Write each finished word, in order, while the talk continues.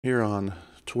Here on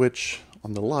Twitch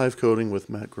on the Live Coding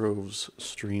with Matt Groves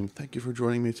stream. Thank you for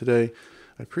joining me today.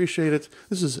 I appreciate it.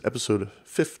 This is episode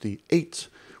 58.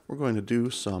 We're going to do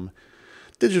some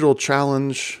digital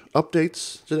challenge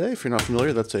updates today. If you're not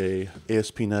familiar, that's a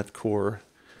ASP.NET Core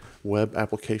web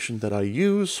application that I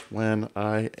use when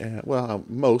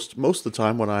most of the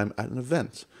time when I'm at an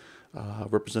event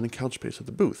representing Couchbase at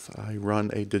the booth. I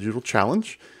run a digital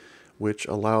challenge which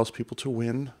allows people to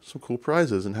win some cool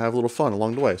prizes and have a little fun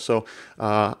along the way. So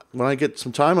when I get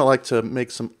some time, I like to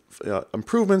make some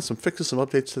improvements, some fixes, some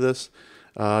updates to this,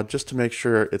 just to make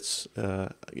sure it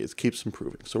keeps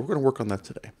improving. So we're going to work on that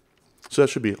today. So that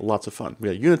should be lots of fun. We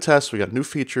got unit tests, we got new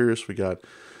features, we got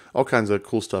all kinds of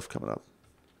cool stuff coming up.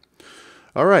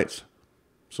 All right,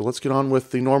 so let's get on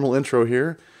with the normal intro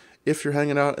here. If you're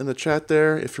hanging out in the chat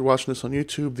there, if you're watching this on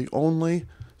YouTube, the only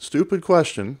stupid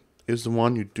question is the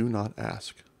one you do not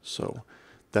ask. So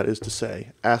that is to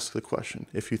say, ask the question.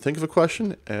 If you think of a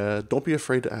question, don't be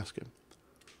afraid to ask it.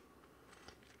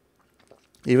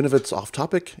 Even if it's off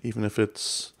topic, even if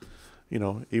it's,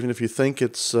 even if you think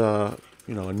it's, a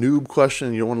noob question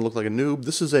and you don't want to look like a noob,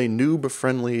 this is a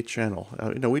noob-friendly channel.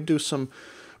 We do some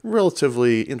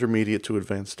relatively intermediate to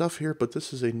advanced stuff here, but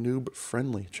this is a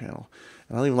noob-friendly channel.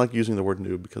 And I don't even like using the word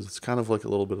noob because it's kind of like a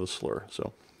little bit of a slur.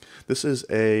 So this is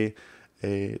a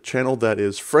channel that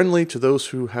is friendly to those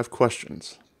who have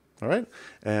questions, all right?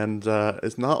 And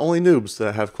it's not only noobs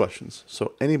that have questions.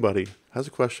 So anybody has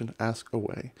a question, ask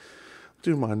away.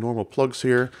 Do my normal plugs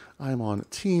here. I'm on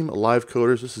Team Live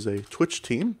Coders. This is a Twitch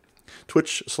team,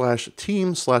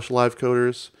 Twitch/team/Live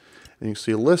Coders. And you can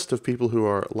see a list of people who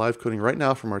are live coding right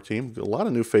now from our team. A lot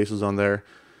of new faces on there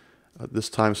this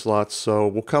time slot. So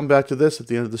we'll come back to this at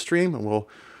the end of the stream and we'll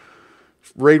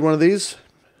raid one of these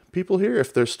people here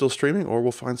if they're still streaming, or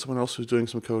we'll find someone else who's doing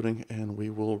some coding and we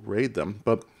will raid them.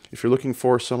 But if you're looking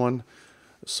for some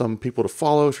people to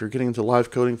follow, if you're getting into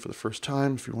live coding for the first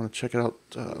time, if you want to check out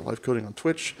live coding on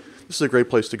Twitch, this is a great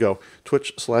place to go.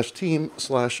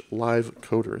 Twitch/team/live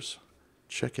coders.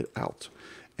 Check it out.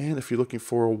 And if you're looking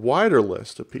for a wider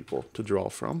list of people to draw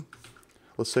from,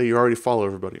 let's say you already follow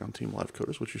everybody on Team Live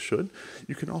Coders, which you should,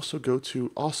 you can also go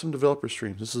to Awesome Developer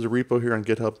Streams. This is a repo here on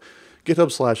GitHub,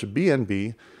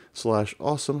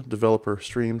 github/bnb/awesome developer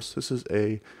streams. This is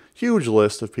a huge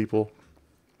list of people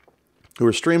who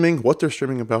are streaming, what they're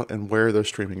streaming about, and where they're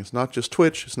streaming. It's not just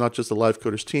Twitch, it's not just the Live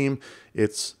Coders team,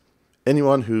 it's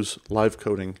anyone who's live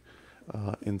coding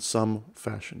in some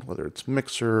fashion, whether it's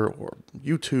Mixer or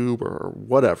YouTube or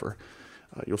whatever.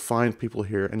 You'll find people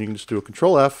here, and you can just do a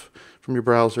Control F from your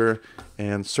browser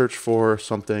and search for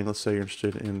something. Let's say you're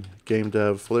interested in game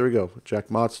dev. Well, there we go.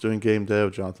 Jack Mott's doing game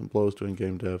dev, Jonathan Blow's doing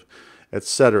game dev,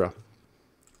 etc.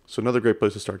 So another great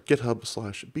place to start,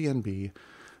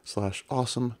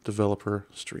 github/bnb/awesome developer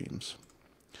streams.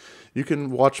 You can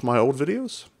watch my old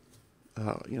videos.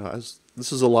 As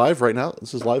this is a live right now.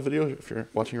 This is live video if you're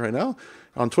watching right now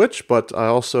on Twitch, but I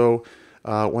also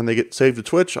when they get saved to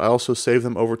Twitch, I also save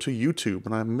them over to YouTube.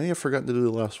 And I may have forgotten to do the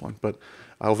last one, but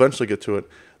I'll eventually get to it.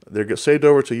 They get saved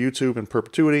over to YouTube in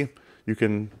perpetuity. You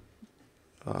can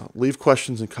leave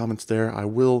questions and comments there. I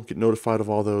will get notified of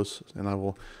all those, and I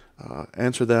will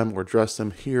answer them or address them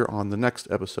here on the next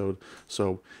episode.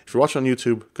 So if you're watching on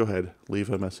YouTube, go ahead, leave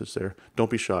a message there.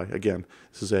 Don't be shy. Again,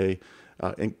 this is a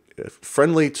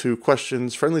friendly to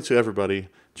questions, friendly to everybody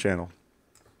channel.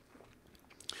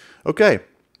 Okay,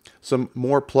 some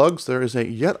more plugs. There is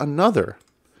yet another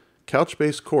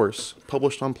Couchbase course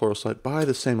published on Pluralsight by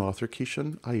the same author,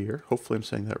 Kishan Iyer. Hopefully I'm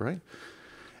saying that right.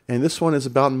 And this one is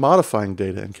about modifying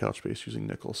data in Couchbase using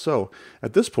Nickel. So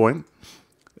at this point,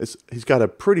 he's got a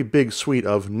pretty big suite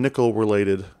of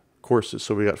Nickel-related courses.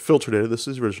 So we got filter data. This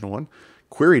is the original one.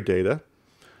 Query data.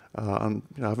 I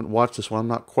haven't watched this one. I'm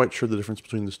not quite sure the difference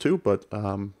between these two, but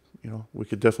we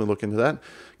could definitely look into that.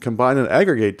 Combine and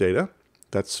aggregate data.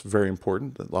 That's very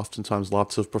important. Oftentimes,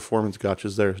 lots of performance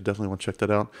gotchas there. Definitely want to check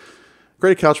that out.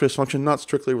 Create a Couchbase function, not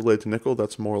strictly related to Nickel.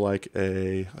 That's more like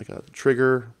a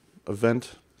trigger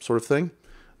event sort of thing.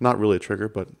 Not really a trigger,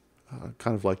 but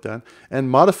kind of like that.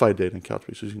 And modify data in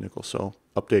Couchbase using Nickel. So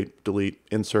update, delete,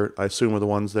 insert, I assume are the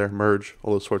ones there. Merge,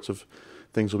 all those sorts of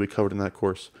things will be covered in that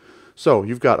course. So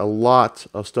you've got a lot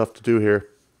of stuff to do here.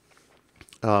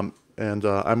 I'm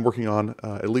working on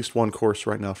at least one course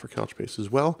right now for Couchbase as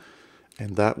well.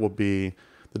 And that will be,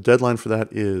 the deadline for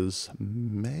that is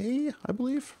May, I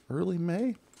believe, early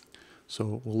May.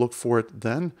 So we'll look for it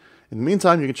then. In the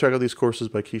meantime, you can check out these courses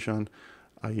by Kishan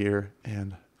Iyer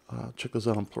and check those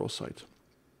out on Pluralsight.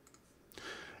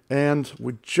 And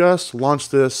we just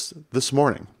launched this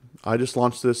morning. I just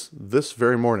launched this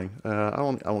very morning. I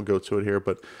won't go to it here,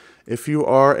 but if you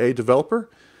are a developer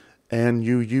and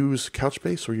you use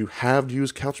Couchbase or you have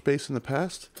used Couchbase in the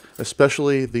past,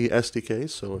 especially the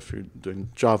SDKs. So if you're doing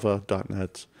Java,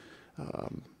 .NET,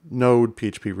 Node,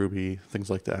 PHP, Ruby, things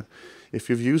like that. If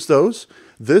you've used those,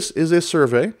 this is a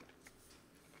survey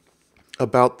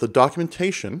about the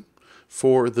documentation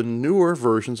for the newer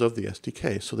versions of the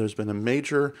SDK. So there's been a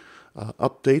major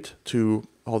update to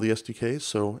all the SDKs.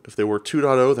 So if they were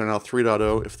 2.0, they're now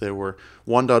 3.0. If they were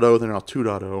 1.0, they're now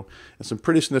 2.0. And some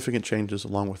pretty significant changes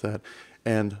along with that.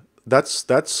 And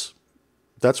that's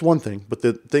one thing. But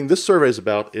the thing this survey is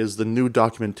about is the new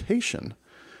documentation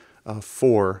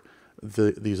for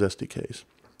these SDKs.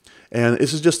 And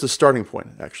this is just the starting point,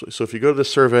 actually. So if you go to the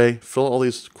survey, fill all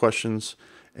these questions,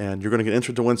 and you're going to get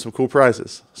entered to win some cool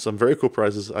prizes. Some very cool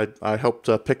prizes. I helped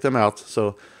pick them out,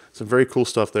 so some very cool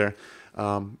stuff there.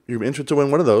 You're entered to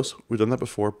win one of those. We've done that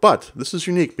before. But this is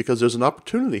unique because there's an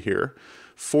opportunity here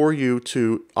for you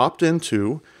to opt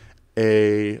into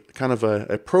a kind of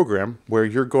a program where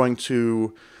you're going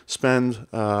to spend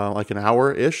like an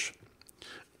hour-ish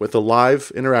with a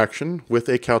live interaction with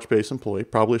a Couchbase employee,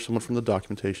 probably someone from the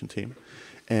documentation team.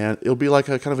 And it'll be like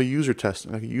a kind of a user test,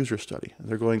 like a user study. And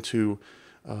they're going to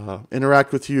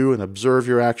interact with you and observe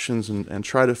your actions and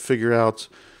try to figure out,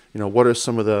 what are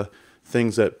some of the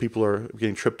things that people are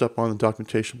getting tripped up on in the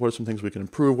documentation, what are some things we can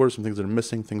improve, what are some things that are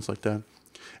missing, things like that.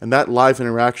 And that live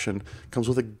interaction comes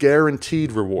with a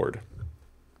guaranteed reward.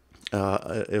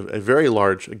 A very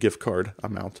large gift card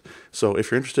amount. So if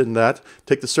you're interested in that,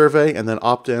 take the survey and then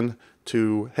opt in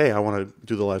to, hey, I want to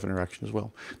do the live interaction as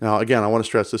well. Now, again, I want to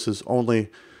stress this is only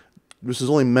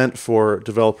meant for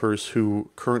developers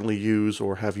who currently use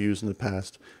or have used in the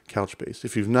past Couchbase.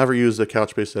 If you've never used the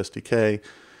Couchbase SDK,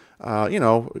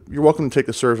 you're welcome to take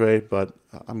the survey, but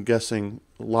I'm guessing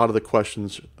a lot of the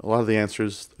questions, a lot of the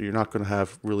answers, you're not going to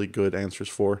have really good answers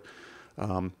for.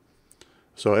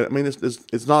 So, I mean,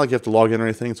 it's not like you have to log in or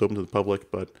anything. It's open to the public,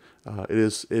 but it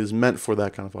is meant for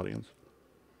that kind of audience.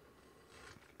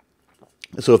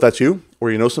 So if that's you, or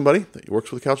you know somebody that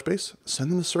works with Couchbase, send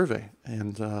them the survey,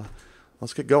 and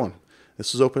let's get going.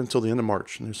 This is open until the end of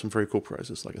March, and there's some very cool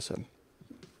prizes, like I said.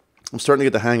 I'm starting to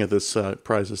get the hang of this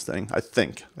prizes thing, I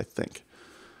think.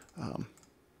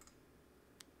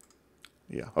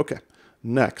 Yeah, okay.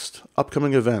 Next,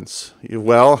 upcoming events.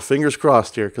 Well, fingers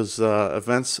crossed here, because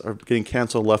events are getting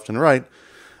canceled left and right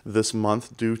this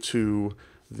month due to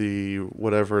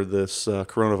whatever this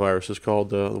coronavirus is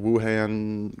called, the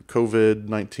Wuhan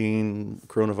COVID-19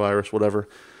 coronavirus, whatever.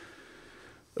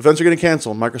 Events are getting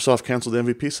canceled. Microsoft canceled the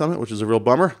MVP Summit, which is a real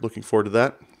bummer. Looking forward to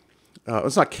that.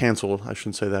 It's not canceled, I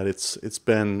shouldn't say that. It's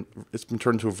been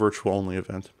turned into a virtual-only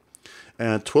event.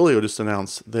 And Twilio just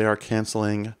announced they are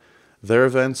canceling their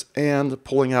events and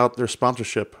pulling out their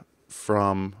sponsorship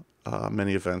from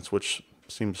many events, which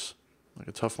seems like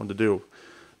a tough one to do.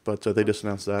 But they just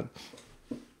announced that.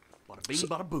 Bada bing,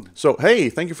 bada boom. So, hey,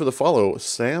 thank you for the follow,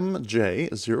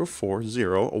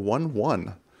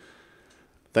 SamJ04011.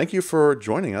 Thank you for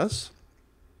joining us.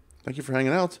 Thank you for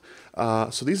hanging out.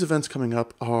 So these events coming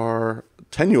up are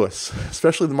tenuous,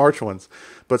 especially the March ones.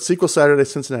 But SQL Saturday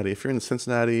Cincinnati, if you're in the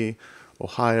Cincinnati,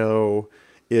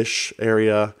 Ohio-ish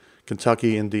area,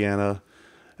 Kentucky, Indiana,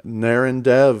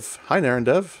 Narendev. Hi,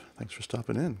 Narendev. Thanks for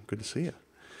stopping in. Good to see you.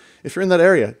 If you're in that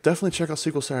area, definitely check out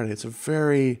SQL Saturday. It's a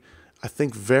very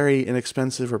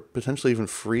inexpensive or potentially even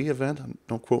free event.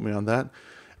 Don't quote me on that.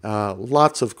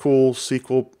 Lots of cool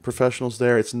SQL professionals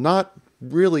there. It's not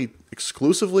really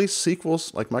exclusively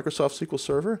SQL, like Microsoft SQL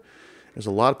Server. There's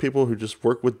a lot of people who just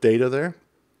work with data there.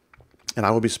 And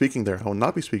I will be speaking there. I will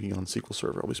not be speaking on SQL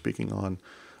Server. I'll be speaking on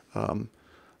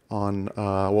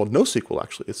NoSQL,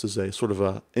 actually. This is a sort of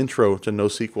a intro to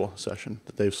NoSQL session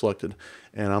that they've selected,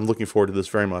 and I'm looking forward to this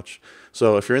very much.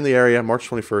 So if you're in the area, March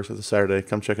 21st, it's a Saturday,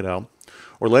 come check it out.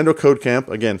 Orlando Code Camp,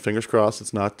 again, fingers crossed,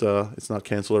 it's not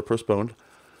canceled or postponed.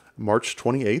 March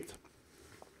 28th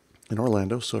in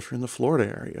Orlando. So if you're in the Florida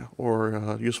area,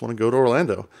 or you just want to go to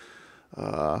Orlando,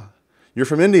 you're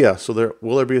from India, so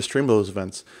will there be a stream of those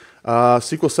events?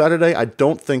 SQL Saturday, I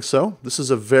don't think so. This is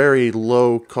a very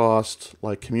low-cost,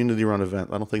 like community-run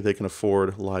event. I don't think they can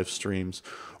afford live streams.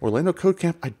 Orlando Code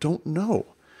Camp, I don't know.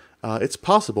 It's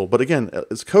possible, but again,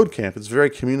 it's Code Camp. It's very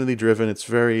community-driven. It's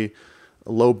very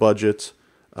low-budget,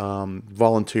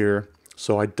 volunteer.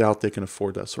 So I doubt they can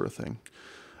afford that sort of thing.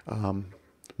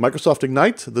 Microsoft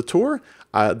Ignite, the tour,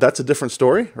 that's a different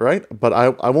story, right? But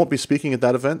I won't be speaking at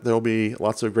that event. There will be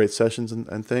lots of great sessions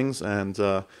and things, and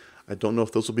I don't know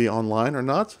if those will be online or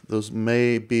not. Those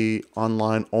may be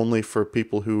online only for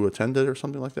people who attended or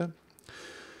something like that.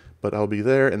 But I'll be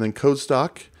there. And then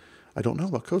Codestock, I don't know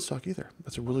about Codestock either.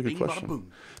 That's a really good Bing, bada, question.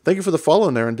 boom. Thank you for the follow,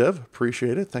 Naren Dev.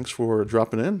 Appreciate it. Thanks for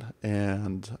dropping in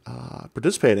and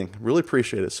participating. Really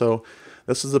appreciate it. So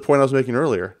this is the point I was making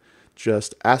earlier.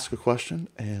 Just ask a question,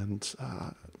 and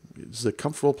it's a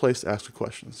comfortable place to ask a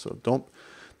question. So don't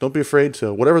be afraid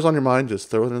to, whatever's on your mind, just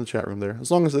throw it in the chat room there, as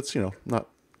long as it's, not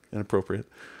inappropriate.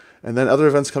 And then other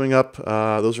events coming up,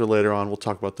 those are later on. We'll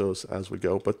talk about those as we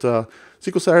go. But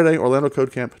SQL Saturday, Orlando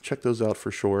Code Camp, check those out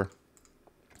for sure.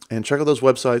 And check out those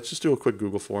websites. Just do a quick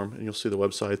Google form, and you'll see the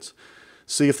websites.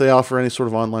 See if they offer any sort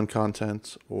of online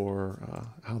content or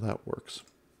how that works.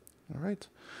 All right.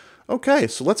 Okay,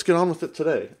 so let's get on with it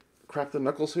today. Crack the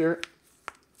knuckles here.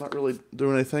 Not really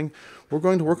doing anything. We're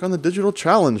going to work on the Digital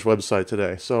Challenge website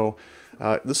today. So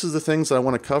this is the things that I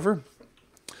want to cover.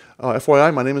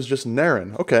 FYI, my name is just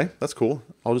Naren. Okay, that's cool.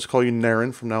 I'll just call you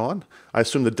Naren from now on. I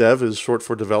assume the dev is short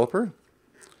for developer.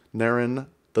 Naren,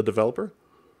 the developer.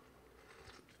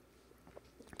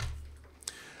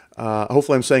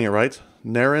 Hopefully I'm saying it right.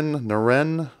 Naren,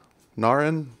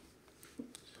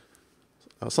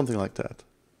 something like that.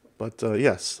 But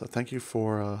yes, thank you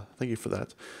for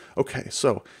that. Okay,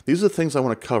 so these are the things I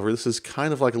want to cover. This is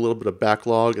kind of like a little bit of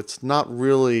backlog. It's not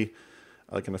really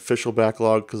like an official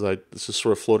backlog because this is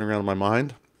sort of floating around in my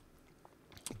mind.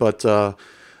 But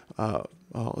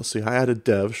let's see. I added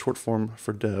dev, short form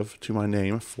for dev, to my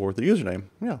name for the username.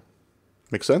 Yeah,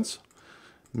 makes sense.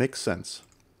 Makes sense.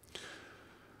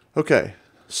 Okay,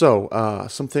 so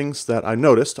some things that I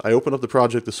noticed. I opened up the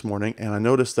project this morning, and I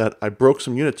noticed that I broke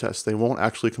some unit tests. They won't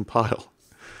actually compile.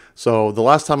 So the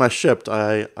last time I shipped,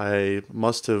 I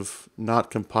must have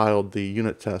not compiled the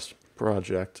unit test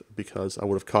project because I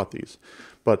would have caught these.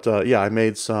 But yeah, I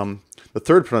made some. The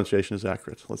third pronunciation is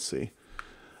accurate. Let's see.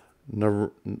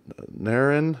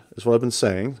 Naren is what I've been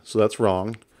saying, so that's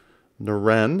wrong.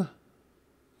 Naren.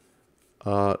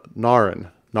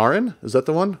 Naren. Naren? Is that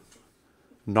the one?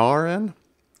 Naren.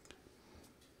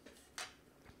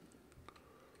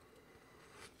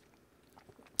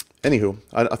 Anywho,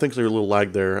 I think there's a little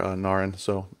lag there, Naren,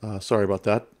 so sorry about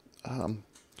that.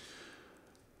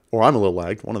 Or I'm a little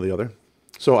lagged, one or the other.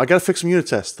 So I got to fix some unit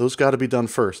tests. Those got to be done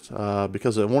first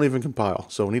because it won't even compile.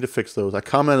 So we need to fix those. I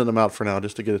commented them out for now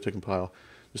just to get it to compile,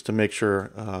 just to make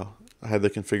sure I had the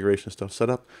configuration stuff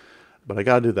set up. But I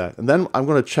got to do that. And then I'm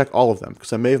going to check all of them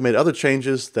because I may have made other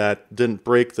changes that didn't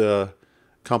break the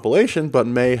compilation, but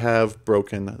may have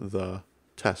broken the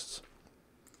tests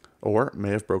or may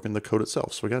have broken the code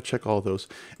itself. So we got to check all of those.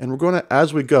 And we're going to,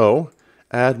 as we go,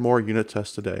 add more unit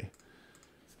tests today.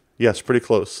 Yes, pretty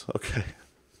close. Okay.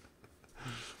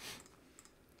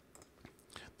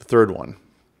 The third one.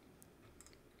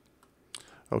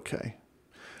 Okay.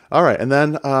 All right, and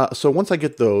then, so once I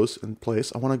get those in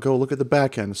place, I want to go look at the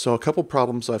back end. So a couple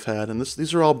problems I've had, and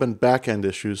these are all been back end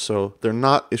issues, so they're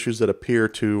not issues that appear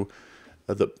to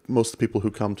most of the people who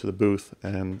come to the booth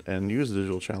and use the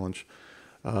Digital Challenge.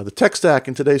 The tech stack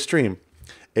in today's stream,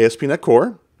 ASP.NET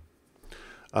Core.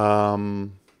 We're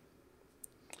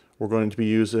going to be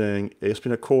using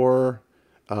ASP.NET Core,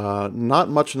 not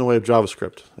much in the way of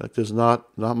JavaScript. There's not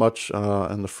much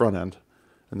in the front end,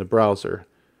 in the browser.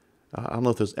 I don't know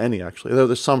if there's any, actually.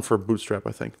 There's some for Bootstrap,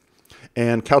 I think.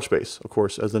 And Couchbase, of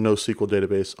course, as the NoSQL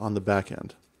database on the back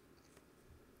end.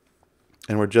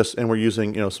 And we're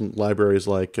using some libraries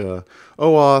like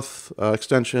OAuth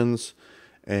extensions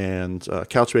and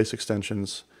Couchbase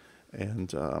extensions and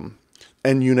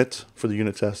NUnit for the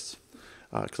unit tests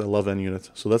because I love NUnit.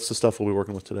 So that's the stuff we'll be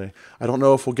working with today. I don't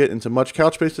know if we'll get into much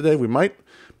Couchbase today. We might,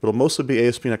 but it'll mostly be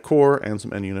ASP.NET Core and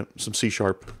some NUnit, some C#.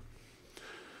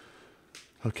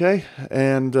 Okay,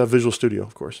 and Visual Studio,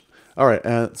 of course. All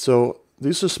right, so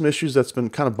these are some issues that's been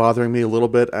kind of bothering me a little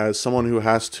bit as someone who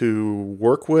has to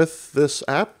work with this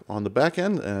app on the back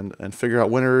end and figure out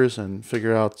winners and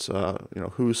figure out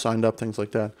who signed up, things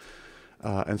like that.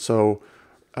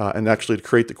 And actually to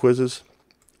create the quizzes.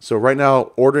 So right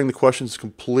now, ordering the questions is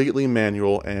completely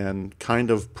manual and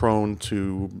kind of prone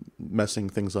to messing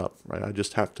things up, right? I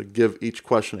just have to give each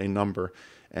question a number,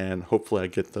 and hopefully I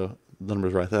get the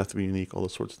numbers right. They have to be unique, all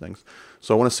those sorts of things.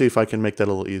 So I want to see if I can make that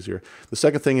a little easier. The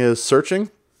second thing is searching.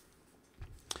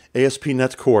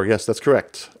 ASP.NET Core. Yes, that's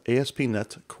correct.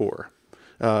 ASP.NET Core.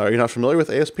 Are you not familiar with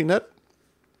ASP.NET?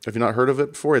 Have you not heard of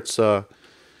it before? It's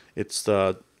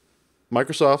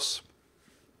Microsoft's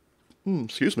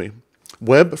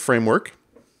web framework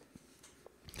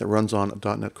that runs on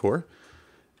 .NET Core,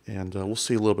 and we'll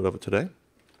see a little bit of it today.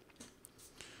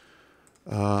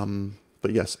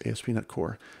 But yes, ASP.NET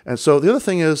Core. And so the other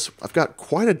thing is I've got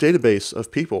quite a database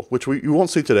of people, which you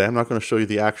won't see today. I'm not going to show you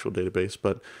the actual database,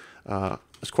 but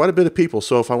There's quite a bit of people.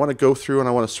 So if I want to go through and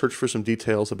I want to search for some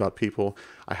details about people,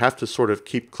 I have to sort of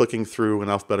keep clicking through in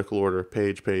alphabetical order,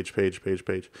 page,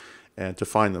 and to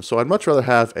find them. So I'd much rather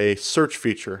have a search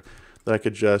feature that I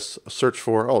could just search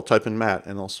for, type in Matt,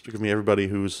 and it'll give me everybody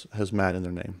has Matt in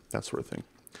their name, that sort of thing.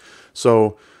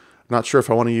 So I'm not sure if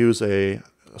I want to use a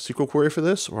SQL query for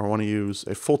this or I want to use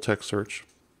a full text search.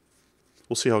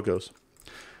 We'll see how it goes.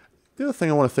 The other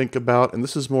thing I want to think about, and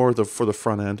this is more for the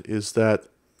front end, is that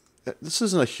this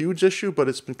isn't a huge issue, but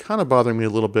it's been kind of bothering me a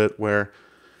little bit where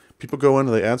people go in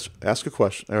and they ask a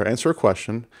question or answer a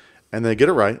question and they get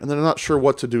it right and they're not sure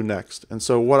what to do next. And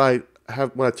so what I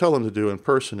tell them to do in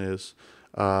person is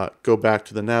go back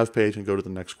to the nav page and go to the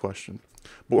next question.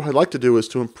 But what I'd like to do is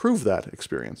to improve that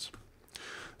experience.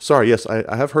 Sorry, yes,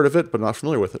 I have heard of it, but not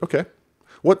familiar with it. Okay.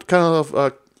 What kind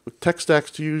of tech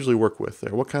stacks do you usually work with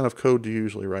there? What kind of code do you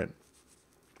usually write?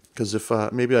 Because if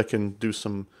maybe I can do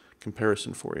some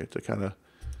comparison for you to kind of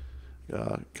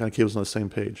keep us on the same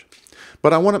page.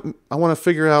 But I want to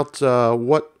figure out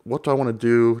what do I want to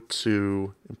do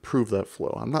to improve that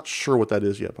flow. I'm not sure what that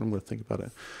is yet, but I'm going to think about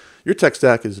it. Your tech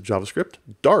stack is JavaScript,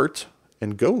 Dart,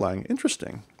 and Golang.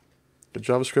 Interesting. The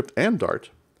JavaScript and Dart.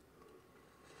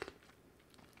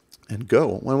 And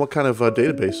Go. Well, what kind of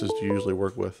databases do you usually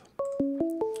work with?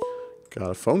 Got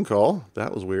a phone call.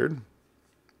 That was weird.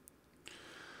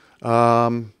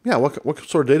 Yeah, what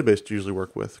sort of database do you usually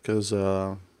work with? Because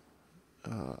I'm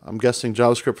guessing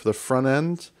JavaScript for the front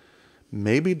end,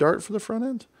 maybe Dart for the front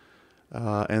end,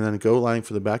 and then Golang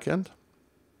for the back end.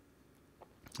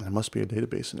 There must be a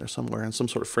database in there somewhere and some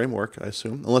sort of framework, I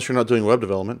assume, unless you're not doing web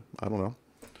development. I don't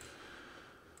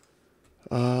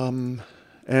know.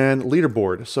 And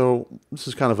leaderboard. So this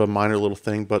is kind of a minor little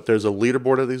thing, but there's a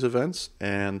leaderboard at these events,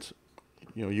 and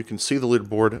you can see the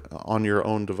leaderboard on your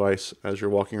own device as you're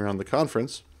walking around the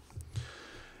conference.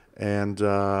 And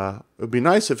it would be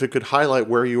nice if it could highlight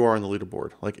where you are on the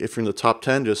leaderboard. Like if you're in the top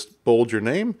 10, just bold your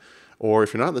name. Or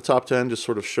if you're not in the top 10, just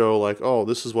sort of show like, oh,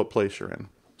 this is what place you're in.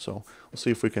 So we'll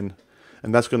see if we can,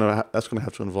 and that's gonna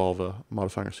have to involve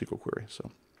modifying our SQL query.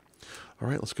 So, all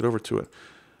right, let's get over to it.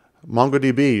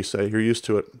 MongoDB, you say you're used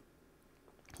to it.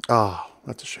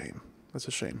 That's a shame. That's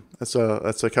a shame. That's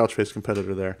a Couchbase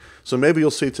competitor there. So maybe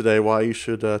you'll see today why you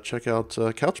should check out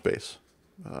Couchbase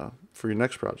for your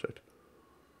next project.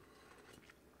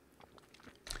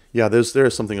 Yeah, there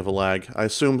is something of a lag. I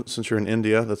assume since you're in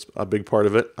India, that's a big part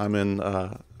of it. I'm in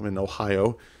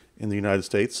Ohio, in the United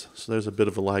States, so there's a bit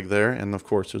of a lag there, and of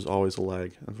course, there's always a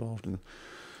lag involved in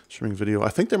streaming video. I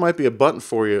think there might be a button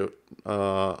for you,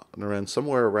 Naren,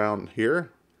 somewhere around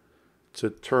here, to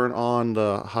turn on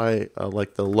the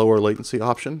like the lower latency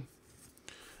option.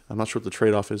 I'm not sure what the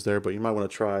trade-off is there, but you might want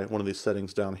to try one of these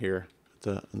settings down here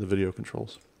in the video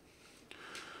controls.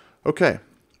 Okay.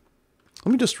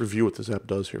 Let me just review what this app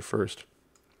does here first.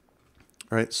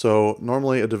 All right, so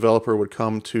normally a developer would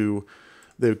come to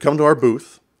our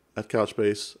booth at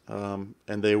Couchbase,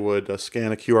 and they would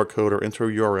scan a QR code or enter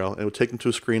a URL, and it would take them to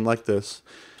a screen like this,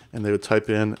 and they would type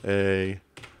in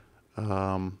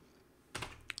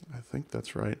I think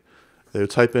that's right. They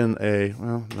would type in I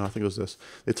think it was this.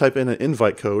 They type in an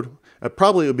invite code.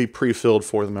 Probably it would be pre-filled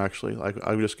for them actually. Like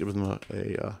I would just give them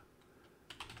a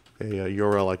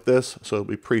URL like this, so it would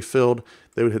be pre-filled.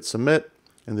 They would hit submit,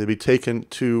 and they'd be taken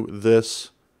to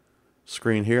this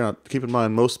screen here. Now, keep in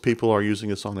mind, most people are using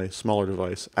this on a smaller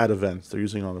device at events. They're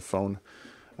using it on a phone,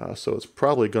 so it's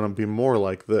probably going to be more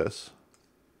like this.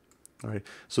 All right.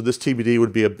 So this TBD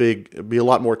would be a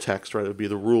lot more text, right? It would be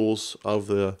the rules of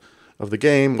the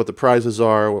game, what the prizes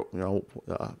are,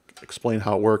 explain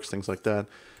how it works, things like that.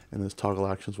 And this toggle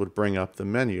actions would bring up the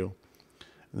menu,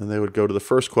 and then they would go to the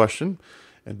first question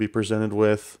and be presented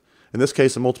with, in this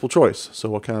case, a multiple choice. So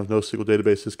what kind of NoSQL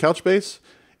database is Couchbase?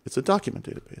 It's a document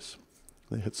database.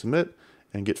 They hit submit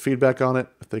and get feedback on it.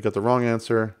 If they got the wrong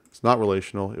answer, it's not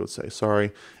relational, it would say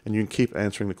sorry, and you can keep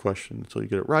answering the question until you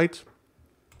get it right.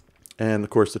 And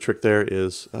of course, the trick there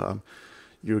is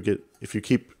if you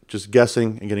keep just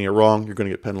guessing and getting it wrong, you're going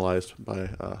to get penalized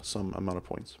by some amount of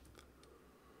points.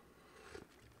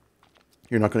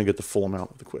 You're not going to get the full amount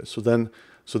of the quiz. So then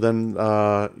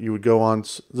you would go on.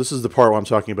 This is the part where I'm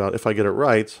talking about. If I get it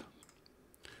right,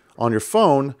 on your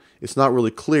phone, it's not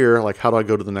really clear. Like, how do I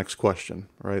go to the next question,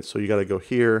 right? So you got to go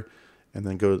here, and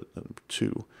then go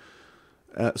to.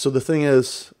 So the thing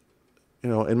is,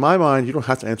 in my mind, you don't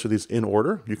have to answer these in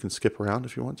order. You can skip around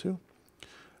if you want to.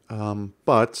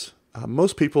 But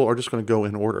most people are just going to go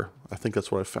in order. I think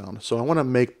that's what I found. So I want to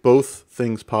make both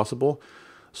things possible.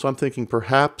 So I'm thinking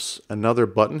perhaps another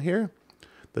button here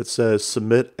that says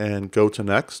submit and go to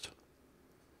next.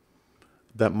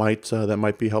 That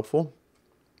might be helpful.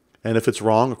 And if it's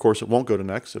wrong, of course, it won't go to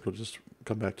next. It will just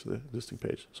come back to the existing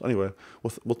page. So anyway,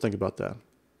 we'll think about that.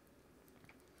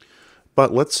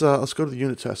 But let's go to the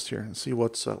unit test here and see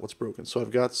what's broken. So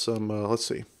I've got some.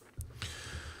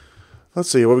 Let's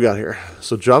see what we got here.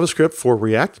 So JavaScript for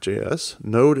React.js,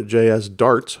 Node.js,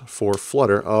 Dart for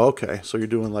Flutter. Oh, okay. So you're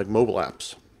doing like mobile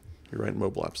apps. You're writing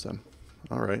mobile apps then.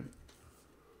 All right.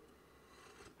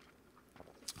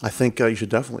 I think you should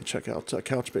definitely check out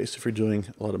Couchbase if you're doing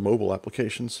a lot of mobile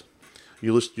applications.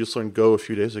 You just learned Go a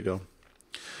few days ago.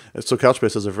 And so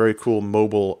Couchbase has a very cool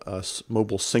mobile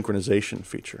synchronization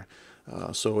feature.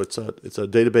 So it's a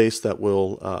database that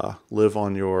will live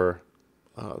on your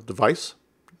device,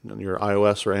 on your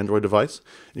iOS or Android device.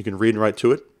 You can read and write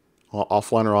to it,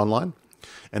 offline or online,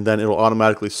 and then it will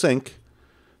automatically sync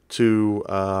to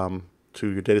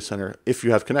your data center if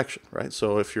you have connection, right?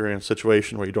 So if you're in a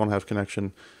situation where you don't have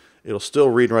connection, it'll still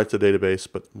read and write to the database,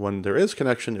 but when there is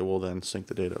connection, it will then sync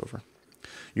the data over.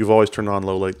 You've always turned on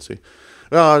low latency.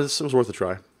 It was worth a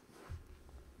try.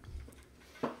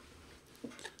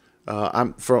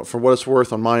 For what it's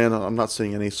worth, on my end, I'm not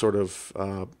seeing any sort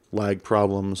of lag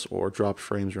problems or dropped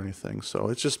frames or anything. So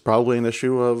it's just probably an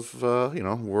issue of,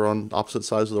 we're on opposite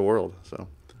sides of the world. So,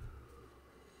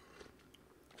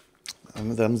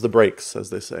 and them's the breaks, as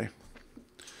they say.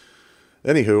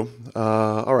 Anywho,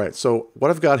 all right. So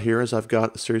what I've got here is I've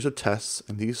got a series of tests,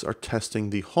 and these are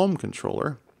testing the home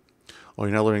controller. Oh,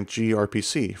 you're now learning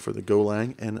gRPC for the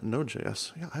Golang and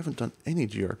Node.js. Yeah, I haven't done any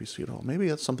gRPC at all. Maybe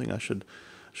that's something I should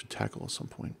tackle at some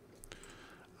point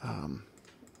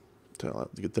to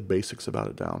get the basics about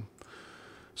it down.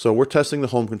 So we're testing the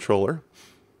home controller,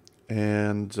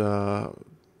 and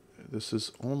this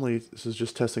is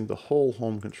just testing the whole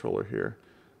home controller here.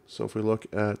 So if we look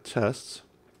at tests,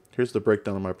 here's the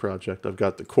breakdown of my project. I've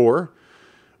got the core,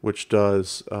 which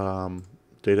does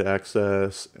data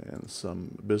access and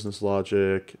some business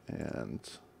logic and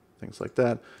things like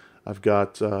that. I've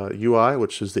got UI,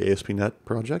 which is the ASP.NET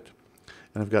project.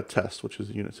 And I've got test, which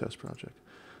is a unit test project.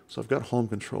 So I've got home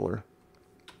controller.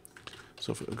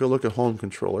 So if we go look at home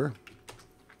controller,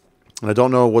 and I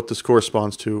don't know what this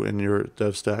corresponds to in your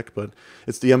dev stack, but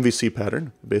it's the MVC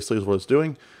pattern, basically is what it's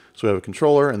doing. So we have a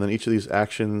controller, and then each of these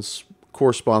actions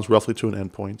corresponds roughly to an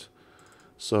endpoint.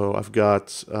 So I've got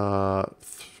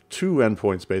two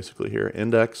endpoints basically here,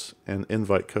 index and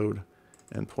invite code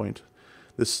endpoint.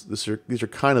 These are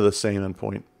kind of the same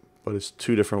endpoint, but it's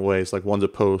two different ways. Like one's a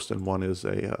post and one is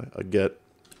a get.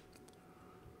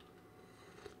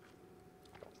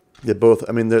 They both,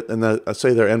 I mean, I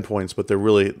say they're endpoints, but they're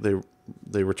really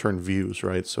they return views,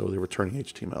 right? So they're returning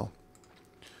HTML.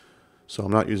 So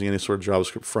I'm not using any sort of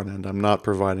JavaScript front end. I'm not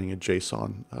providing a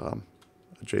JSON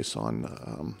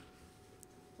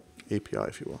API,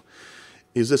 if you will.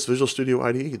 Is this Visual Studio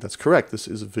IDE? That's correct. This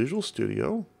is Visual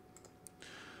Studio.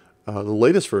 The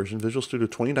latest version, Visual Studio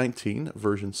 2019,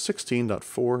 version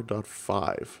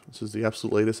 16.4.5. This is the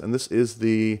absolute latest, and this is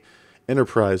the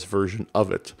enterprise version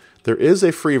of it. There is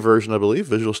a free version, I believe,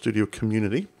 Visual Studio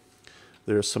Community.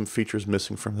 There are some features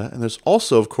missing from that. And there's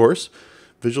also, of course,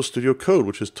 Visual Studio Code,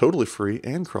 which is totally free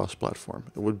and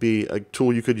cross-platform. It would be a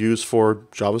tool you could use for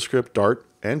JavaScript, Dart,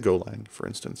 and Golang, for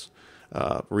instance.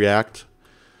 React,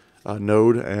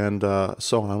 Node, and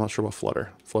so on. I'm not sure about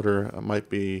Flutter. Flutter might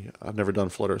be, I've never done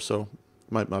Flutter, so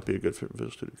might not be a good fit for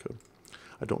Visual Studio Code.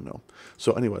 I don't know.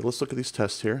 So anyway, let's look at these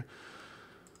tests here.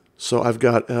 So I've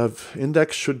got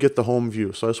index should get the home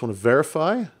view. So I just want to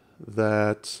verify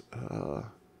that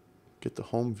get the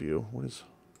home view. What is?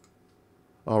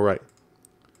 All right.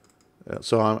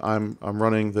 So I'm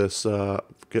running this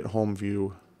get home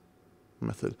view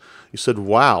method. You said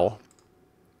wow.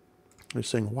 What are you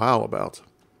saying wow about?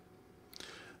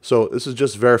 So this is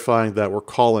just verifying that we're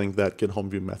calling that get home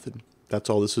view method.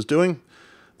 That's all this is doing.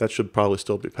 That should probably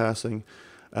still be passing.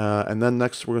 And then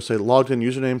next we're going to say logged in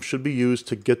username should be used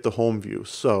to get the home view.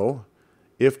 So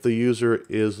if the user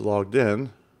is logged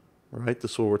in, right,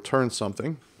 this will return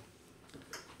something.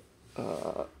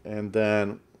 And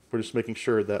then we're just making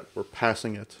sure that we're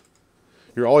passing it.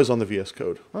 You're always on the VS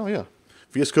Code. Oh, yeah.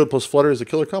 VS Code plus Flutter is a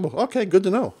killer combo. Okay, good to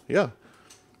know. Yeah.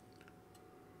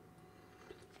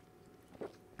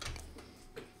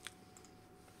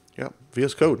 Yeah,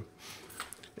 VS Code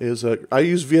is I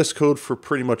use VS Code for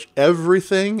pretty much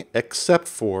everything except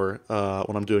for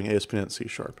when I'm doing ASP.NET C#.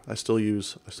 I still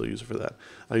use it for that.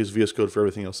 I use VS Code for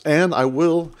everything else, and I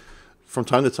will, from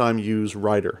time to time, use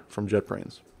Rider from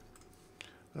JetBrains.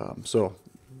 So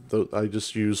I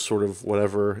just use sort of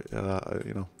whatever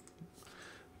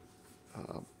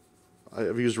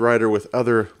I've used Rider with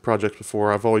other projects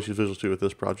before. I've always used Visual Studio with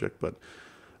this project, but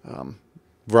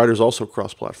Rider is also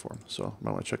cross-platform, so I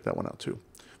might want to check that one out too.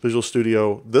 Visual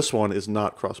Studio, this one is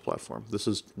not cross-platform. This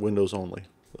is Windows only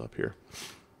up here.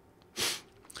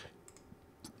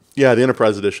 Yeah, the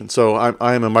Enterprise Edition. So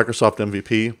I am a Microsoft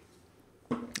MVP,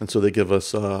 and so they give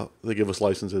us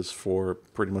licenses for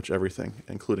pretty much everything,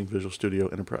 including Visual Studio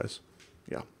Enterprise.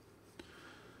 Yeah.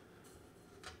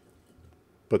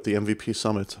 But the MVP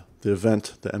Summit, the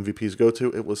event the MVPs go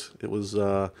to, it was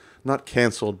not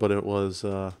canceled, but it was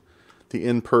the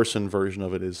in-person version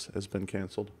of it has been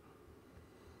canceled.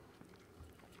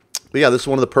 But yeah, this is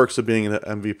one of the perks of being an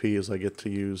MVP is I get to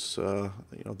use,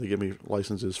 they give me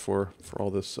licenses for all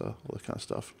this kind of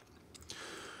stuff.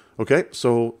 Okay,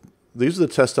 so these are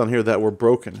the tests down here that were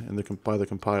broken by the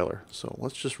compiler. So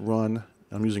let's just run.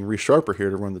 I'm using ReSharper here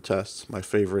to run the tests, my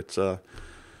favorite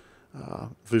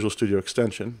Visual Studio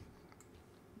extension.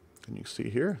 And you can see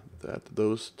here that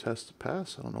those tests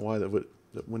pass. I don't know why that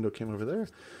window came over there,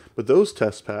 but those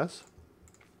tests pass.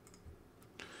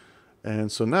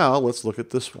 And so now let's look at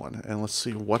this one and let's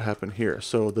see what happened here.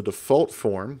 So the default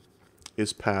form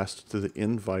is passed to the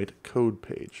invite code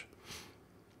page.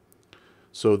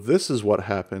 So this is what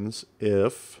happens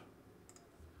if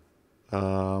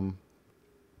no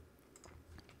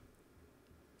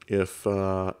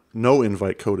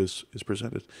invite code is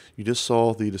presented. You just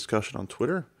saw the discussion on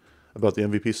Twitter about the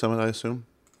MVP Summit, I assume.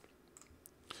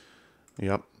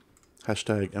 Yep.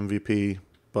 Hashtag MVP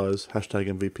Buzz, hashtag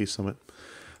MVP Summit.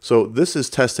 So this is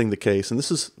testing the case, and this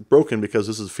is broken because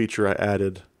this is a feature I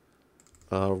added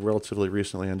relatively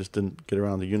recently. I just didn't get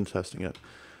around to unit testing it.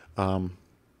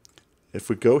 If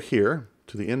we go here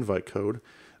to the invite code,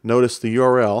 notice the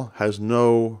URL has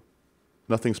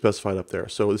nothing specified up there.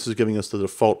 So this is giving us the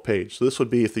default page. So this would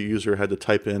be if the user had to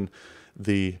type in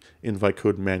the invite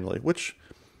code manually, which,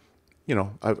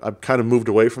 I've kind of moved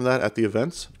away from that at the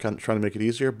events, kind of trying to make it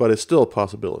easier, but it's still a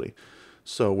possibility.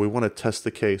 So we want to test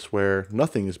the case where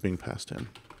nothing is being passed in.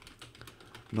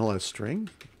 Null as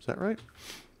string, is that right?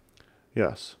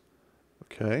 Yes.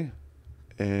 Okay.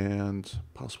 And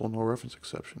possible null reference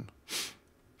exception.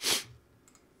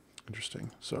 Interesting.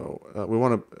 So we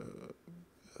want to,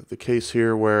 the case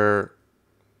here where,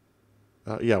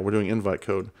 we're doing invite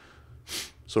code.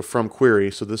 So from query,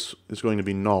 so this is going to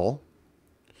be null.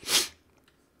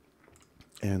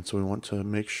 And so we want to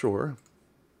make sure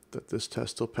that this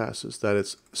test still passes, that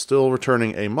it's still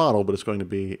returning a model, but it's going to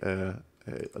be a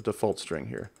default string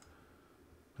here.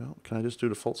 Well, can I just do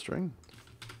default string?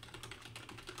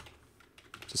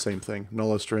 It's the same thing,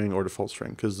 null as string or default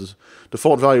string, because the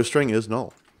default value of string is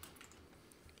null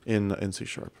in C#.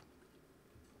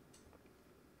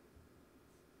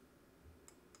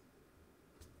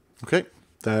 Okay,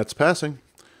 that's passing.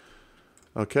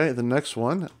 Okay, the next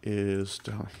one is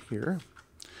down here.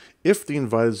 If the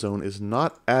invited zone is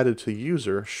not added to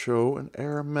user, show an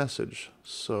error message.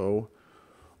 So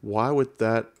why would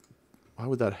that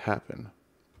happen?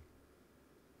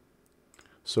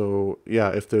 So yeah,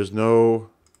 if there's no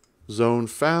zone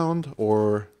found,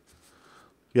 or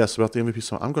yes, about the MVP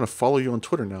Summit. I'm going to follow you on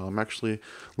Twitter now. I'm actually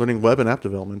learning web and app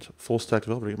development, full stack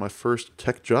developer, to get my first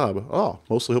tech job. Oh,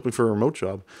 mostly hoping for a remote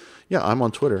job. Yeah, I'm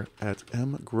on Twitter at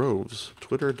mgroves,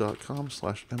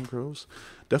 twitter.com/mgroves.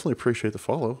 Definitely appreciate the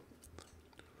follow.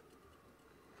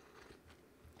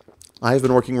 I have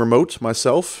been working remote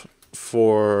myself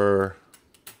for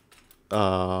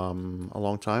a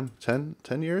long time, 10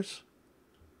 years?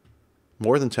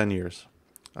 More than 10 years.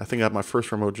 I think I got my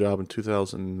first remote job in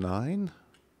 2009,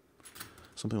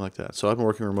 something like that. So I've been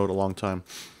working remote a long time.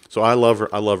 So I love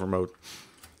remote,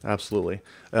 absolutely.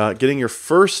 Getting your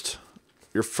first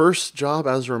job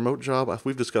as a remote job,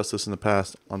 we've discussed this in the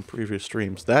past on previous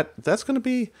streams. That's going to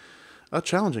be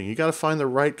challenging. You got to find the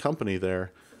right company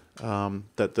there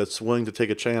that's willing to take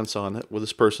a chance on it. Where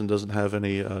this person doesn't have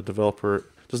any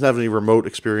remote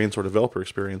experience or developer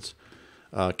experience.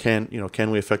 Can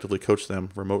we effectively coach them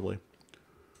remotely?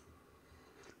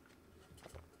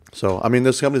 So, I mean,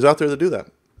 there's companies out there that do that,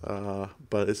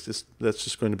 but that's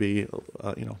just going to be,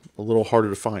 a little harder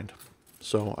to find.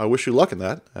 So, I wish you luck in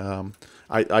that.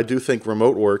 I do think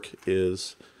remote work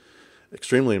is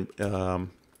extremely, it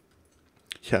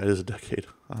is a decade.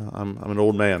 I'm an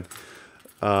old man.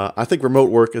 I think remote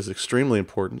work is extremely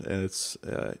important, and it's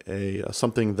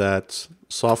something that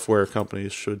software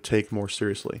companies should take more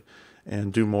seriously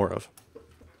and do more of.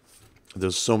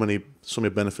 There's so many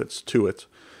benefits to it.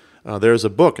 There's a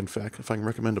book, in fact, if I can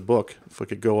recommend a book, if I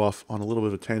could go off on a little bit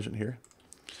of a tangent here.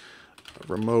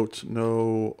 Remote,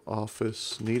 no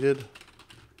office needed,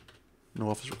 no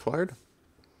office required.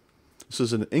 This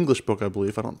is an English book, I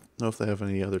believe. I don't know if they have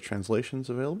any other translations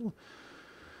available.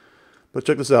 But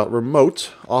check this out.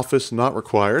 Remote, office not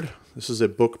required. This is a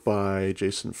book by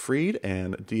Jason Fried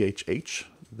and DHH,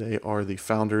 They are the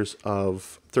founders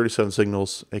of 37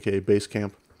 Signals, aka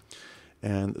Basecamp.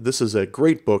 And this is a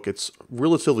great book. It's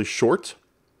relatively short.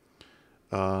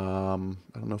 I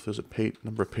don't know if there's a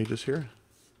number of pages here.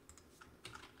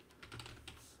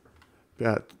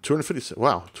 Yeah, 256.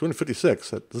 Wow, 256.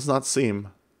 That does not seem.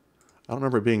 I don't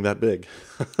remember it being that big.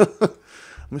 Let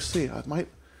me see. I might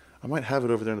have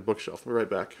it over there in the bookshelf. We'll be right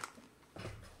back.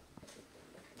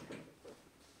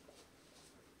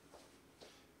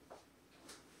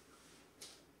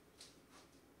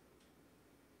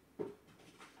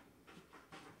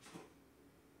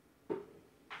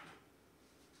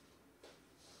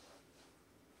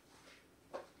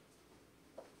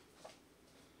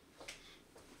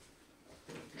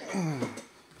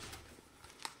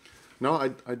 No, I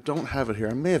don't have it here.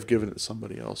 I may have given it to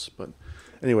somebody else, but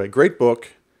anyway, great book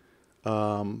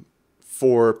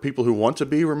for people who want to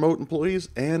be remote employees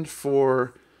and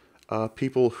for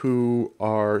people who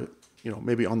are,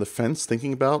 maybe on the fence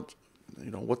thinking about,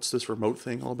 what's this remote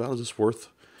thing all about? Is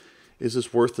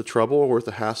this worth the trouble, worth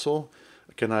the hassle?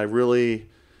 Can I really,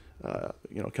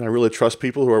 trust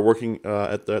people who are working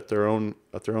at their own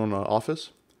office?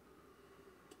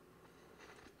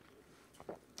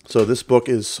 So this book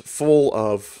is full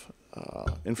of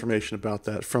information about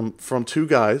that from two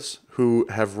guys who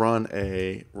have run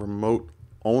a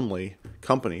remote-only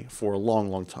company for a long,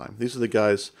 long time. These are the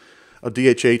guys.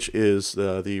 DHH is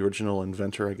the original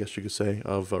inventor, I guess you could say,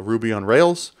 of Ruby on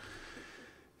Rails.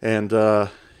 And so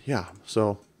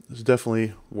it's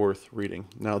definitely worth reading.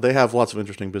 Now, they have lots of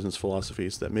interesting business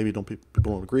philosophies that maybe people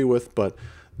don't agree with, but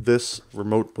this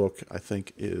remote book, I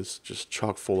think, is just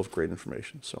chock full of great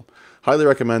information. So highly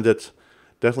recommend it.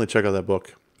 Definitely check out that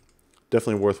book.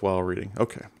 Definitely worthwhile reading.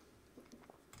 Okay.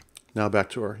 Now back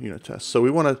to our unit test. So we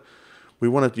want to,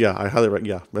 I highly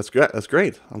recommend, that's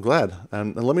great. I'm glad.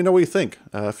 And let me know what you think.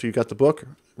 If you got the book,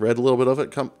 read a little bit of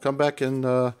it, come back and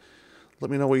let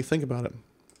me know what you think about it.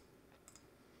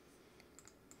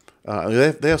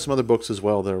 They have some other books as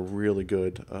well that are really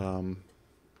good.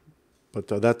 But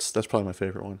that's probably my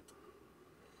favorite one.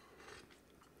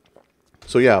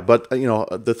 So yeah, but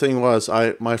the thing was,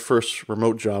 my first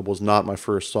remote job was not my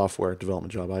first software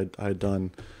development job. I had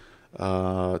done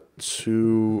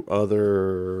 2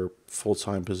 other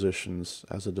full-time positions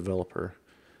as a developer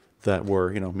that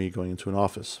were me going into an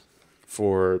office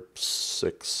for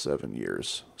 6-7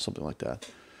 years, something like that,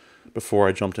 before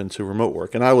I jumped into remote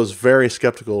work. And I was very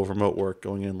skeptical of remote work,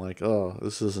 going in like, oh,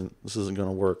 this isn't going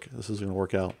to work. This isn't going to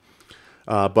work out.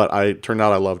 But turned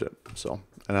out I loved it. So,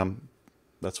 and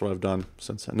that's what I've done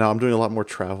since then. Now I'm doing a lot more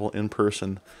travel,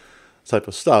 in-person type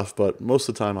of stuff, but most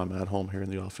of the time I'm at home here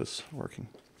in the office working.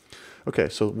 Okay,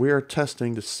 so we are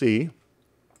testing to see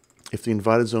if the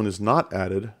invited zone is not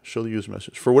added, show the user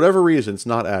message. For whatever reason, it's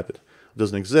not added. It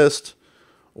doesn't exist,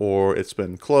 or it's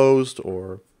been closed,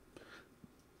 or,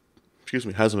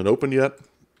 hasn't been opened yet.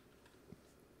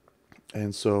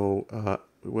 And so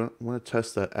we want to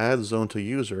test that add zone to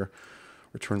user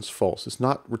returns false. It's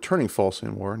not returning false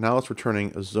anymore. Now it's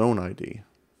returning a zone ID.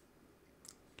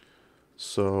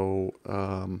 So,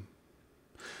 sorry,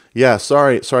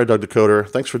 Doug Decoder.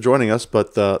 Thanks for joining us,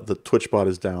 but the Twitch bot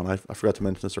is down. I forgot to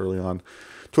mention this early on.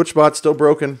 Twitch bot's still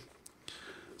broken.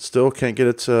 Still can't get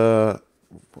it to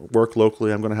work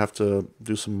locally. I'm going to have to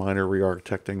do some minor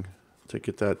re-architecting to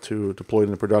get that deployed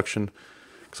into production,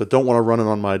 because I don't want to run it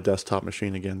on my desktop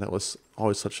machine again. That was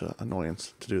always such an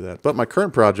annoyance to do that. But my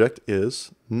current project is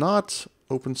not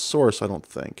open source, I don't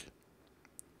think.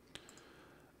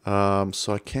 So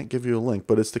I can't give you a link,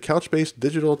 but it's the Couchbase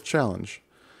Digital Challenge.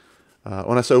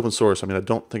 When I say open source, I mean I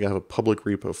don't think I have a public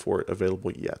repo for it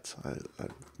available yet. I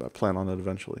plan on it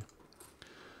eventually.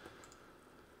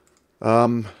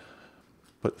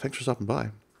 But thanks for stopping by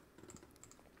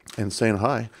and saying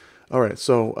hi. All right,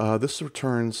 so this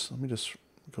returns. Let me just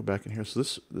go back in here. So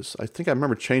this I think I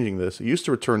remember changing this. It used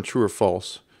to return true or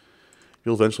false.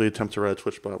 You'll eventually attempt to write a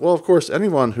Twitch bot. Well, of course,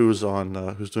 anyone who's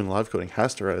doing live coding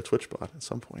has to write a Twitch bot at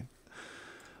some point.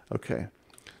 Okay,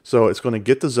 so it's going to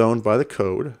get the zone by the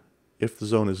code. If the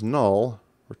zone is null,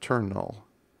 return null.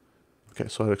 Okay,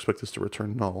 so I'd expect this to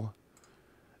return null.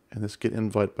 And this get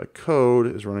invite by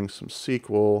code is running some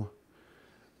SQL,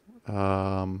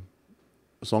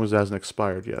 as long as it hasn't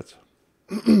expired yet.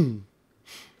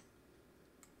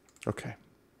 Okay,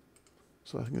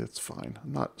 so I think that's fine.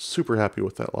 I'm not super happy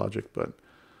with that logic, but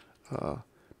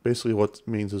basically what it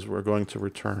means is we're going to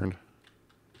return,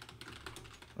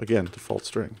 again, default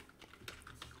string.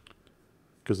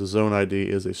 Because the zone ID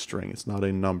is a string. It's not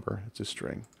a number, it's a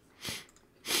string.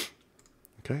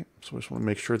 Okay, so I just want to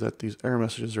make sure that these error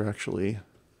messages are actually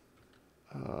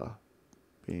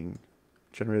being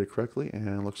generated correctly,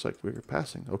 and looks like we're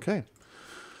passing. Okay.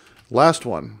 Last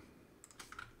one.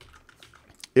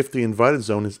 If the invited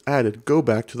zone is added, go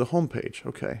back to the home page.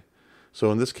 Okay.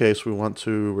 So in this case, we want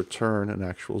to return an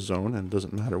actual zone, and it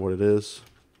doesn't matter what it is.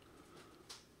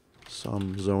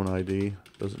 Some zone ID,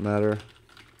 doesn't matter.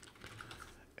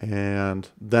 And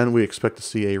then we expect to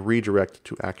see a redirect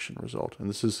to action result. And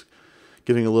this is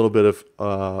giving a little bit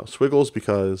of squiggles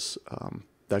because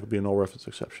that could be a null reference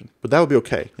exception. But that would be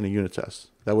okay in a unit test.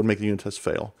 That would make the unit test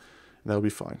fail, and that would be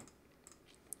fine.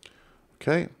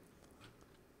 Okay.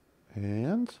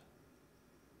 And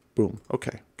boom.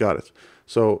 Okay, got it.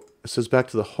 So it says back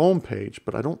to the home page,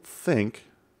 but I don't think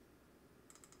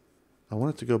I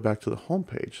want it to go back to the home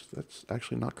page. That's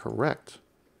actually not correct.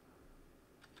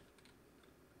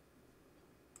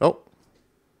 Oh,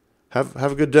 have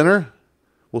a good dinner.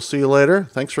 We'll see you later.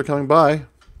 Thanks for coming by.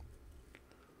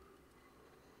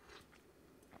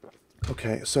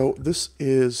 Okay, so this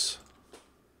is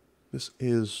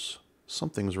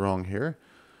something's wrong here.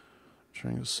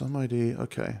 Trying some ID.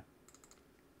 Okay.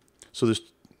 So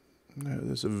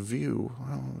there's a view.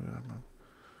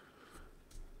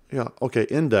 Yeah. Okay.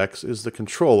 Index is the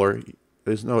controller.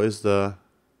 Yeah.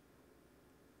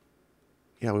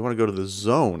 We want to go to the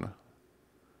zone.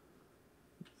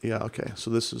 Yeah. Okay.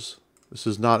 So this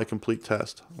is not a complete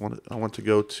test. I want to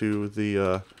go to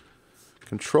the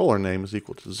controller name is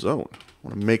equal to zone. I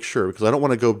want to make sure because I don't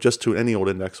want to go just to any old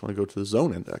index. I want to go to the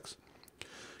zone index.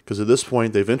 Because at this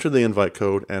point, they've entered the invite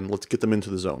code, and let's get them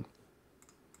into the zone.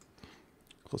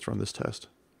 Let's run this test.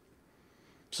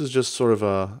 This is just sort of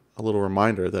a little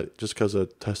reminder that just because a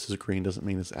test is green doesn't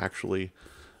mean it's actually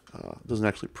doesn't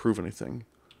actually prove anything.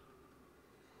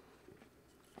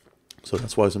 So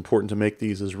that's why it's important to make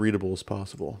these as readable as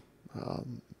possible.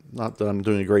 Not that I'm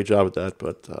doing a great job at that,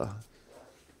 but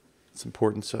it's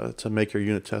important to make your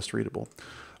unit test readable.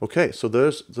 Okay, so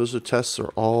those tests are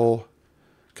all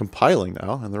compiling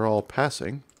now, and they're all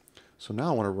passing. So now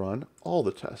I want to run all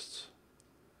the tests.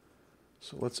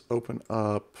 So let's open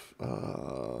up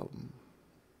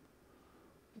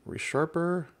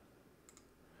ReSharper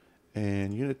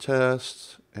and unit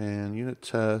test.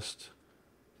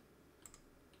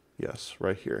 Yes,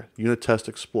 right here. Unit test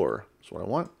explorer. That's what I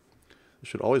want. It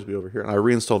should always be over here. And I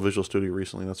reinstalled Visual Studio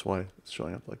recently. That's why it's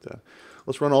showing up like that.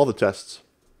 Let's run all the tests.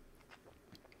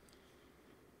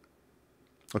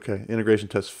 Okay, integration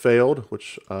test failed,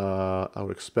 which I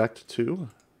would expect to.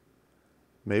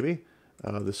 Maybe.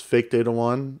 This fake data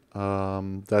one,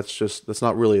 that's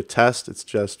not really a test. It's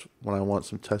just when I want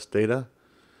some test data,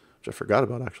 which I forgot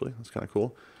about actually. That's kind of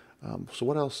cool. So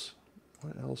what else?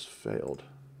 What else failed?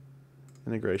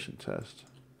 Integration test.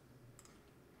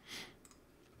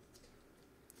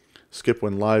 Skip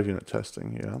when live unit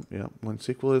testing. Yeah. When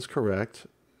SQL is correct,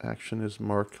 action is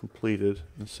marked completed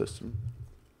in system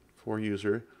for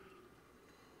user.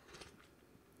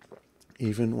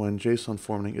 Even when JSON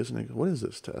formatting isn't. What is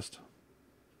this test?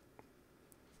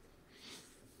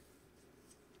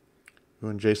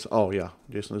 When JSON. Oh yeah,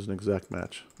 JSON is an exact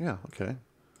match. Yeah. Okay.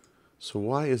 So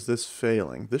why is this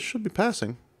failing? This should be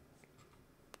passing,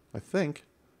 I think.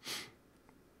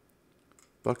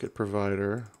 Bucket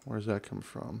provider. Where does that come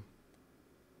from?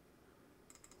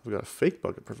 We've got a fake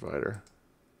bucket provider.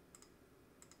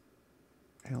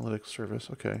 Analytics service.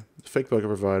 Okay. The fake bucket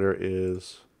provider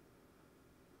is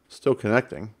still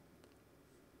connecting.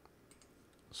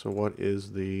 So what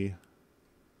is the...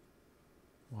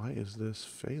 Why is this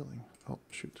failing? Oh,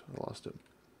 shoot. I lost it.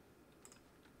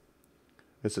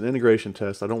 It's an integration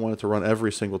test. I don't want it to run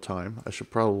every single time. I should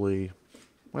probably...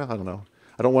 Well, I don't know.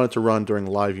 I don't want it to run during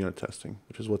live unit testing,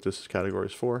 which is what this category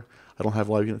is for. I don't have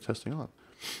live unit testing on.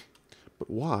 But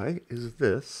why is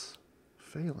this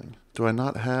failing? Do I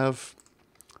not have...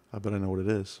 I bet I know what it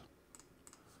is.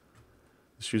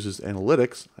 This uses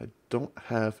analytics. I don't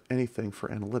have anything for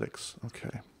analytics.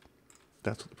 Okay.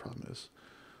 That's what the problem is.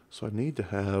 So I need to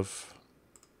have...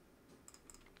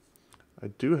 I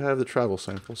do have the travel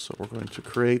sample, so we're going to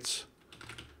create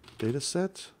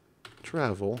dataset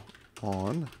travel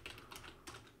on...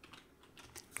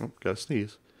 Oh, gotta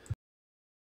sneeze.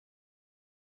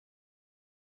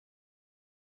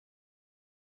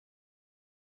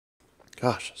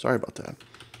 Gosh, sorry about that.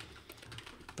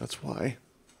 That's why.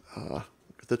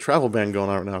 The travel ban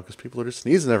going on right now because people are just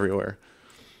sneezing everywhere.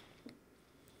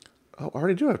 Oh, I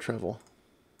already do have travel.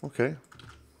 Okay.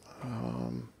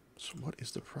 So what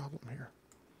is the problem here?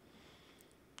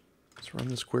 Let's run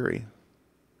this query.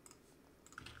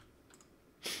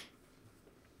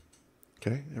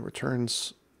 Okay, it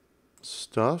returns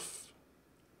stuff.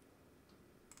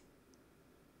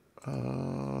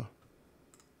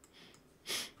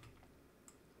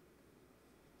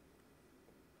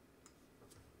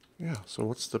 Yeah, so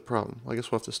what's the problem? I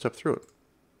guess we'll have to step through it.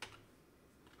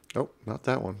 Oh, not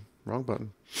that one. Wrong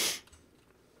button.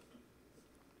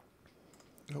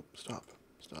 Nope, stop.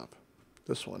 Stop.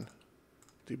 This one.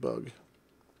 Debug.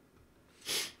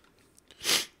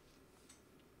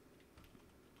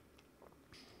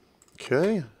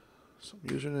 Okay, some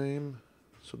username.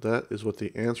 So that is what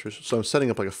the answer is. So I'm setting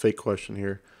up like a fake question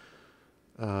here.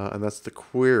 And that's the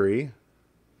query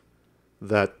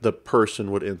that the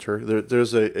person would enter.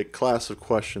 There's a class of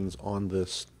questions on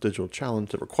this digital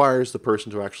challenge that requires the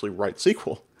person to actually write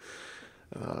SQL.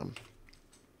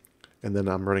 And then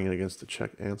I'm running it against the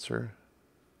check answer.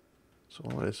 So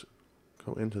I'll just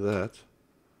go into that.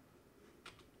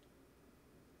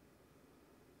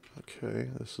 Okay,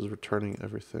 this is returning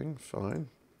everything, fine.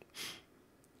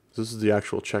 This is the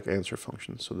actual check answer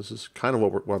function. So this is kind of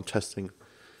what I'm testing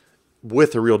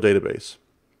with a real database.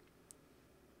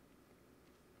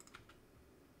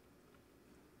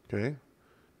 Okay,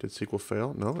 did SQL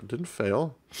fail? No, it didn't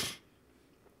fail.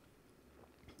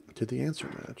 Did the answer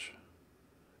match?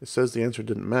 It says the answer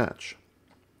didn't match.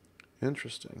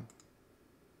 Interesting.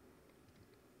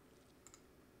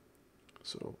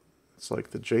 So it's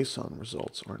like the JSON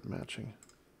results aren't matching.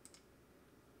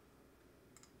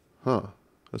 Huh.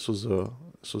 This was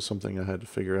something I had to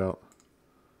figure out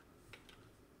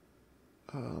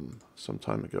some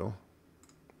time ago.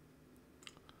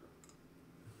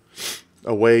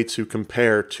 A way to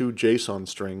compare two JSON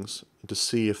strings to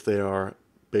see if they are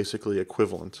basically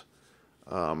equivalent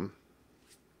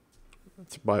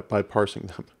by parsing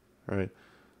them, right?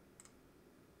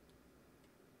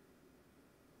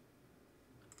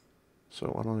 So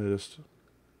why don't I just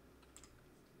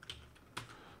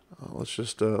let's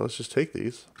just take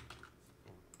these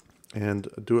and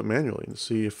do it manually and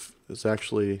see if it's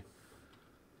actually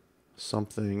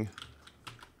something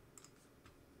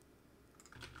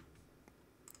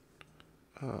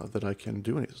that I can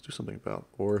do something about,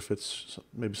 or if it's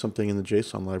maybe something in the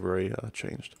JSON library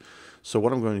changed. So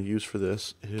what I'm going to use for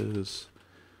this is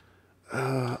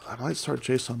I might start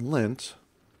JSON lint,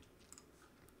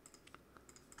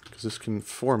 because this can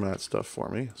format stuff for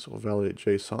me. So we'll validate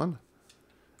JSON.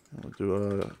 And we'll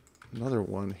do another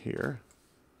one here.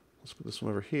 Let's put this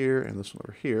one over here and this one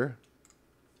over here.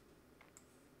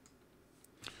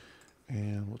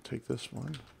 And we'll take this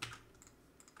one.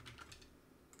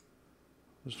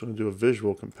 I'm just going to do a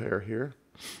visual compare here.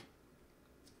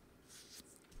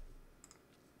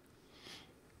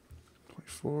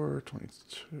 24,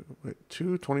 22, wait,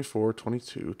 2, 24,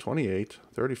 22, 28,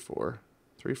 34,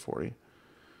 340.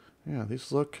 Yeah,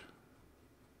 these look...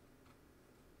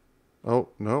 Oh,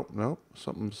 no,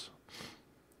 something's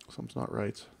not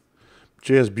right.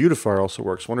 JS Beautifier also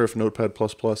works. Wonder if Notepad++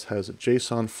 has a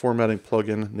JSON formatting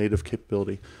plugin native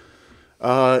capability.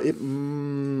 It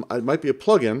might be a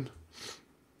plugin.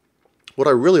 What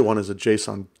I really want is a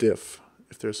JSON diff.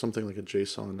 If there's something like a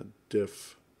JSON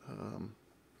diff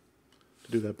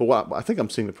to do that. But I think I'm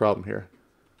seeing the problem here.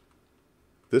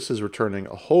 This is returning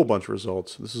a whole bunch of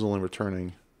results. This is only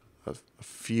returning a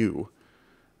few.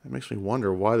 It makes me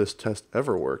wonder why this test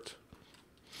ever worked.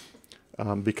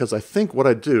 Because I think what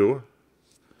I do,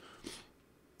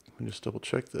 let me just double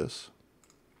check this.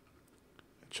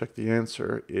 Check the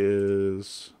answer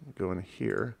is, go in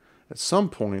here. At some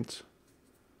point,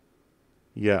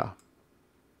 yeah,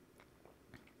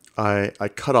 I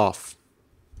cut off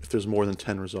if there's more than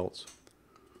 10 results.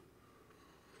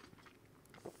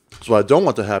 So what I don't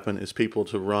want to happen is people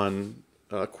to run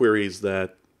queries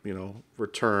that,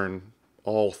 return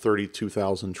all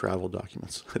 32,000 travel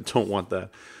documents. I don't want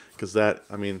that, because that,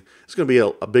 it's going to be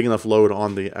a big enough load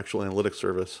on the actual analytics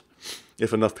service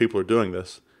if enough people are doing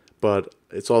this. But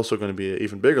it's also going to be an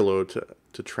even bigger load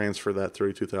to transfer that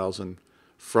 32,000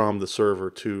 from the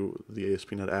server to the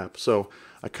ASP.NET app. So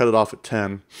I cut it off at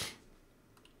 10.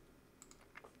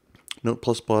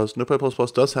 Notepad++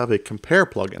 does have a compare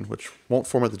plugin, which won't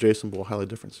format the JSON, but will highlight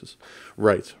differences.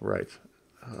 Right.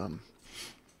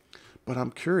 But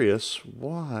I'm curious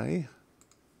why.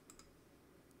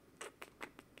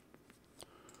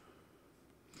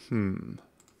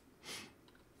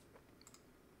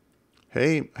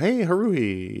 Hey,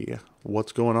 Haruhi.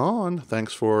 What's going on?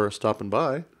 Thanks for stopping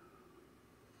by.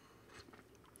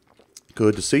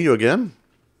 Good to see you again.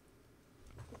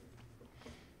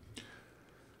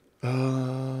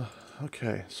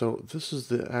 Okay, so this is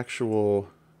the actual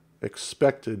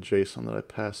expected JSON that I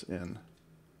pass in,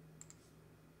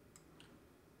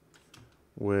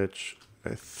 which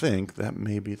I think that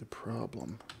may be the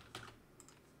problem.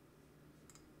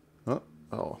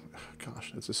 Oh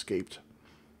gosh, it's escaped.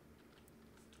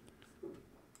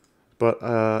 But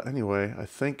anyway, I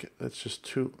think it's just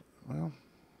too, well,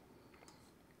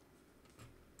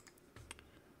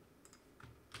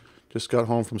 Just got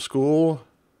home from school.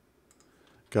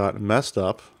 Got messed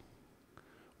up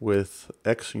with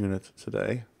XUnit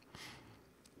today.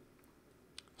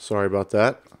 Sorry about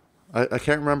that. I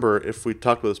can't remember if we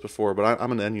talked about this before, but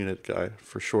I'm an NUnit guy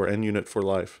for sure. NUnit for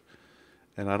life.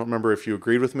 And I don't remember if you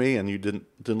agreed with me and you didn't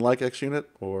like XUnit,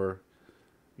 or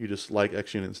you just like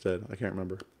XUnit instead. I can't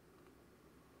remember.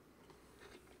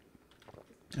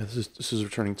 Yeah, this is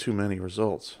returning too many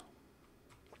results.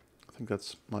 I think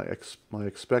that's my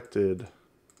expected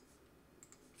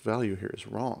value here is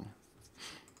wrong.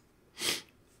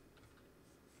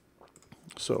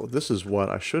 So this is what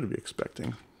I should be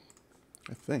expecting.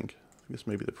 I think. This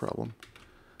may be the problem.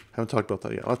 Haven't talked about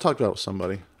that yet. I've talked about it with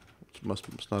somebody. Which must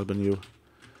not have been you.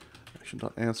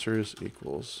 Action.answers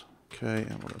equals. Okay,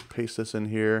 I'm going to paste this in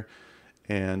here.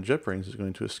 And JetBrains is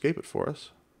going to escape it for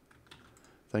us.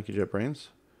 Thank you, JetBrains.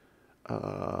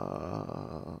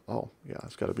 Oh, yeah,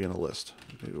 it's got to be in a list.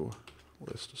 New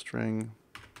list string.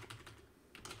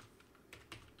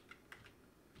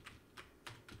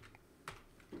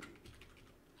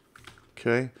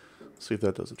 Okay, let's see if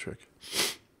that does the trick.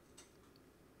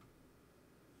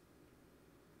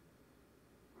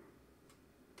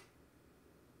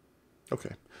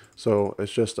 Okay, so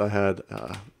it's just I had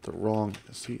the wrong,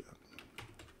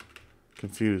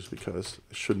 confused because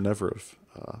it should never have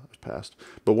passed.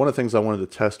 But one of the things I wanted to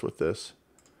test with this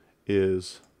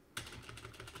is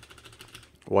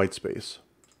white space,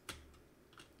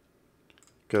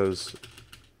 because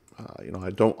you know,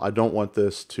 I don't want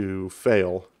this to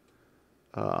fail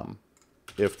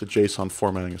if the JSON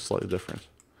formatting is slightly different.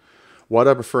 Why do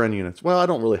I prefer NUnits? Well, I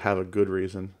don't really have a good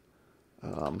reason.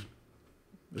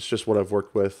 It's just what I've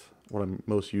worked with, what I'm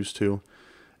most used to.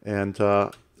 And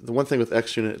the one thing with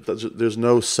XUnit, there's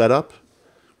no setup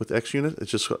with XUnit.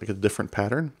 It's just like a different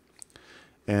pattern.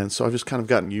 And so I've just kind of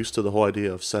gotten used to the whole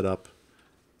idea of setup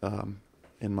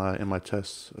in my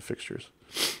tests of fixtures.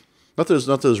 Not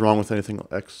that there's wrong with anything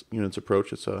XUnit's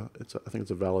approach. I think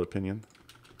it's a valid opinion.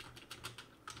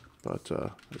 But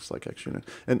it's like XUnit.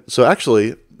 And so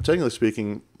actually, technically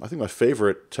speaking, I think my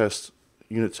favorite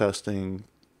unit testing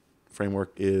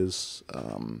framework is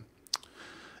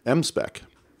MSpec.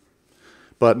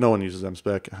 But no one uses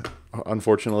MSpec,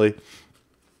 unfortunately.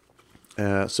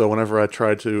 So whenever I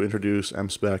try to introduce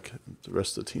MSpec, the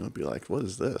rest of the team would be like, what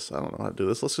is this? I don't know how to do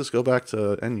this. Let's just go back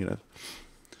to NUnit.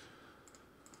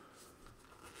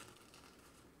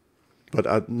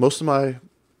 But most of my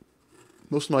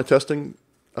testing,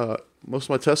 most of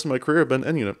my tests in my career have been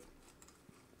NUnit.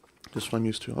 Just what I'm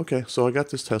used to. Okay, so I got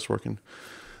this test working.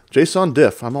 JSON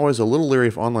diff. I'm always a little leery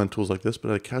of online tools like this, but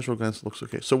at a casual glance it looks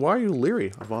okay. So why are you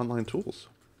leery of online tools?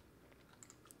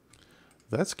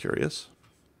 That's curious.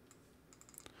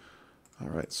 All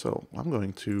right, so I'm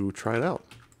going to try it out.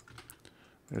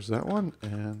 There's that one,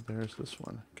 and there's this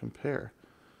one. Compare.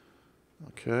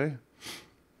 Okay.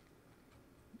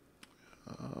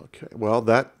 Okay. Well,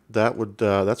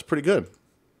 that's pretty good.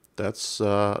 That's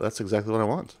exactly what I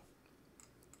want.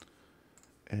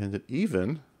 And it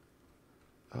even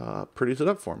pretties it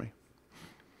up for me.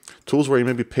 Tools where you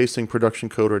may be pasting production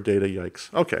code or data.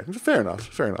 Yikes. Okay, fair enough.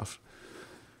 Fair enough.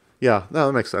 Yeah, no,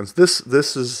 that makes sense. This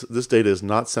data is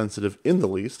not sensitive in the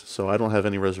least, so I don't have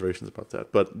any reservations about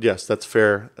that. But yes, that's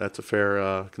fair. That's a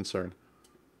fair concern.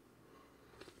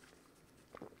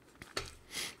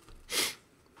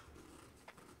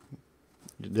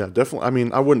 Yeah, definitely. I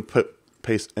mean, I wouldn't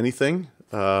paste anything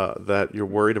that you're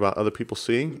worried about other people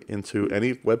seeing into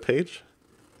any web page,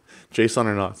 JSON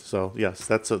or not. So yes,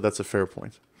 that's a fair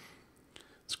point.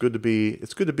 It's good to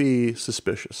be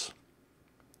suspicious.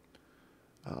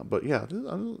 But yeah,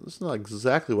 it's not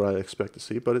exactly what I expect to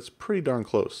see, but it's pretty darn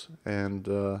close. And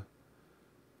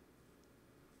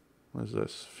what is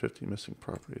this? 50 missing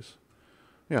properties.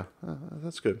 Yeah,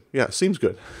 that's good. Yeah, it seems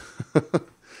good.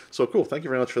 So cool. Thank you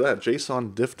very much for that.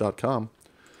 JSONdiff.com.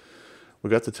 We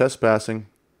got the test passing.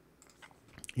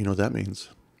 You know what that means.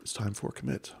 It's time for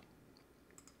commit.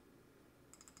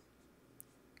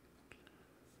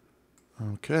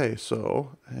 Okay,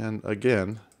 so, and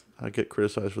again, I get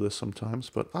criticized for this sometimes,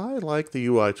 but I like the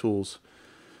UI tools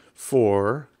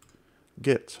for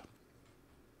Git.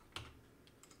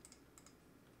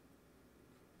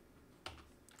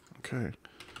 Okay,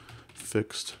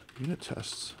 fixed unit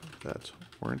tests that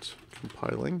weren't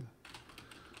compiling.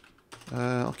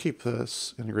 I'll keep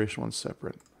this integration one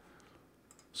separate.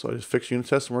 So I just fixed unit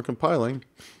tests and we're compiling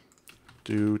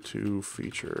due to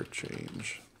feature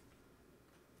change.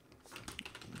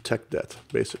 Tech debt,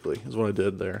 basically, is what I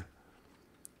did there.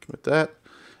 Commit that,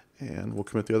 and we'll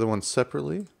commit the other one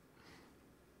separately.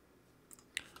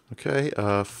 Okay,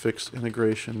 fixed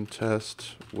integration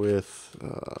test with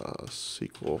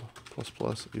SQL++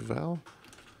 eval.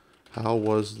 How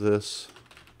was this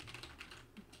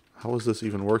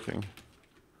even working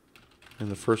in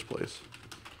the first place?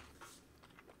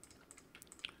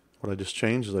 What I just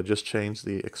changed is I just changed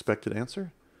the expected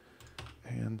answer,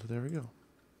 and there we go.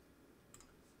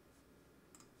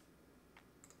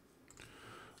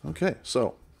 Okay,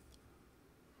 so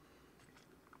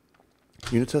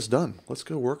unit test done. Let's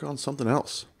go work on something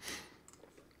else.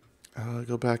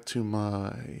 Go back to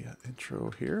my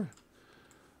intro here.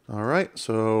 All right,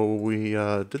 so we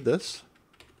did this,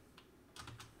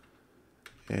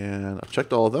 and I've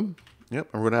checked all of them. Yep,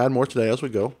 and we're going to add more today as we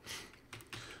go.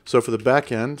 So for the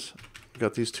back end, we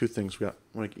got these two things. We want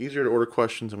to make it easier to order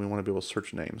questions, and we want to be able to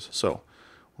search names. So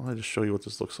why don't I just show you what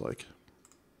this looks like.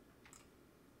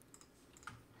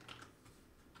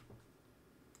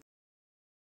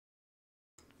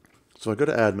 So I go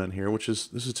to admin here,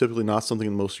 this is typically not something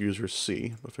that most users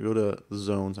see. But if I go to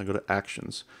zones, I go to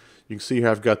actions, you can see here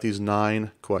I've got these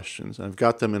 9 questions, and I've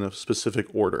got them in a specific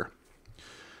order.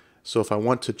 So if I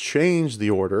want to change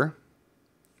the order,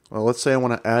 well, let's say I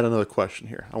want to add another question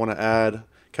here. I want to add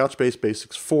Couchbase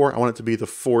Basics 4. I want it to be the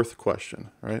 4th question,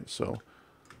 right? So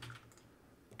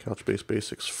Couchbase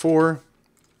Basics 4,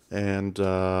 and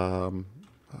name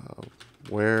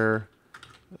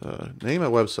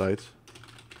a website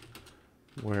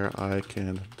where I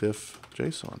can diff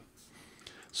JSON.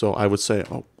 So I would say,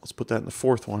 oh, let's put that in the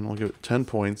 4th one. We'll give it 10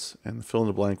 points, and the fill in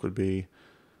the blank would be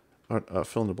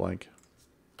fill in the blank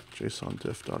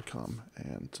jsondiff.com,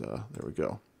 and there we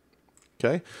go.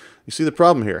 Okay, you see the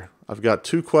problem here. I've got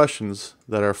 2 questions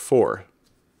that are 4,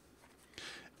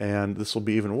 and this will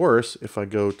be even worse if I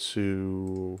go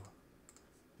to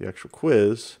the actual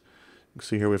quiz. You can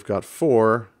see here we've got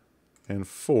 4 and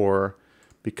 4.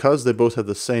 Because they both have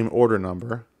the same order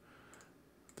number,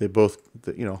 they both,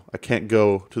 I can't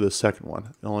go to the second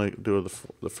one. I only do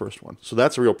the first one. So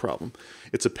that's a real problem.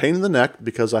 It's a pain in the neck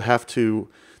because I have to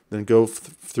then go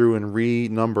through and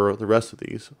renumber the rest of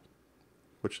these,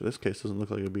 which in this case doesn't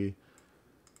look like it would be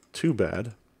too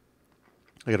bad.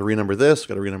 I got to renumber this,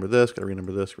 got to renumber this, got to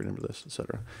renumber this, renumber this,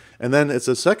 etc. And then it's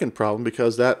a second problem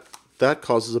because that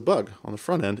causes a bug on the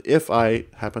front end if I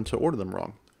happen to order them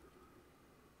wrong.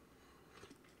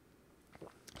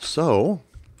 So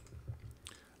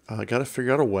I got to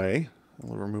figure out a way,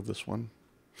 I'll remove this one,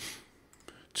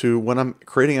 to when I'm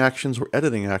creating actions or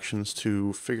editing actions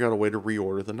to figure out a way to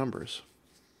reorder the numbers.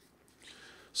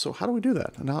 So how do we do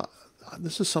that? Now,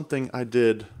 this is something I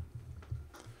did.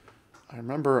 I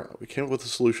remember we came up with a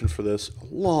solution for this a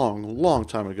long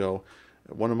time ago.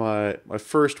 At one of my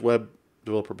first web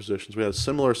developer positions, we had a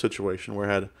similar situation where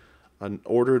I had an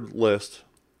ordered list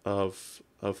of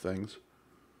things.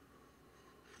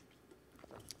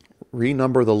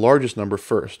 Renumber the largest number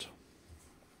first.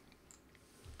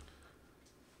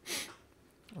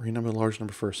 Renumber the largest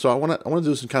number first. So I want to do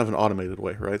this in kind of an automated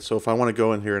way, right? So if I want to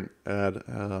go in here and add,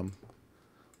 let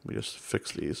me just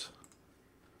fix these.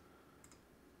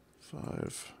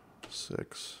 5,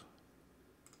 6,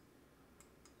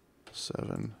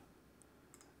 7,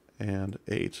 and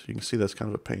 8. You can see that's kind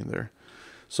of a pain there.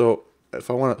 So if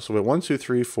I want to, so we have 1, 2,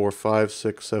 3, 4, 5,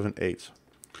 6, 7, 8.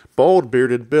 Bold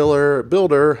bearded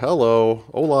builder, hello,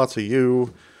 hola to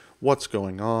you. What's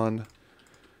going on?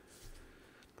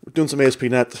 We're doing some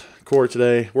ASP.NET Core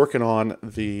today, working on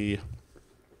the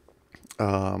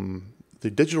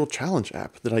digital challenge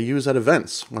app that I use at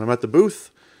events when I'm at the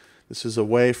booth. This is a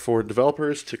way for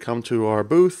developers to come to our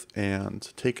booth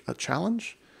and take a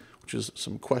challenge, which is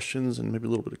some questions and maybe a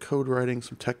little bit of code writing,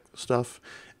 some tech stuff.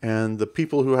 And the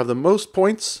people who have the most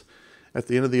points at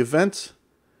the end of the event,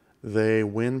 they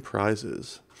win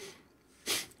prizes.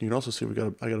 You can also see I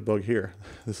got a bug here.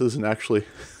 This isn't actually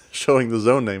showing the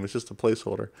zone name. It's just a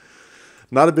placeholder.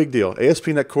 Not a big deal.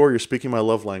 ASP.NET Core, you're speaking my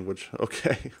love language.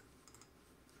 Okay.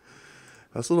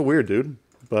 That's a little weird, dude.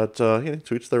 But,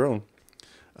 to each their own.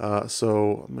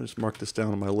 So I'm going to just mark this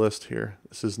down on my list here.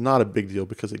 This is not a big deal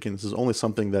because, again, this is only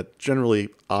something that generally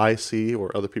I see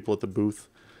or other people at the booth,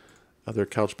 other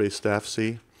Couchbase staff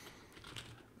see.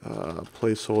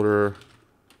 Placeholder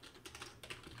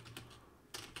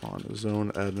on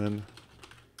zone admin.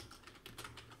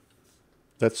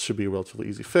 That should be a relatively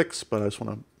easy fix, but I just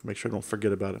want to make sure I don't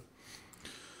forget about it.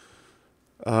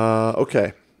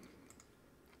 Okay.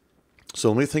 So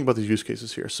let me think about these use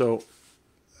cases here. So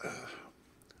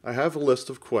I have a list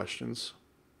of questions.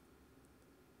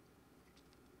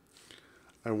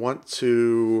 I want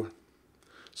to,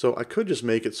 so I could just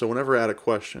make it so whenever I add a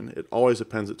question, it always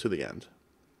appends it to the end.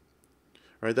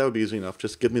 right? That would be easy enough.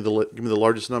 Just give me the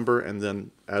largest number and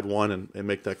then add 1 and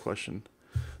make that question.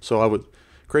 So I would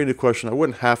create a new question. I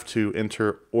wouldn't have to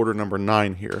enter order number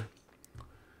 9 here.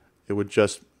 It would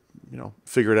just,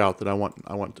 figure it out that I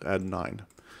want to add 9.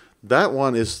 That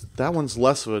one's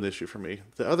less of an issue for me.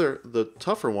 The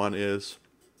tougher one is,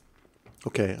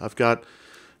 okay, I've got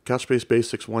Couchbase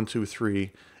Basics 1, 2,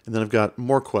 3, and then I've got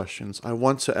more questions. I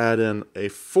want to add in a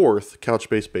 4th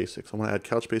Couchbase Basics. I want to add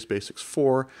Couchbase Basics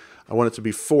 4. I want it to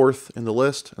be 4th in the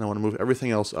list, and I want to move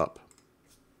everything else up.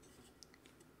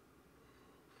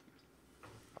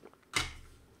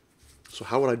 So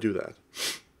how would I do that?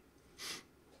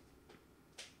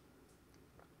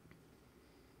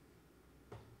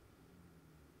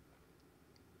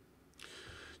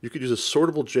 You could use a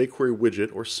sortable jQuery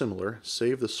widget or similar.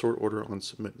 Save the sort order on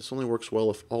submit. This only works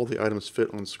well if all the items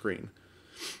fit on screen.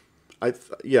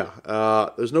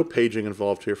 There's no paging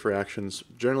involved here for actions.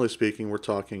 Generally speaking, we're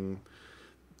talking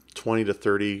 20 to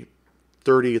 30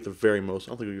 at the very most. I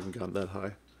don't think we've even gotten that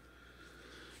high.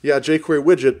 Yeah, jQuery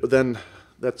widget, but then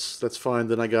that's fine.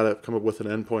 Then I got to come up with an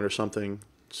endpoint or something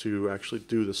to actually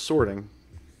do the sorting.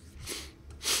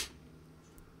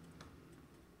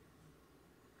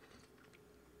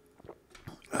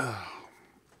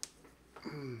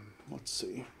 Let's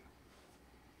see.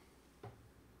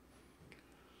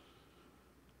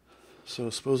 So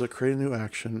suppose I create a new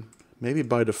action. Maybe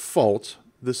by default,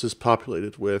 this is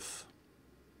populated with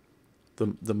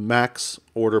the max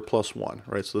order plus 1,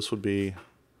 right? So this would be,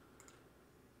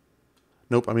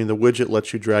 nope, I mean the widget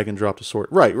lets you drag and drop to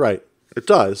sort. Right. It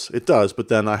does, but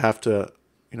then I have to,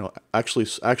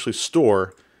 actually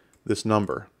store this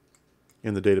number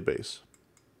in the database.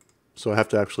 So I have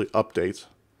to actually update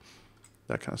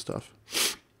that kind of stuff.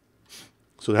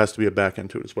 So it has to be a backend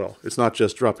to it as well. It's not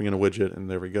just dropping in a widget and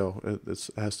there we go. It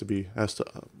has to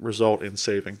result in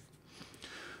saving.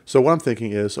 So what I'm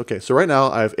thinking is, okay, so right now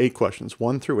I have 8 questions,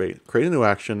 1 through 8. Create a new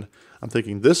action. I'm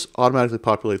thinking this automatically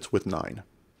populates with 9.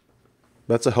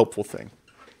 That's a helpful thing.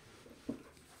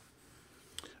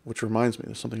 Which reminds me,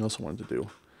 there's something else I wanted to do.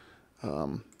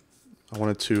 I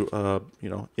wanted to,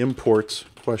 import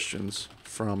questions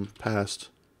from past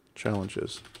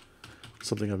challenges.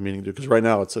 Something I'm meaning to do, because right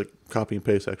now it's a copy and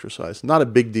paste exercise. Not a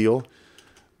big deal,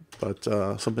 but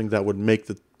something that would make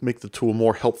the tool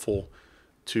more helpful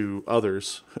to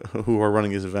others who are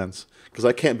running these events. Because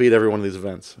I can't beat every one of these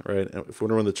events, right? If we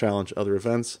want to run the challenge, other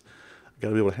events, I've got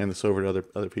to be able to hand this over to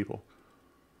other people.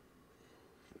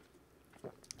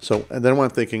 So, and then what I'm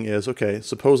thinking is, okay,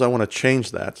 suppose I want to change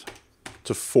that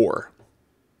to 4.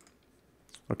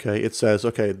 Okay, it says,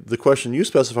 okay, the question you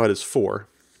specified is 4.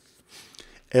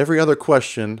 Every other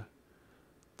question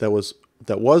that was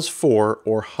 4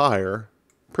 or higher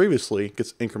previously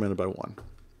gets incremented by 1.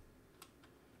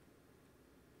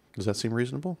 Does that seem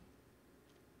reasonable?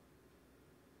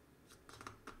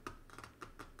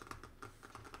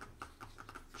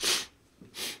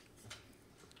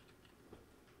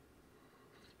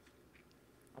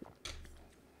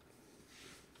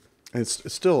 And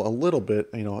it's still a little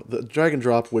bit, the drag and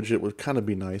drop widget would kind of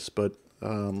be nice, but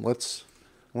I want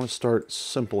to start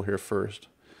simple here first.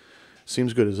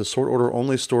 Seems good. Is a sort order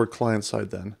only stored client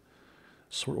side then?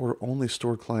 Sort order only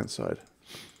stored client side.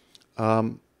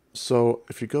 So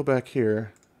if you go back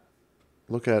here,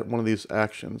 look at one of these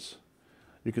actions,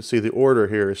 you can see the order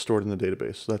here is stored in the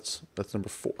database. So that's number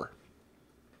 4.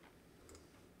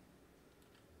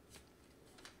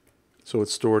 So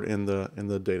it's stored in the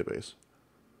database.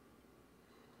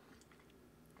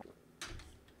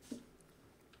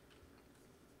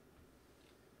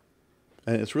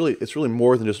 And it's really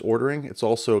more than just ordering. It's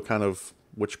also kind of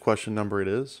which question number it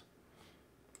is.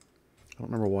 I don't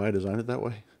remember why I designed it that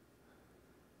way.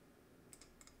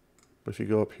 But if you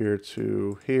go up here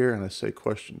to here and I say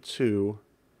question 2,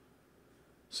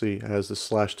 see it has this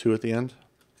 /2 at the end.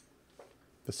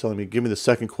 That's telling me give me the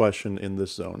second question in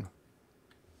this zone.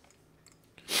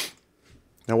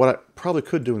 Now what I probably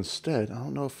could do instead, I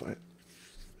don't know if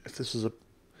this is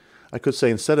I could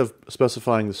say instead of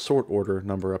specifying the sort order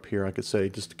number up here, I could say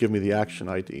just give me the action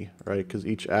ID, right? Because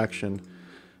each action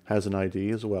has an ID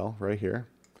as well, right here.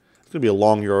 It's going to be a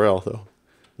long URL though.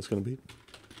 It's going to be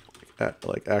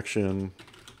like action,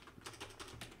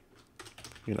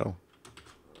 GUID.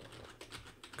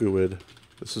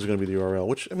 This is going to be the URL,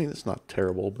 which, I mean, it's not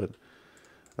terrible, but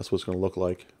that's what it's going to look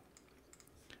like.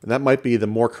 And that might be the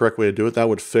more correct way to do it. That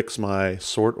would fix my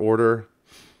sort order,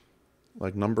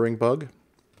 like numbering bug.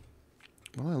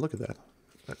 Oh, look at that.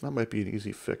 That might be an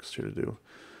easy fix here to do.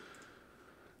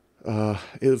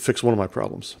 It would fix one of my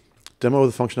problems. Demo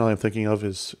of the functionality I'm thinking of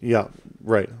is, yeah,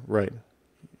 right.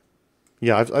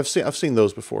 Yeah, I've seen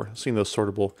those before. I've seen those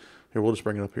sortable Here, we'll just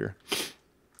bring it up here.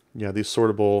 Yeah, these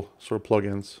sortable sort of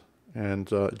plugins. And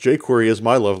jQuery is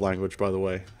my love language, by the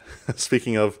way.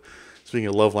 Speaking of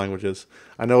love languages,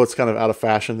 I know it's kind of out of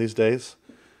fashion these days,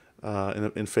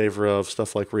 in favor of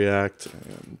stuff like React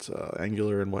and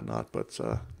Angular and whatnot. But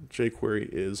jQuery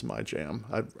is my jam.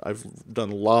 I've done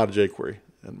a lot of jQuery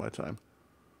in my time.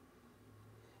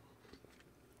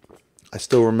 I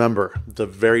still remember the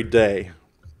very day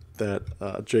that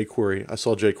I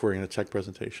saw jQuery in a tech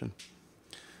presentation.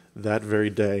 That very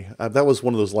day. That was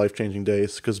one of those life-changing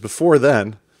days, because before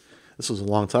then, this was a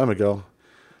long time ago,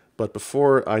 but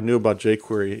before I knew about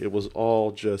jQuery, it was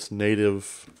all just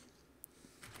native,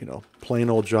 plain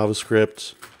old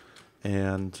JavaScript,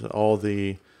 and all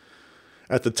the,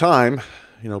 at the time,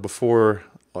 before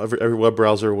every web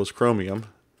browser was Chromium,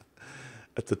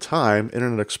 at the time,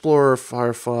 Internet Explorer,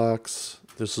 Firefox,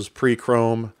 this was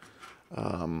pre-Chrome,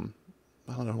 I don't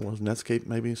know, was Netscape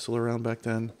maybe still around back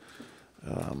then?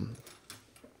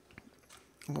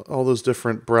 All those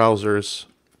different browsers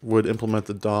would implement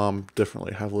the DOM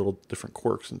differently, have little different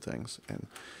quirks and things. And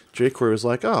jQuery was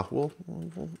like, we'll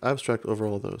abstract over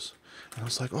all of those. And I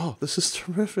was like, this is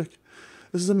terrific.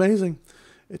 This is amazing.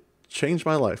 It changed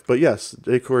my life. But yes,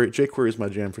 jQuery is my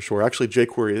jam for sure. Actually,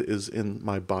 jQuery is in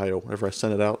my bio. Whenever I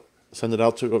send it out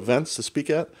to events to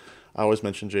speak at, I always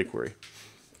mention jQuery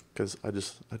because I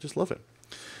just love it.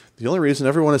 The only reason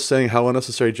everyone is saying how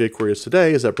unnecessary jQuery is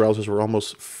today is that browsers were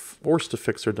almost forced to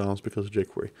fix their DOMs because of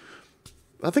jQuery.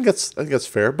 I think that's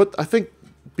fair, but I think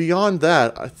beyond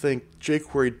that, I think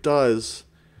jQuery does,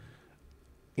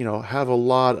 have a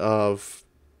lot of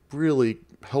really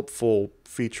helpful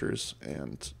features,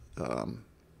 and the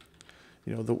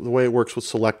way it works with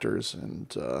selectors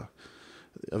and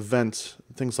events,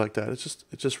 things like that. It's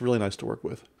just really nice to work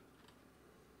with.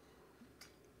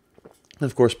 And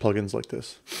of course, plugins like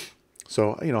this.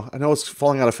 So, I know it's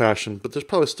falling out of fashion, but there's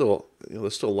probably still,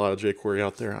 there's still a lot of jQuery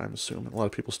out there, I'm assuming. A lot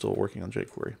of people still working on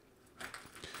jQuery.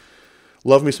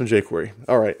 Love me some jQuery.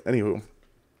 All right, anywho.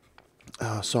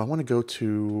 So I want to go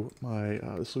to my,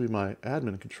 this will be my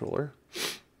admin controller.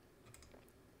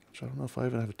 Which I don't know if I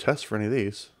even have a test for any of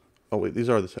these. Oh, wait, these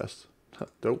are the tests.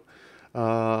 Dope.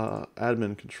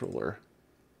 Admin controller.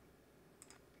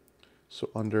 So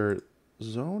under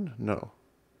zone? No.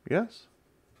 Yes?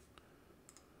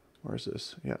 Where is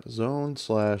this? Yeah,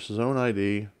 zone/zone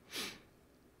ID.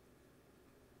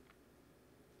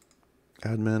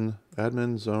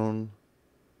 Admin zone.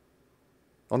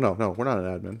 Oh, no, we're not an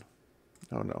admin.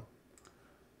 No.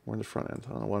 We're in the front end.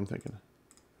 I don't know what I'm thinking.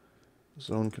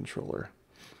 Zone controller.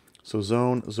 So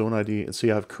zone ID, and see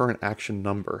I have current action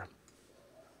number.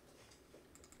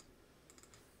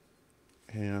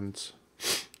 And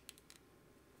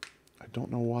I don't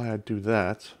know why I'd do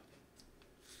that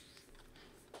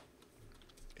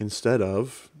instead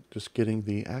of just getting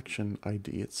the action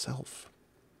ID itself.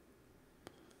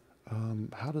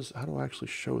 How do I actually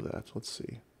show that? Let's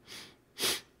see.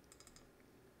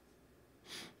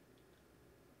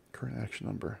 Current action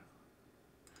number.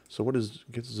 So what is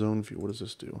gets zone view? What does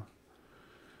this do?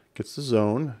 Gets the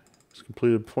zone. It's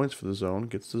completed points for the zone.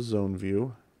 Gets the zone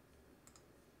view.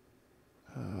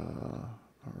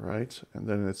 All right, and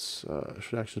then it's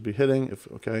should actually be hitting if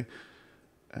okay.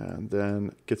 And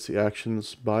then gets the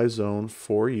actions by zone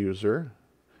for user,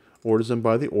 orders them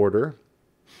by the order.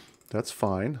 That's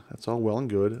fine. That's all well and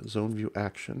good. Zone view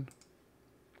action.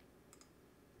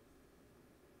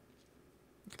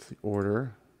 It's the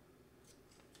order.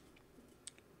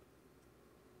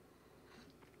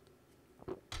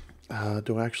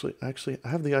 Do I actually I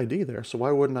have the ID there, so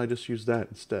why wouldn't I just use that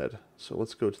instead? So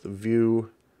let's go to the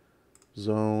view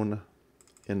zone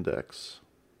index.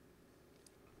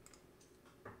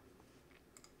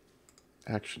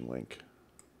 Action link.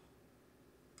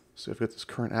 So I've got this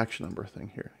current action number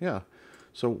thing here. Yeah.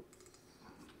 So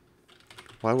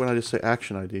why wouldn't I just say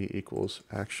action ID equals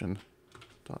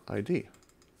action.id?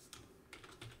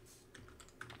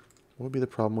 What would be the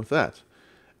problem with that?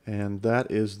 And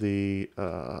that is the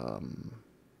over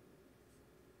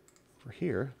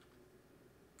here.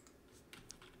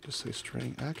 Just say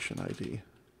string action ID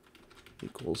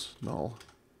equals null.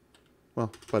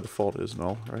 Well, by default it is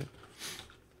null, right?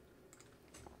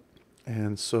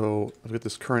 And so I've got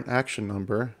this current action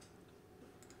number.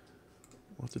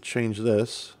 We'll have to change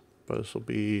this, but this will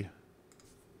be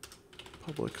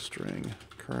public string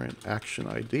current action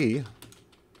ID.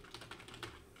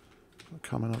 I'll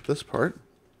comment out this part.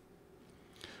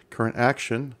 Current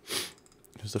action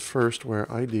is the first where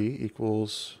ID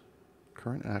equals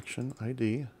current action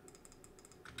ID.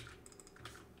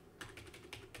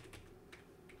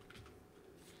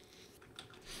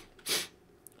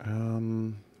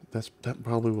 that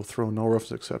probably will throw a no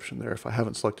reference exception there if I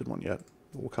haven't selected one yet.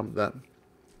 We'll come to that.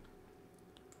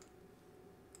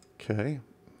 Okay,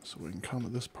 so we can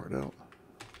comment this part out.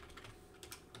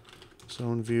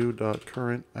 Zone view dot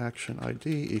current action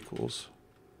ID equals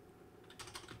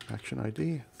action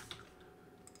ID.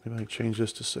 Maybe I can change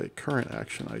this to say current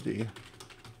action ID.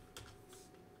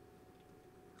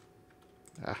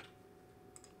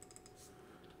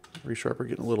 ReSharper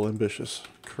getting a little ambitious.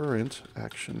 Current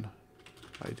action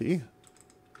ID.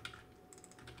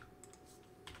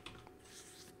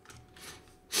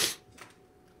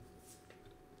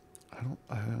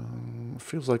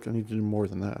 Feels like I need to do more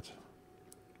than that.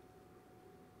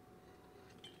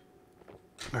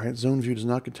 All right, zone view does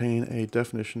not contain a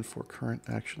definition for current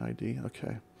action ID.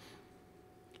 Okay.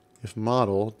 If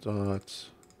model dot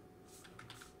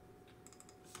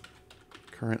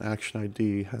current action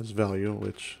ID has value,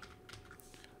 which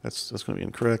that's going to be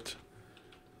incorrect.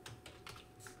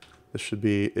 This should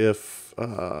be if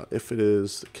it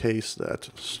is the case that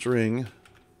string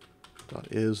dot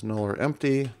is null or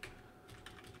empty,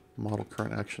 model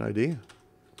current action ID.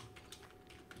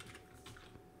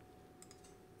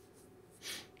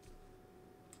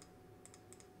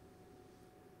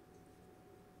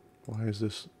 Why is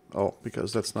this? Oh,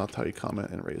 because that's not how you comment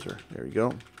in Razor. There you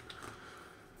go.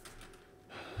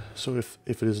 So if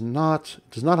it does not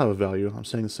have a value, I'm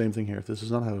saying the same thing here. If this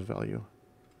does not have a value,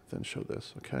 then show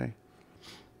this, okay?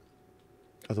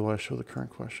 Otherwise, show the current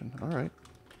question. All right.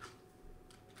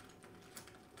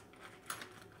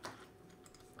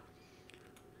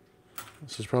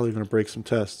 This is probably going to break some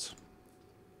tests.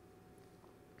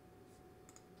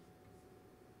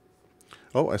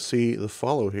 Oh, I see the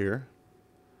follow here.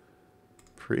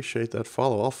 Appreciate that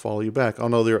follow. I'll follow you back. Oh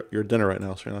no, you're at dinner right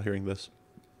now, so you're not hearing this.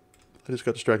 I just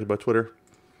got distracted by Twitter.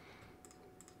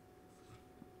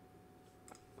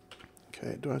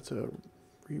 Okay, do I have to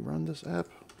rerun this app?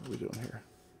 What are we doing here?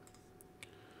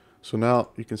 So now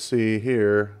you can see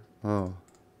here. Oh,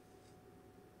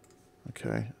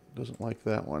 okay. Doesn't like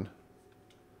that one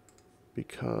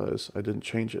because I didn't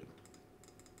change it.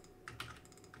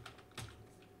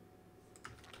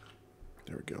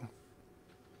 There we go.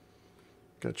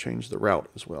 Got to change the route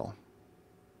as well.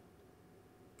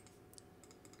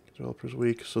 Developers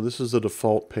Week. So this is the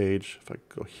default page. If I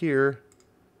go here,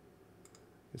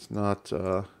 it's not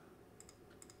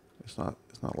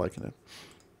liking it.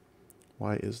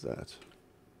 Why is that?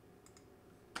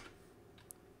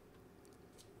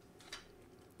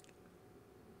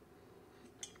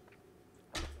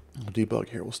 We'll debug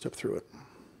here. We'll step through it.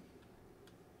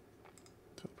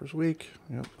 Developers Week.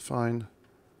 Yep, fine.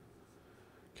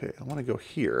 Okay, I want to go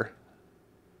here.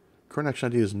 Current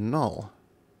action ID is null.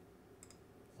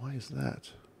 Why is that?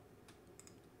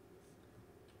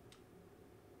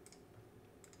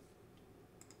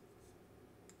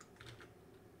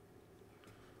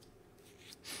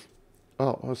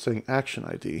 Oh, I was saying action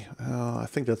ID. I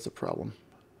think that's the problem.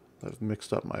 I've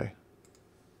mixed up my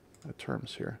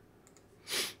terms here.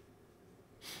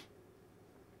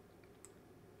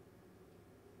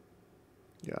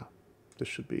 Yeah, this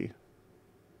should be.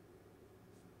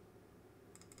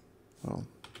 Well,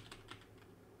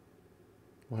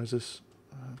 why is this?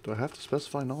 Do I have to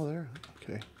specify null there?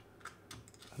 Okay.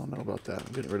 I don't know about that.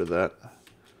 I'm getting rid of that.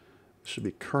 This should be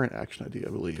current action ID, I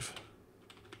believe.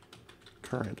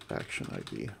 Current action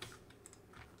ID.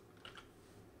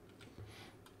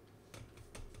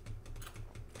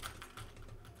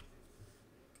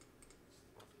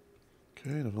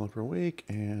 Okay, developer week,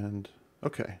 and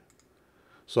okay.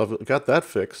 So I've got that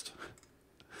fixed.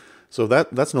 So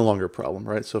that's no longer a problem,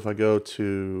 right? So if I go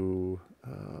to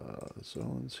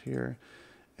zones here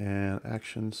and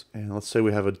actions, and let's say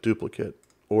we have a duplicate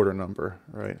order number,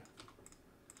 right?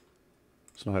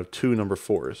 So now I have two number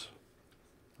 4s,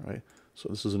 right? So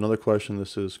this is another question.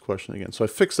 This is question again. So I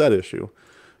fixed that issue.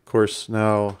 Of course,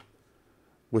 now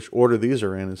which order these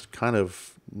are in is kind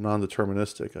of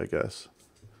non-deterministic, I guess.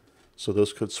 So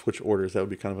those could switch orders. That would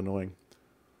be kind of annoying.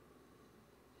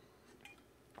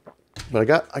 But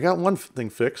I got one thing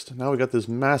fixed. Now we got this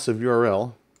massive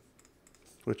URL,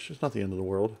 which is not the end of the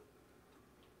world.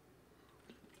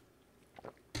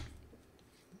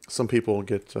 Some people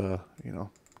get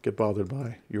get bothered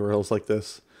by URLs like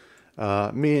this,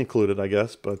 me included, I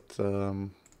guess. But it'll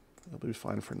be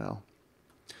fine for now.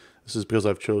 This is because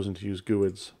I've chosen to use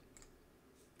GUIDs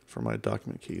for my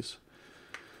document keys.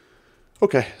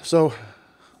 Okay, so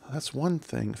that's one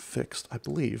thing fixed, I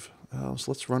believe. So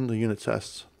let's run the unit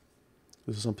tests.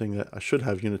 This is something that I should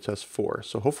have unit tests for.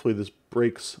 So hopefully this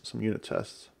breaks some unit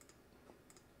tests.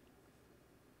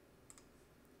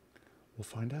 We'll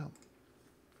find out.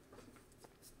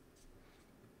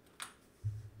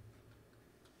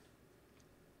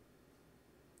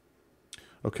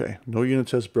 Okay, no unit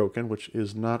test broken, which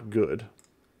is not good.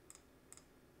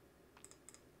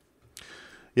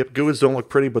 Yep, GUIDs don't look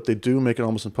pretty, but they do make it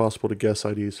almost impossible to guess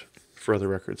IDs for other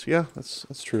records. Yeah,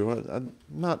 that's true.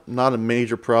 Not a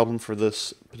major problem for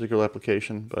this particular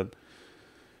application, but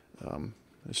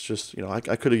it's just, you know, I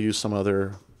could have used some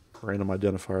other random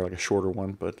identifier, like a shorter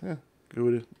one, but yeah,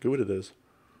 GUID it is.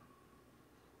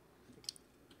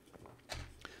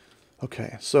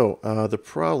 Okay, so the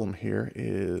problem here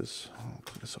is, I'll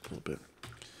clean this up a little bit.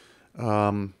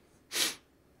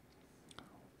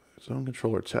 Zone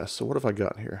controller test. So what have I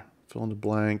got here? Fill in the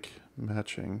blank,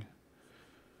 matching.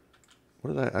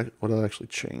 What did I actually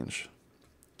change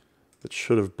that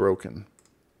should have broken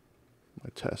my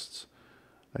tests?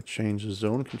 I changed the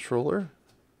zone controller,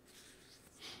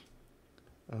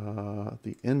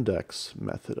 the index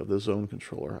method of the zone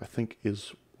controller, I think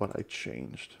is what I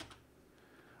changed.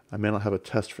 I may not have a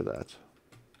test for that.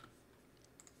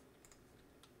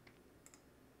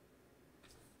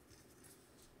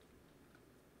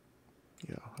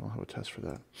 Yeah, I don't have a test for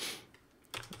that.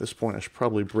 At this point, I should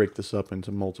probably break this up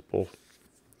into multiple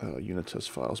unit test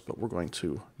files, but we're going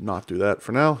to not do that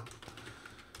for now.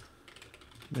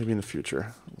 Maybe in the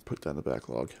future. We'll put that in the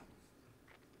backlog.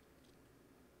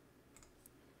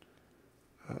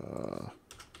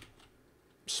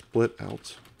 Split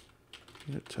out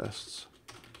unit tests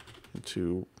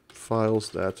into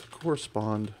files that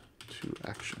correspond to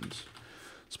actions.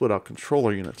 Split out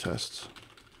controller unit tests.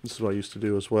 This is what I used to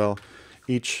do as well.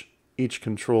 Each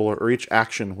controller or each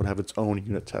action would have its own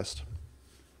unit test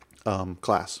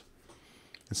class.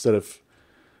 Instead of,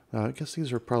 I guess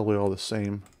these are probably all the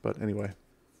same, but anyway.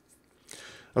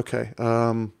 Okay.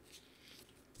 Okay,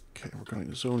 we're going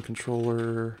to zone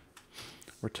controller.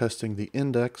 We're testing the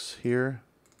index here.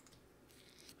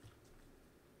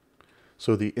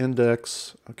 So the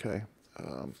index, okay,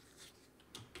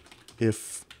 yeah,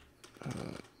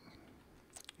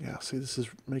 see, this is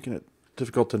making it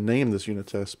difficult to name this unit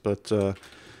test, but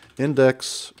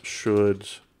index should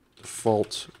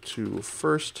default to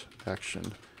first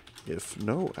action if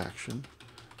no action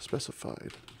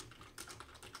specified.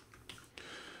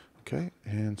 Okay,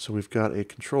 and so we've got a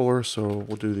controller, so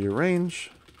we'll do the arrange,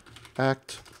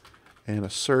 act, and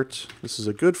assert. This is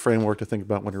a good framework to think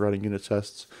about when you're writing unit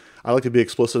tests. I like to be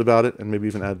explicit about it and maybe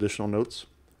even add additional notes.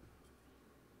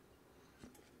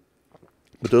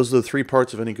 But those are the three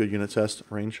parts of any good unit test: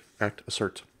 arrange, act,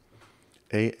 assert.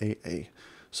 AAA.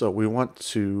 So we want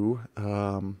to,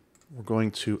 we're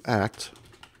going to act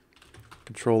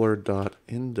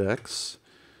controller.index,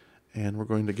 and we're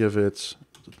going to give it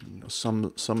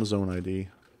some zone ID.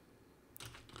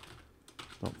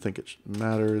 Don't think it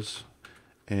matters.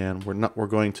 And we're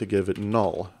going to give it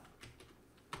null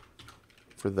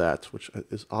for that, which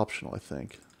is optional, I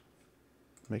think.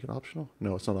 Make it optional?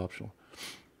 No, it's not optional.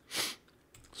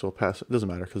 So we'll pass, it doesn't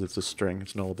matter because it's a string,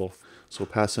 it's nullable. So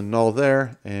we'll pass in null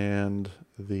there, and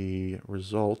the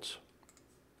result.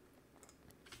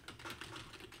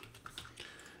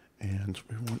 And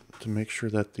we want to make sure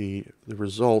that the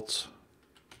result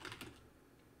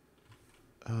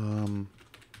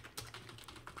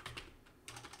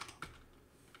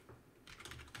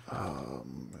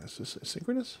is this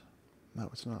asynchronous? No,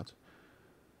 it's not.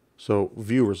 So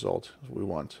view result is what we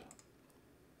want.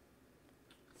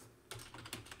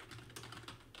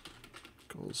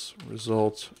 Equals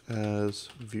result as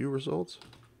view result.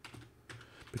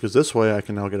 Because this way I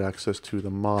can now get access to the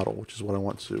model, which is what I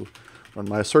want to run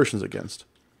my assertions against.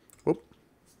 Whoop.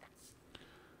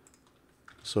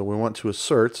 So we want to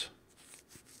assert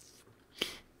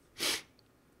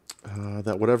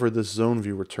that whatever this zone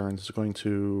view returns is going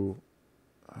to,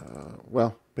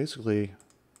 well, basically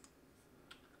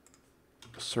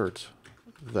assert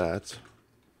that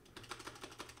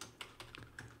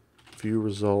view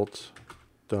result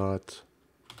dot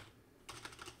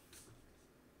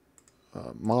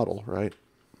model, right?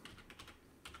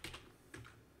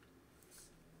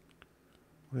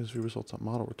 What is view result dot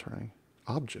model returning?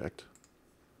 Object.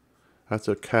 I have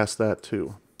to cast that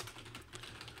too.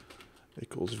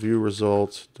 Equals view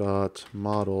result dot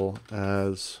model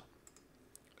as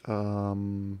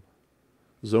zone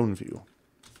view.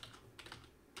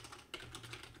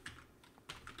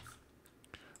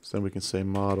 So then we can say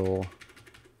model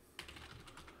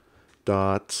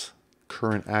dot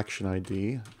current action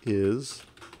ID is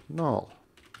null.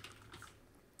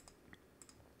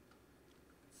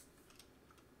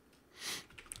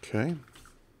 Okay.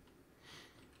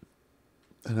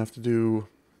 And I have to do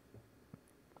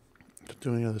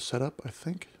any other setup, I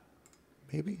think.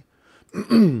 Maybe.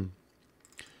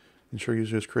 Ensure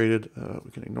user is created. We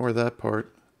can ignore that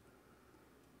part.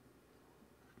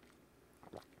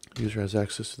 User has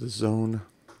access to the zone.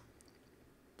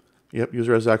 Yep,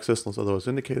 user has access unless otherwise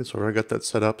indicated. So I already got that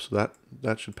set up, so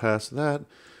that should pass that.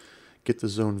 Get the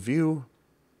zone view,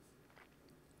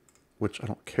 which I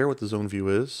don't care what the zone view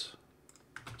is.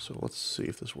 So let's see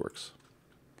if this works.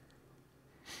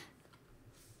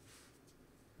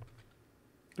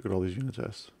 Look at all these unit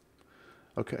tests.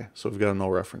 Okay, so we've got a null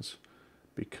reference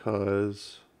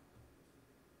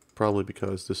probably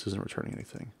because this isn't returning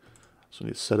anything. So we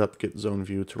need to set up get zone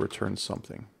view to return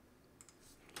something.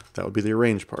 That would be the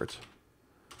arrange part.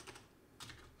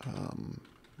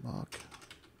 Mock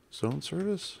zone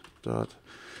service dot.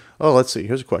 Oh, let's see.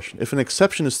 Here's a question. If an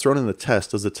exception is thrown in the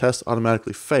test, does the test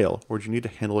automatically fail, or do you need to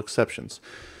handle exceptions?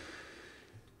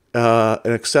 An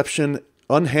exception,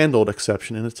 unhandled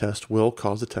exception in a test will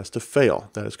cause the test to fail.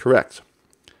 That is correct.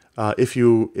 If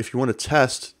you want to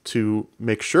test to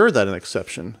make sure that an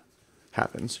exception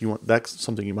happens, that's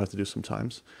something you might have to do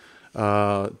sometimes.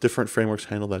 Different frameworks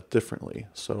handle that differently.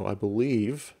 So I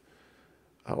believe,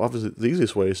 obviously, the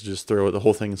easiest way is to just throw the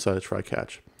whole thing inside a try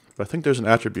catch. But I think there's an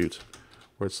attribute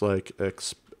where it's like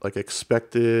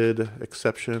expected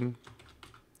exception,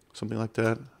 something like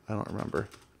that. I don't remember.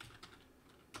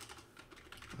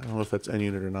 I don't know if that's any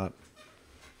unit or not.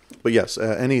 But yes,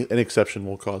 any exception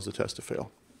will cause the test to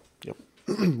fail. Yep,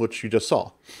 which you just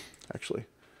saw, actually.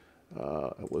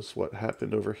 It was what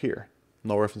happened over here.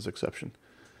 Null reference exception.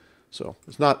 So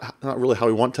it's not really how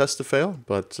we want tests to fail,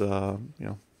 but you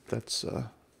know, that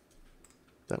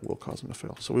will cause them to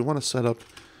fail. So we want to set up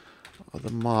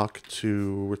the mock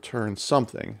to return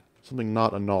something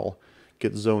not a null.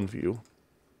 Get zone view.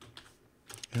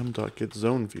 m.get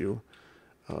zone view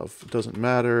of doesn't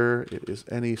matter. It is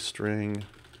any string.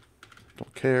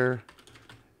 Don't care.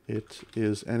 It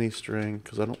is any string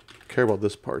because I don't care about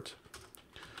this part.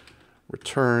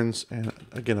 Returns, and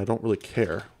again, I don't really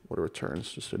care what it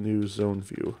returns, just a new zone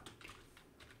view.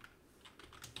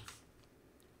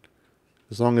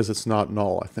 As long as it's not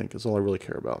null, I think, is all I really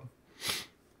care about.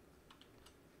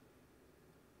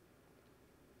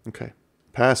 Okay,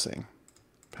 passing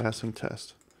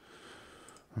test.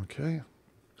 Okay,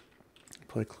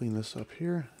 probably clean this up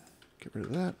here, get rid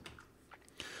of that.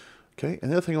 Okay, and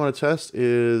the other thing I want to test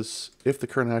is if the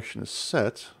current action is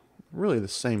set, really the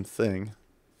same thing.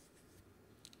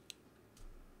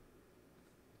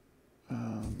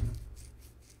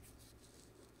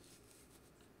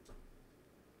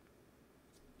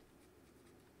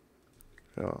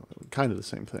 Kind of the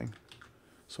same thing.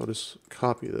 So I'll just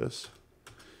copy this.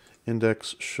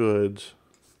 Index should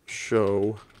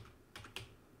show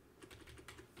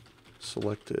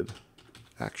selected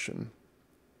action.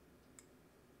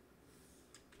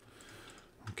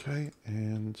 Okay,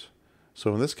 and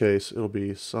so in this case, it'll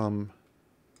be some,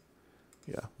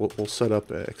 yeah, we'll set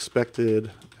up a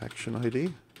expected action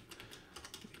ID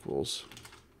equals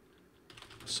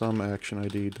some action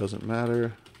ID doesn't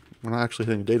matter. We're not actually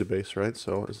hitting a database, right?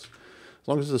 So as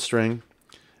long as it's a string,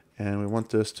 and we want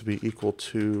this to be equal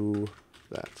to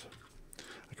that.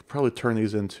 I could probably turn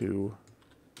these into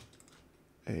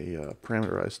a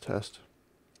parameterized test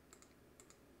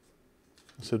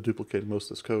instead of duplicating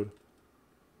most of this code.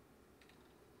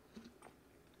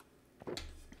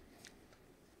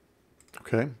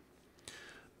 Okay.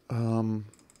 Well,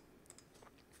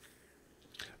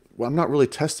 I'm not really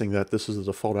testing that this is the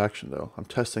default action, though. I'm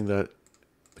testing that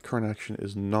the current action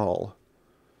is null.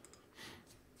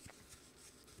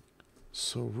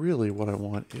 So really what I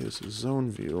want is zone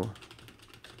view.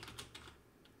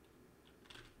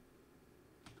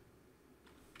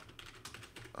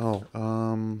 Oh,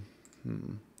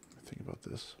 think about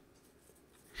this.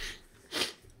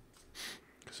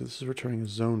 So this is returning a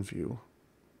zone view.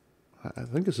 I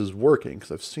think this is working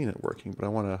because I've seen it working, but I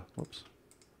want to, whoops.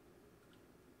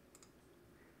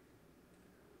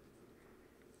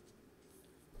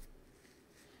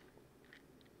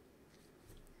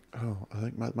 Oh, I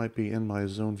think that might be in my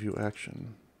zone view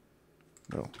action.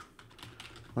 No.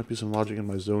 Might be some logic in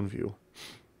my zone view.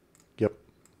 Yep.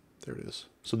 There it is.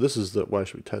 So this is what I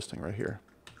should be testing right here.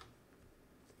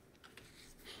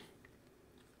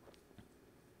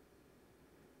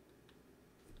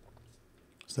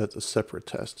 So that's a separate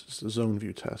test. It's a zone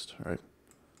view test, right?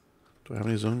 Do I have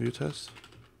any zone view tests?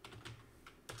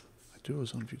 I do have a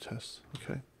zone view test.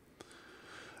 Okay.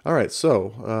 All right,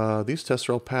 so these tests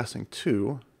are all passing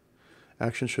too.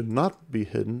 Action should not be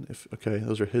hidden. Okay,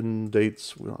 those are hidden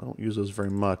dates. I don't use those very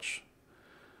much.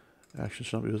 Action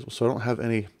should not be visible. So I don't have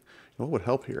any. What would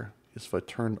help here is if I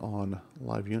turned on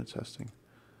live unit testing.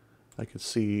 I could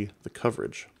see the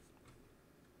coverage.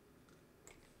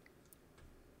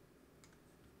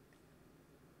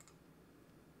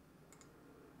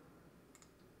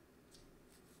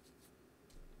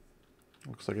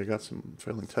 Looks like I got some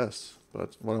failing tests,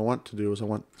 but what I want to do is I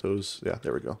want those, yeah,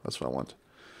 there we go. That's what I want.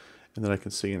 And then I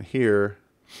can see in here,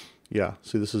 yeah,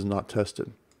 see this is not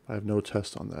tested. I have no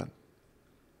test on that.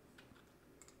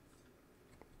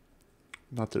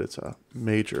 Not that it's a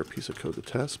major piece of code to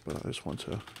test, but I just want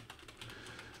to,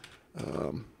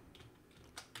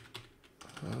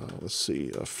 let's see,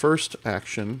 first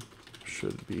action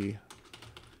should be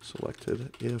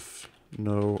selected if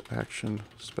no action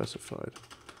specified.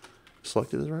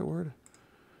 Selected is the right word?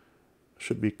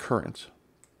 Should be current.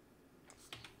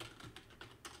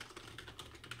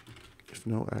 If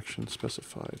no action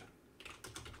specified.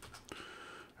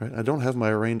 All right, I don't have my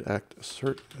arraigned act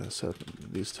assert set up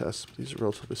in these tests. These are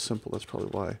relatively simple. That's probably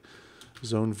why.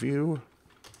 Zone view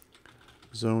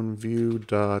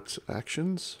dot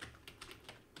actions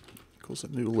equals a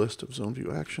new list of zone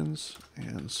view actions,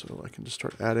 and so I can just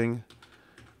start adding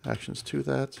actions to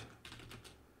that.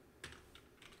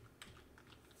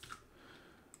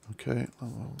 Okay.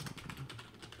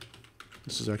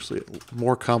 This is actually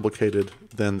more complicated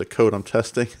than the code I'm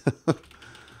testing.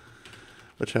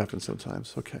 Which happens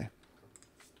sometimes. Okay.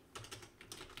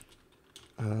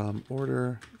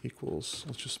 Order equals,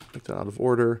 let's just make that out of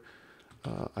order.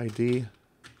 ID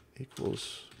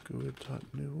equals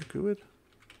GUID.new GUID.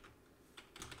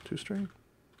 ToString.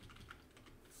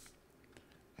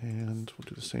 And we'll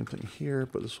do the same thing here,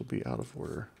 but this will be out of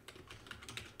order.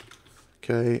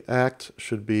 Okay, act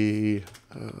should be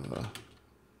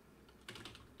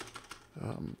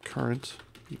current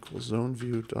equals zone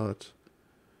view dot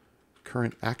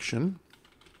current action.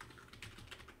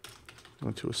 I'm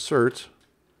going to assert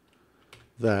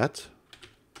that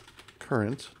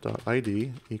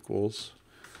current.id equals,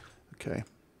 okay.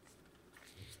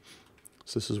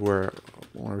 So this is where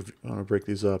I want to break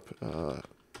these up.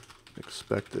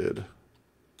 Expected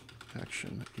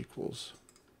action equals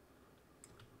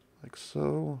like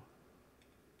so.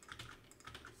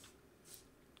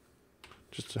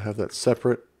 Just to have that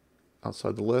separate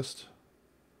outside the list.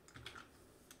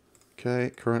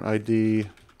 Okay, current ID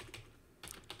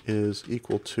is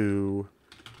equal to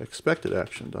expected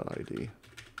action.id.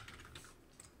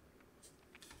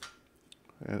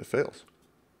 And it fails.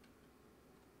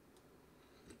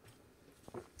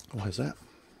 Why is that?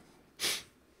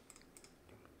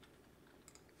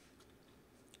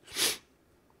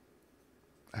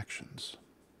 Actions.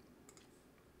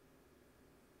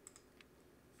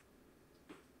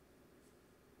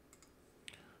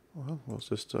 Well, let's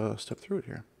just step through it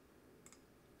here.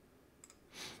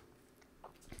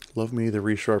 Love me the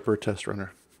ReSharper test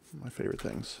runner. My favorite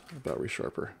things about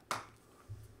ReSharper.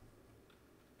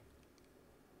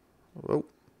 Oh,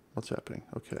 what's happening?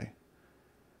 Okay.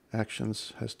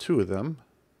 Actions has 2 of them.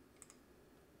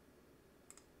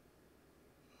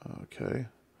 Okay.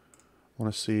 I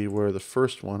want to see where the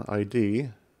first one, ID,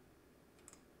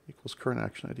 equals current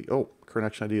action ID. Oh, current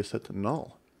action ID is set to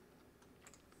null.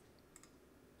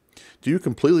 Do you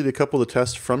completely decouple the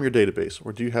test from your database,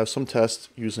 or do you have some tests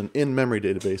use an in-memory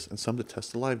database and some to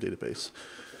test the live database?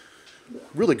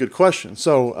 Really good question.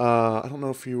 So I don't know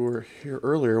if you were here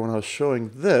earlier when I was showing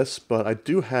this, but I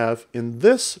do have in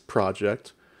this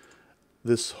project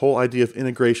this whole idea of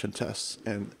integration tests.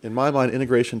 And in my mind,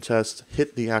 integration tests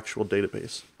hit the actual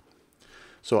database.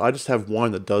 So I just have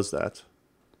one that does that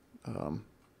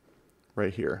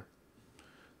right here.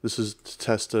 This is to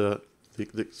test the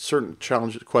certain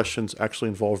challenge questions actually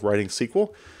involve writing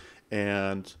SQL.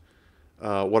 And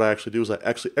what I actually do is I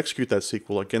actually execute that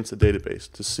SQL against the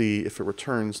database to see if it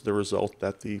returns the result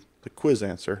that the quiz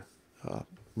answer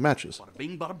matches. Bada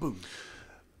bing, bada boom.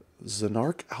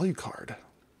 Zanark Alucard.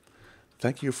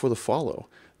 Thank you for the follow.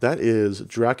 That is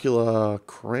Dracula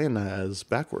Kranaz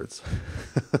backwards.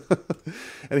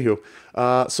 Anywho,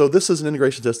 so this is an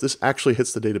integration test. This actually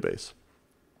hits the database.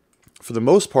 For the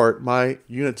most part, my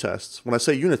unit tests, when I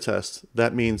say unit tests,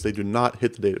 that means they do not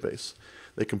hit the database.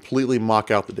 They completely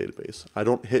mock out the database. I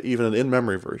don't hit even an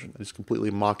in-memory version. I just completely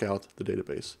mock out the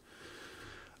database.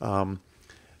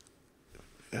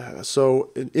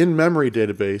 So an in-memory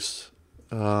database,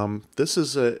 this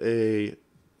is a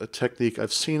technique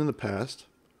I've seen in the past.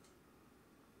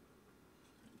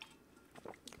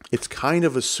 It's kind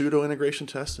of a pseudo integration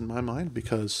test in my mind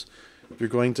because you're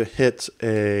going to hit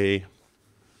a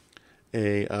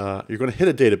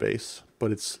database,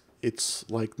 but it's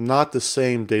like not the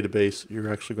same database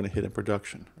you're actually going to hit in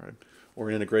production, right?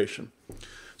 Or integration.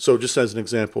 So just as an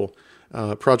example,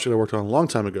 a project I worked on a long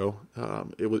time ago,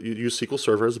 you use SQL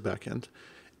Server as a backend,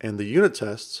 and the unit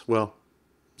tests, well,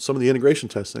 some of the integration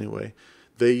tests anyway,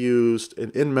 they used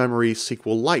an in-memory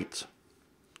SQLite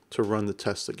to run the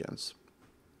tests against.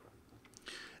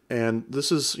 And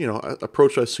this is, you know, an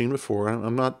approach I've seen before.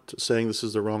 I'm not saying this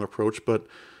is the wrong approach, but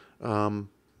in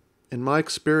my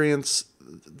experience,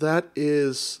 that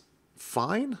is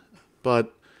fine,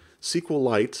 but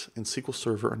SQLite and SQL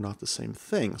Server are not the same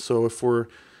thing. So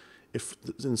if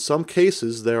in some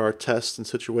cases there are tests and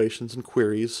situations and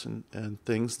queries and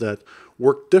things that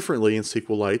work differently in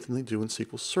SQLite than they do in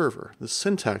SQL Server. The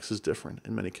syntax is different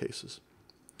in many cases.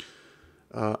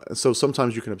 So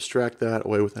sometimes you can abstract that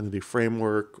away with Entity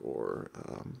Framework or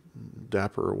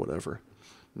Dapper or whatever.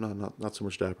 No, not so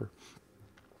much Dapper.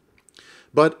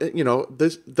 But you know,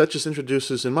 that just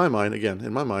introduces, in my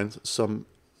mind, some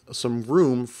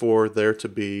room for there to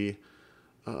be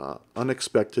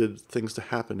unexpected things to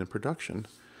happen in production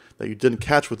that you didn't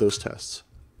catch with those tests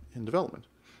in development.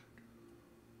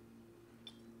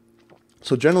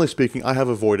 So generally speaking, I have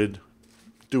avoided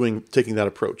taking that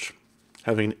approach,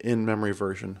 having an in-memory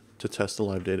version to test the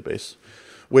live database,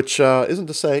 which isn't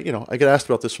to say, you know, I get asked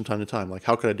about this from time to time, like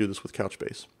how could I do this with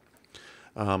Couchbase?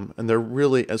 And they're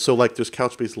really, and so like there's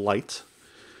Couchbase Lite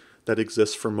that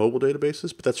exists for mobile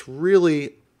databases, but that's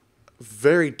really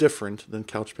very different than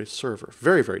Couchbase Server,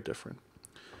 very, very different.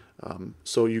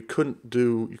 So you couldn't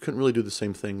really do the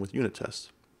same thing with unit tests.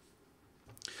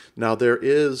 Now there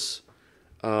is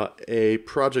a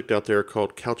project out there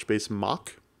called Couchbase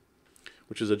Mock,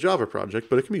 which is a Java project,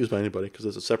 but it can be used by anybody because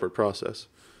it's a separate process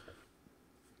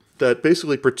that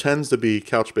basically pretends to be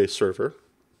Couchbase Server,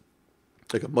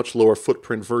 like a much lower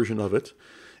footprint version of it.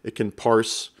 It can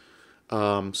parse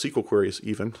SQL queries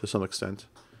even to some extent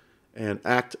and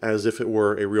act as if it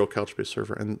were a real Couchbase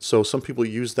server. And so some people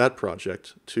use that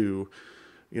project to,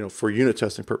 you know, for unit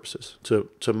testing purposes,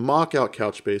 to mock out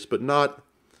Couchbase, but not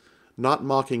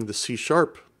mocking the C#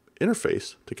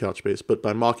 interface to Couchbase, but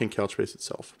by mocking Couchbase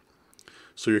itself.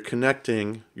 So you're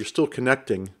still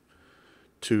connecting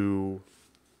to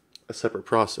a separate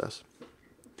process.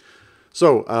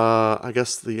 So I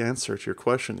guess the answer to your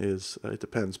question is it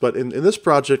depends. But in this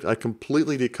project, I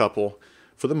completely decouple,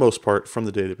 for the most part, from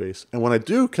the database. And when I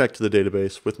do connect to the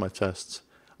database with my tests,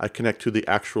 I connect to the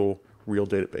actual real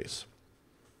database,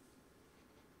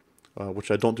 which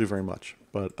I don't do very much,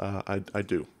 but I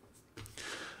do.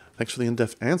 Thanks for the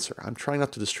in-depth answer. I'm trying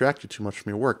not to distract you too much from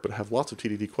your work, but I have lots of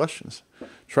TDD questions.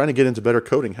 Trying to get into better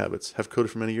coding habits. Have coded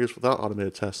for many years without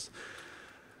automated tests.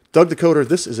 Doug the Coder,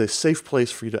 this is a safe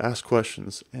place for you to ask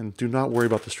questions, and do not worry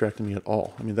about distracting me at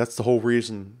all. I mean, that's the whole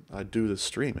reason I do this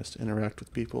stream, is to interact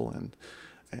with people, and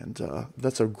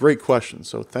that's a great question.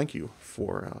 So thank you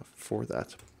for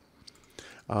that.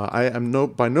 I am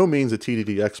by no means a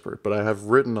TDD expert, but I have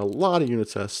written a lot of unit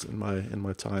tests in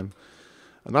my time.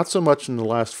 Not so much in the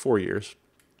last 4 years,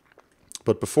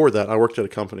 but before that, I worked at a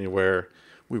company where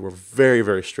we were very,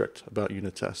 very strict about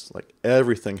unit tests. Like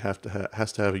everything has to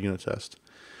have a unit test.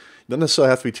 It doesn't necessarily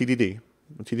have to be TDD.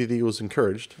 TDD was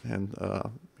encouraged, and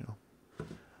you know,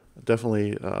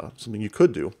 definitely something you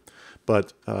could do.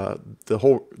 But the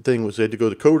whole thing was they had to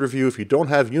go to code review. If you don't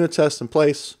have unit tests in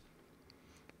place,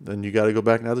 then you got to go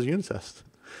back now to unit tests.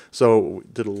 So we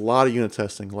did a lot of unit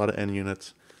testing, a lot of end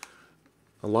units.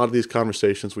 A lot of these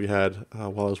conversations we had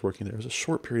while I was working there. It was a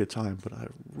short period of time, but I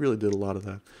really did a lot of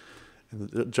that.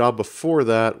 And the job before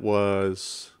that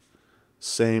was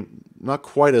same, not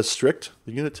quite as strict,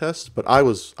 the unit tests, but I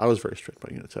was very strict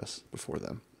about unit tests before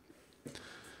then.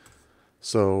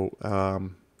 So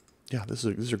yeah,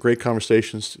 these are great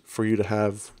conversations for you to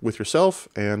have with yourself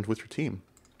and with your team.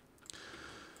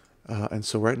 And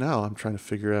so right now I'm trying to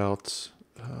figure out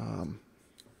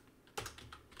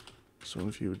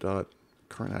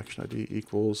current action ID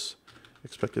equals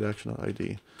expected action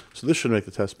ID. So this should make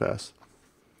the test pass.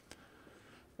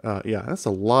 Yeah, that's a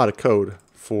lot of code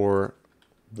for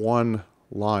one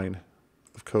line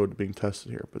of code being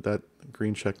tested here, but that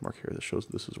green check mark here that shows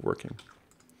this is working.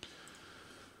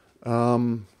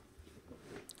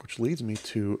 Which leads me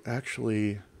to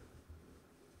actually,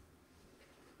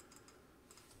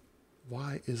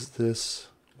 why isn't this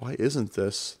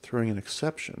throwing an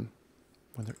exception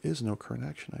when there is no current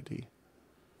action ID?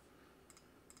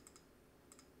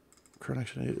 Current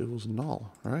action ID equals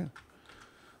null, all right?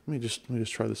 Let me just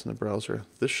try this in the browser.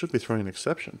 This should be throwing an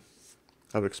exception.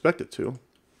 I would expect it to.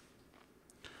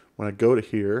 When I go to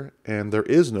here and there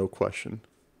is no question.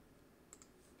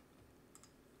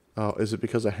 Is it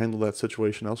because I handled that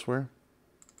situation elsewhere?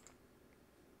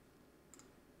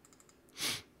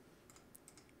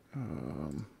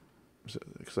 Is it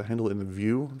because I handled it in the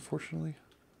view, unfortunately?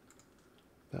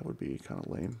 That would be kind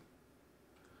of lame.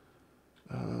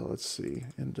 Let's see,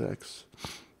 index.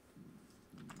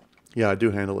 Yeah, I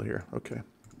do handle it here. Okay.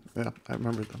 Yeah, I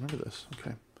remember this.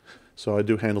 Okay. So I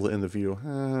do handle it in the view.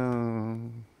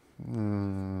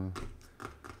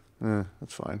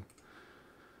 That's fine.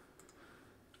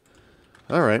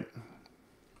 All right.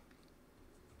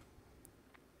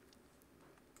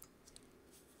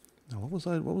 Now, what was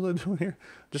I doing here?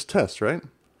 Just test, right?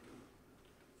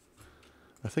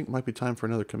 I think it might be time for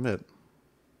another commit.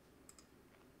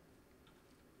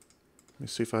 Let me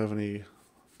see if I have any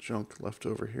junk left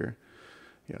over here.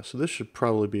 Yeah, so this should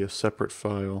probably be a separate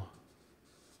file.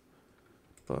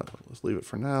 But let's leave it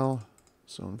for now.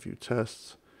 Zone view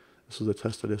tests. This is the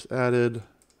test I just added.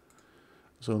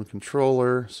 Zone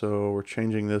controller. So we're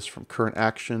changing this from current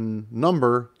action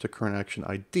number to current action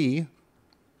ID,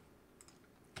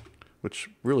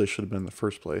 which really should have been in the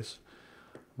first place.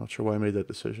 I'm not sure why I made that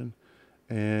decision.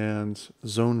 And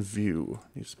zone view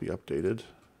needs to be updated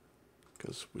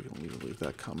because we don't need to leave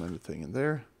that commented thing in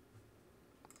there.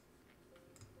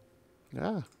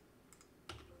 Yeah.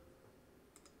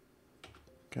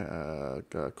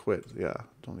 Quit. Yeah.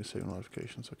 Don't need to save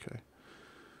notifications. Okay.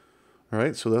 All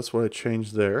right. So that's what I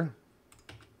changed there.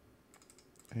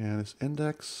 And its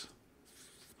index,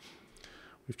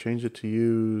 we've changed it to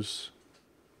use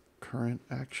current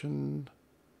action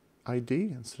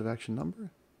ID instead of action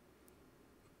number.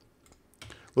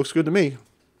 Looks good to me.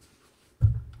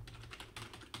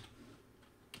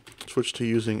 Switch to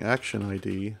using action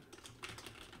ID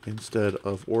instead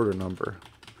of order number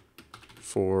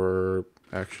for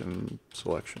action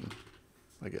selection,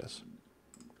 I guess.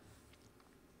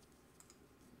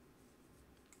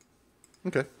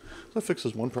 Okay, so that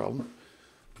fixes one problem.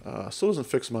 Still doesn't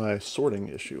fix my sorting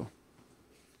issue.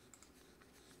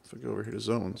 If I go over here to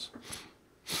zones.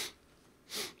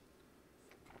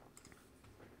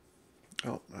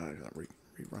 Oh, I gotta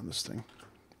rerun this thing.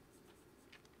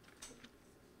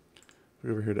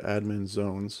 Go over here to admin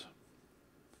zones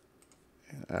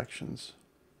and actions.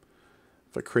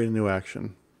 If I create a new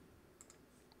action,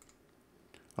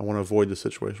 I want to avoid the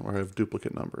situation where I have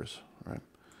duplicate numbers. All right.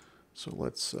 So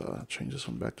let's change this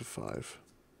one back to 5.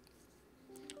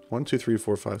 1, 2, 3,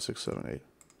 4, 5, 6, 7, 8.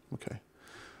 Okay.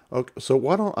 So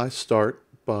why don't I start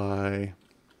by...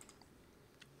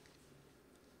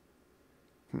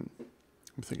 Let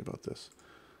me think about this.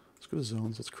 Let's go to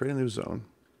zones. Let's create a new zone.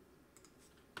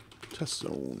 Test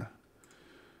zone.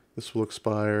 This will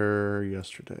expire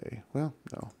yesterday. Well,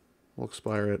 no. We'll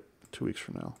expire it 2 weeks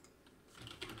from now.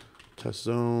 Test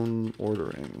zone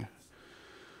ordering.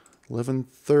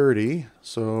 11:30.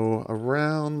 So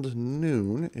around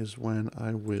noon is when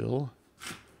I will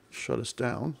shut us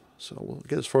down. So we'll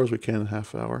get as far as we can in a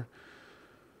half hour.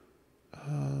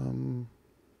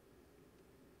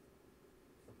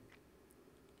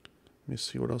 Let me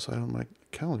see what else I have on my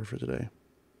calendar for today.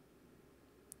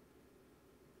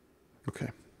 Okay.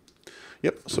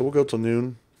 Yep, so we'll go till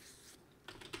noon.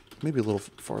 Maybe a little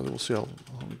farther. We'll see how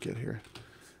long we get here.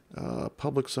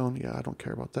 Public zone. Yeah, I don't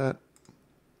care about that.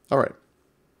 All right.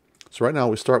 So right now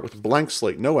we start with a blank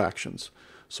slate, no actions.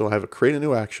 So I have a create a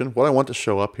new action. What I want to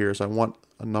show up here is I want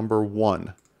a number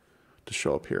 1 to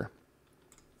show up here.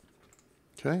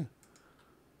 Okay.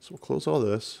 So we'll close all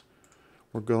this.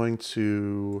 We're going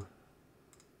to...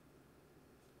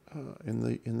 in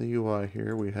the UI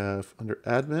here, we have under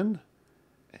admin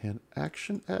and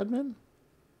action admin.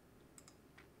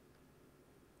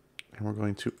 And we're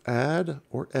going to add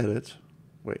or edit.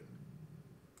 Wait.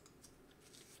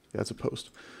 Yeah, it's a post.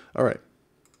 All right.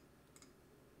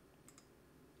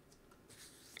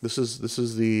 This is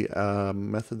the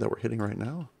method that we're hitting right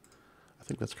now. I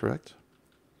think that's correct.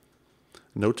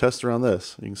 No tests around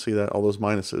this. You can see that all those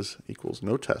minuses equals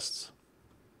no tests.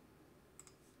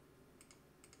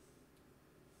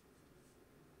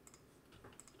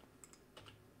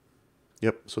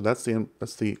 Yep, so that's the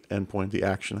endpoint, the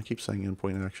action. I keep saying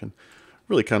endpoint and action.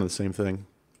 Really kind of the same thing.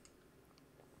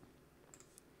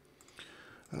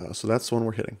 So that's the one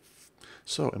we're hitting.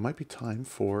 So it might be time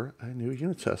for a new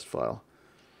unit test file.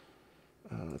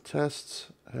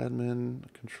 Tests,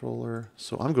 admin, controller.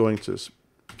 So I'm going to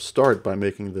start by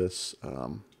making this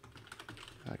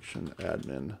action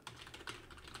admin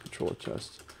controller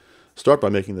test. Start by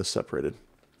making this separated.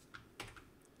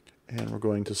 And we're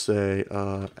going to say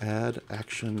add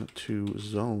action to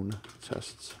zone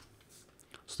tests.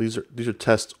 So these are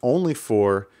tests only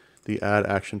for the add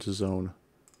action to zone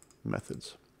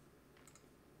methods.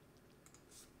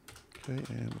 Okay,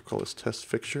 and we'll call this test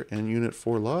fixture and unit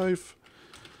 4 live.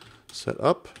 Set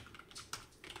up.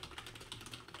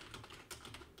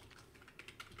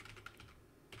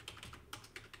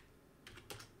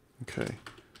 Okay,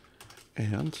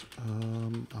 and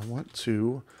I want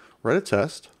to write a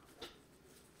test.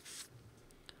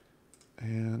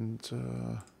 And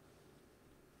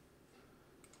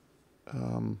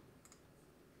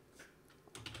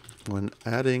when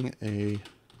adding a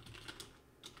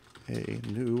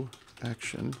new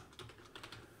action,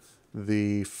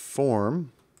 the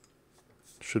form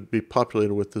should be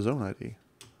populated with the zone ID.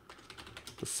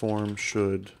 The form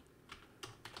should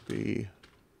be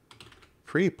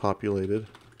pre-populated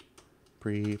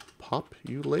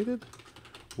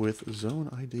with zone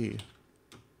ID.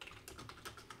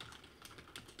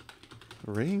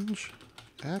 Range,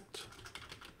 act,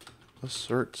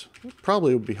 assert. It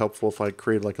probably would be helpful if I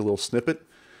created like a little snippet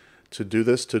to do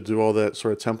this, to do all that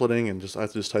sort of templating, and I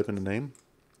have to just type in the name.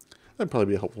 That'd probably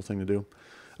be a helpful thing to do.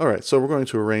 All right, so we're going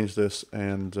to arrange this,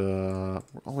 and we're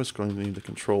always going to need the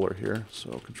controller here.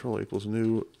 So controller equals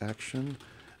new action,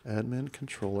 admin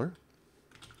controller.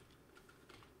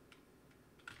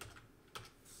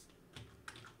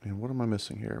 And what am I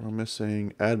missing here? I'm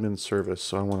missing admin service.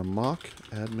 So I want to mock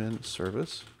admin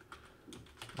service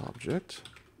object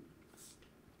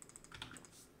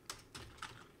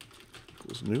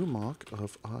equals new mock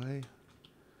of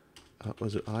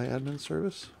was it admin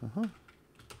service? I'm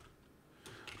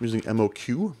using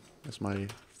MOQ as my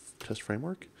test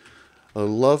framework. I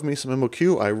love me some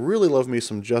MOQ. I really love me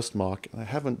some just mock. I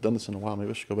haven't done this in a while.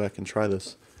 Maybe I should go back and try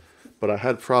this. But I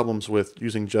had problems with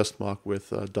using just mock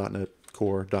with .NET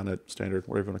Core, .NET Standard,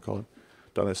 whatever you want to call it,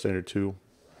 .NET Standard 2.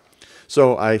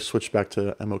 So I switched back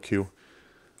to MOQ.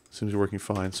 Seems to be working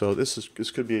fine. So this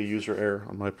could be a user error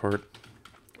on my part.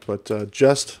 But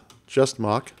just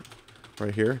mock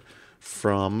right here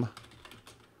from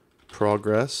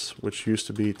Progress, which used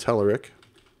to be Telerik,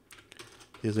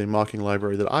 is a mocking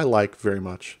library that I like very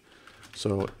much.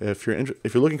 So if you're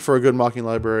looking for a good mocking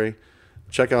library,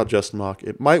 check out JustMock.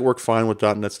 It might work fine with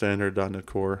 .NET Standard, .NET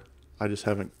Core. I just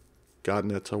haven't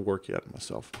gotten it to work yet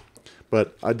myself.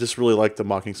 But I just really like the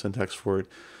mocking syntax for it.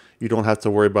 You don't have to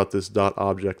worry about this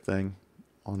 .object thing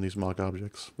on these mock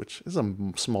objects, which is a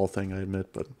small thing, I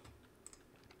admit, but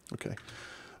okay.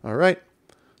 All right.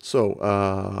 So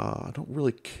I don't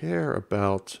really care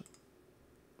about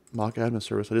mock admin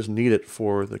service. I just need it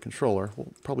for the controller.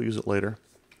 We'll probably use it later.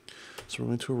 So we're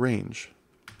going to arrange.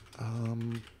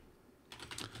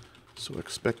 So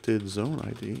expected zone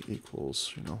ID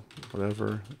equals,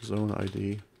 whatever zone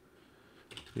ID.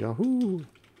 Yahoo!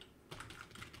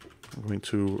 I'm going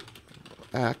to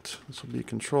act. This will be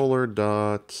controller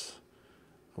dot,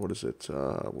 what is it?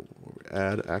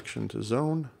 Add action to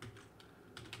zone.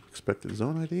 Expected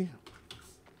zone ID.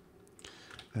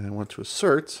 And I want to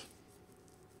assert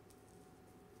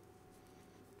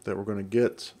that we're going to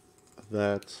get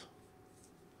that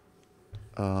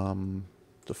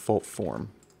default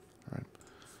form. All right.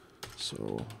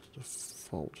 So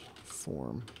default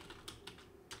form.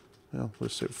 Yeah,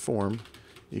 let's say form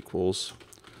equals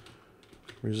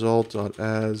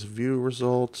result.as view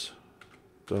result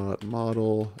dot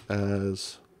model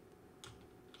as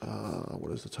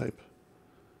what is the type?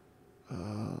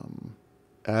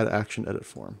 Add action edit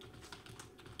form.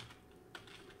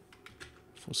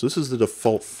 So this is the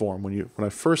default form. When I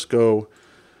first go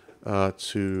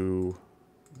to,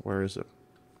 where is it?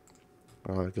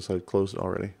 I guess I closed it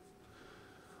already.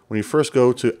 When you first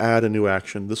go to add a new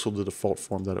action, this will be the default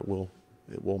form that it will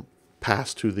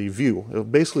pass to the view. It will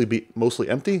basically be mostly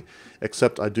empty,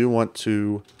 except I do want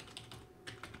to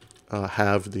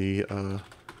have the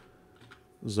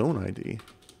zone ID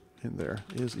in there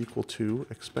is equal to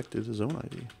expected zone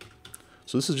ID.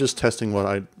 So this is just testing what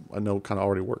I know kind of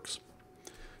already works.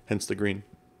 Hence the green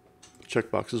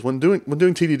checkboxes. When doing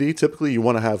TDD, typically you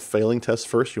want to have failing tests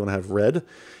first. You want to have red,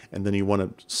 and then you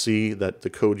want to see that the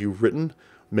code you've written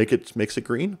makes it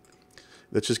green.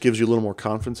 That just gives you a little more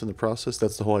confidence in the process.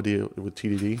 That's the whole idea with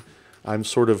TDD. I'm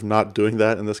sort of not doing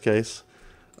that in this case,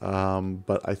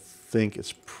 but I think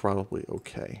it's probably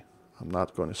okay. I'm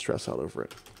not going to stress out over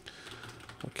it.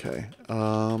 Okay,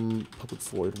 public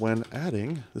void. When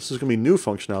adding, this is going to be new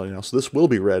functionality now, so this will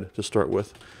be red to start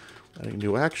with. Adding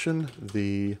new action,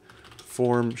 the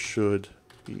form should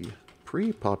be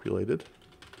pre-populated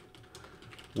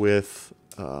with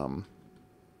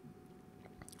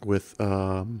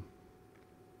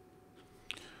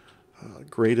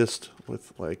greatest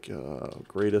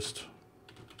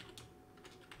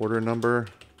order number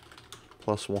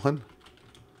 +1.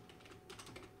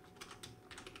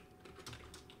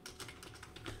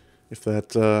 If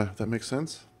that makes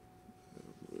sense.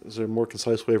 Is there a more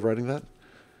concise way of writing that?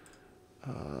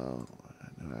 No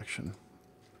action.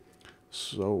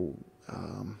 So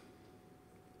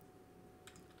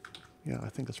yeah, I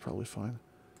think that's probably fine.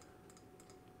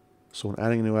 So when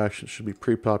adding a new action, it should be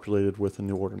pre-populated with a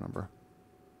new order number.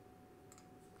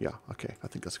 Yeah, okay, I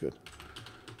think that's good.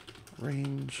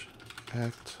 Range,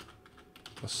 act,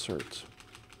 assert.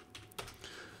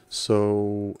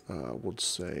 So we'll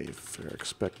say fair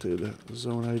expected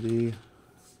zone ID.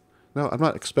 No, I'm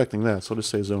not expecting that, so I'll just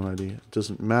say zone ID. It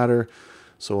doesn't matter.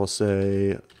 So I'll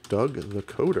say Doug the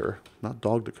Coder, not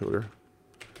Dog the Coder.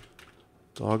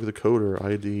 Dog the Coder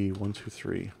ID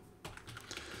 123.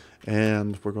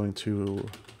 And we're going to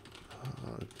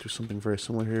do something very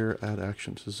similar here. Add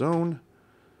action to zone.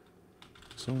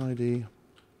 Zone ID.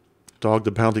 Dog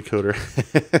the Bounty Coder.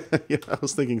 Yeah, I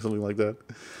was thinking something like that.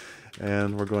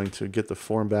 And we're going to get the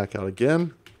form back out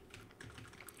again.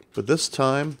 But this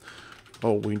time,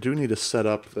 oh, we do need to set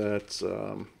up that,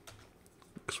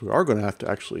 because we are going to have to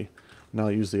actually now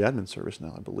use the admin service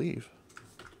now, I believe.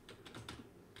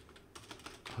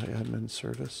 Hi, admin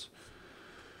service.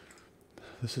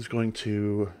 This is going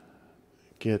to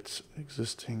get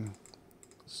existing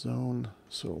zone.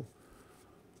 So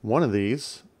one of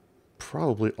these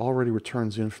probably already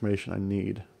returns the information I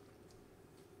need.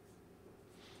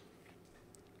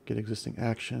 Get existing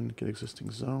action, get existing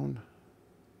zone.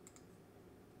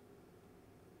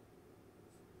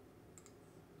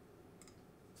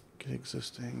 Get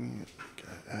existing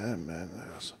admin.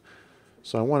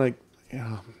 So I want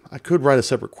to, I could write a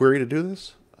separate query to do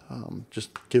this. Just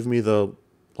give me the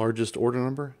largest order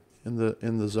number in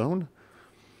the zone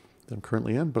that I'm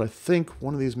currently in. But I think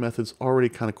one of these methods already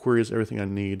kind of queries everything I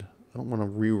need. I don't want to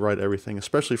rewrite everything,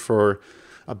 especially for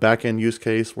a back-end use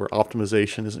case where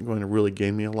optimization isn't going to really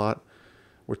gain me a lot.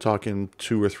 We're talking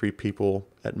 2 or 3 people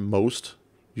at most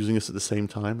using this at the same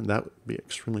time, and that would be an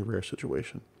extremely rare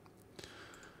situation.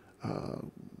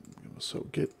 So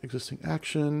get existing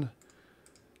action,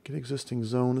 get existing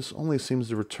zone. This only seems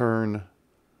to return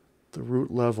the root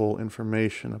level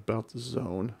information about the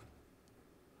zone.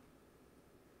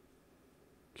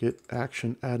 Get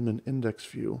action admin index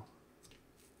view.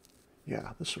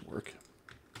 Yeah, this should work.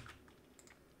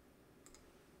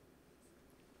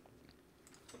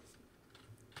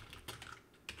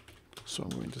 So I'm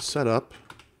going to set up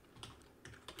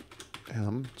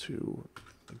M to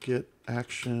get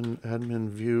action admin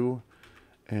view,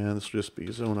 and this will just be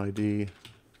zone ID,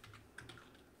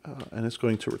 and it's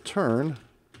going to return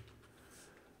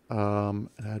an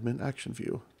admin action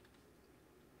view,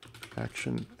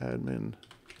 action admin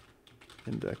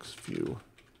index view.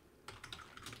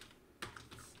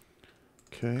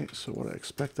 Okay, so what I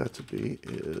expect that to be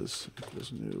is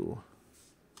equals new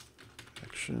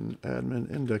action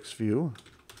admin index view.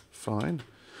 Fine.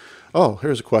 Oh,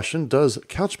 here's a question. Does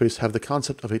Couchbase have the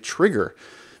concept of a trigger?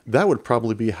 That would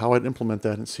probably be how I'd implement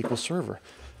that in SQL Server.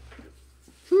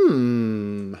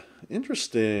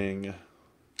 Interesting.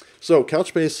 So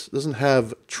Couchbase doesn't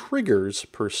have triggers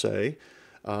per se,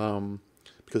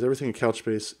 because everything in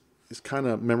Couchbase is kind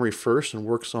of memory first and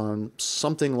works on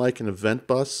something like an event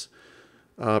bus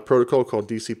protocol called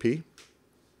DCP.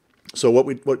 So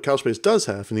what Couchbase does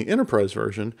have in the enterprise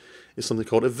version is something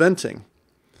called eventing.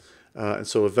 And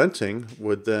so eventing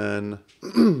would then,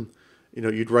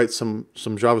 you'd write some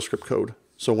JavaScript code.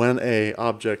 So when a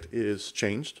object is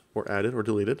changed or added or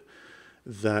deleted,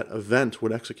 that event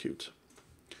would execute.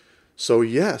 So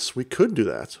yes, we could do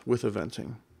that with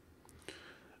eventing.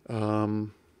 I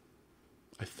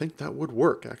think that would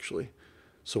work actually.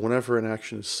 So whenever an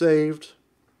action is saved,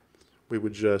 we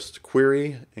would just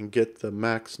query and get the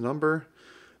max number.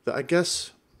 I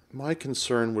guess my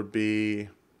concern would be,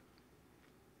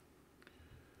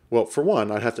 well, for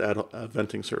one, I'd have to add a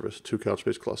venting service to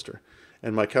Couchbase cluster.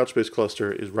 And my Couchbase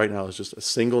cluster is right now is just a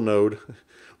single node,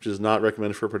 which is not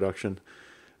recommended for production.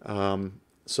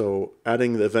 So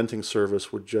adding the venting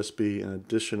service would just be an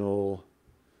additional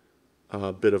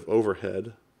bit of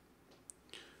overhead.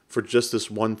 For just this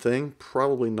one thing,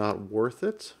 probably not worth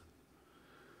it.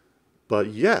 But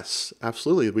yes,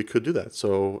 absolutely, we could do that.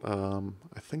 So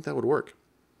I think that would work.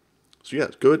 So yeah,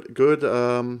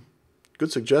 good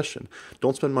suggestion.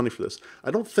 Don't spend money for this.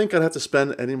 I don't think I'd have to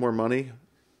spend any more money.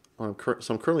 So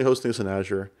I'm currently hosting this in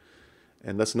Azure,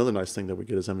 and that's another nice thing that we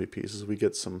get as MVPs is we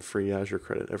get some free Azure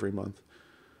credit every month.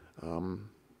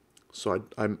 So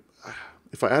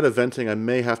if I add eventing, I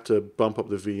may have to bump up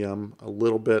the VM a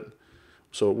little bit.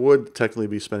 So it would technically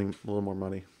be spending a little more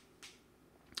money.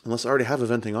 Unless I already have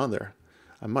eventing on there.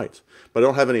 I might. But I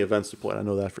don't have any events deployed. I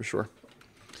know that for sure.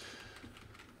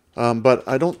 But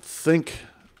I don't think,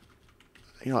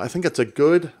 I think it's a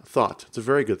good thought. It's a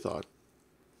very good thought.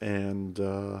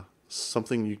 And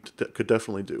something you could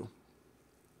definitely do.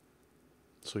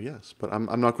 So yes, but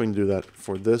I'm not going to do that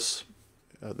for this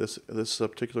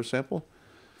particular sample.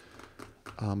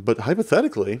 But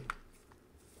hypothetically,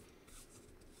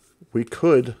 we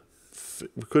could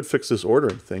fix this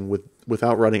ordering thing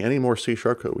without writing any more C#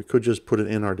 code. We could just put it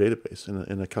in our database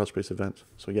in a Couchbase event.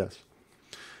 So yes.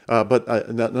 But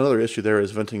another issue there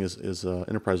is venting is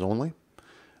enterprise only.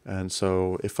 And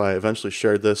so if I eventually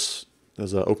shared this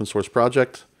as an open source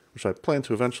project, which I plan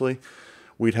to eventually,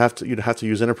 you'd have to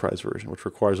use enterprise version, which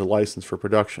requires a license for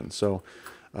production. So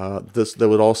that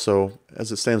would also,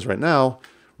 as it stands right now,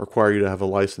 require you to have a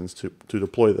license to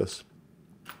deploy this.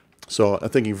 So I'm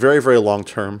thinking very, very long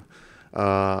term.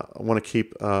 I want to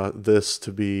keep this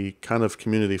to be kind of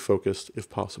community focused if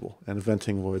possible, and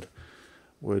venting would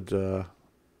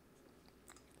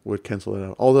cancel it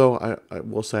out. Although I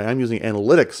will say I'm using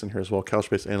analytics in here as well.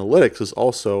 Couchbase Analytics is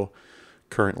also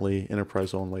currently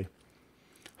enterprise only.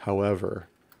 However,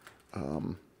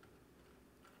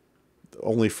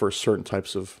 only for certain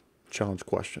types of challenge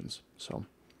questions. So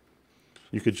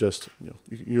you could just,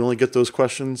 you only get those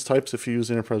questions types if you use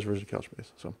the enterprise version of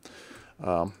Couchbase. So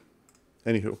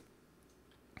anywho,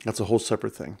 that's a whole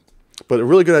separate thing. But a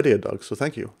really good idea, Doug, so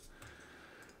thank you.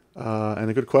 And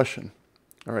a good question.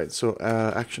 All right, so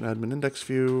action admin index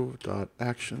view dot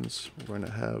actions. We're going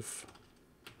to have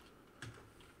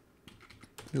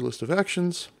new list of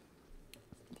actions.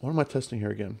 What am I testing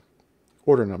here again?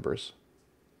 Order numbers.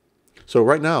 So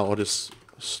right now, I'll just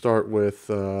start with,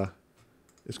 it's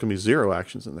going to be 0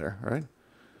 actions in there, right?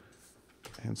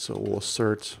 And so we'll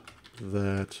assert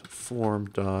that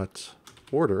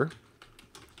form.order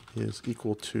is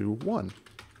equal to 1.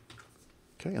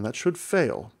 Okay, and that should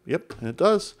fail. Yep, and it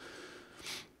does.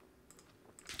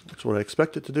 That's what I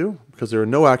expect it to do, because there are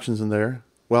no actions in there.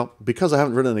 Well, because I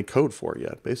haven't written any code for it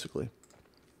yet, basically.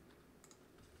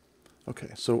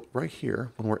 Okay, so right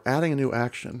here, when we're adding a new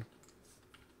action,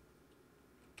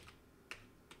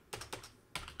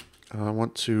 I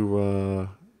want to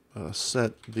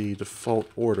set the default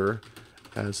order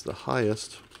as the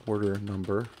highest order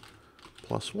number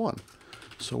plus 1.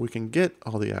 So we can get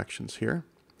all the actions here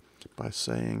by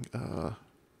saying,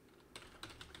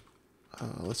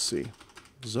 let's see,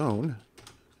 zone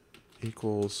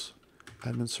equals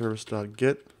admin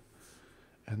service.get,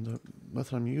 and the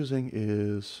method I'm using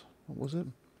is, what was it?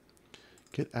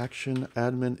 Get action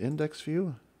admin index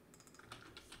view.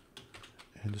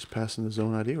 And just pass in the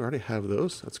zone ID. We already have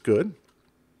those. That's good.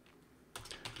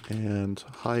 And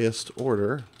highest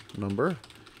order number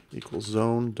equals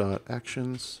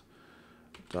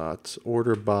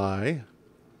zone.actions.order by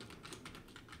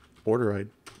order ID.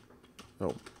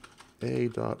 Oh,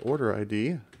 a.order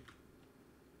ID.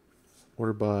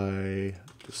 Order by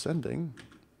descending.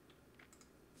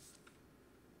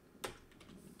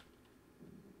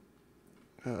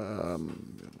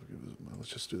 Let's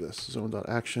just do this.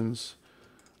 Zone.actions.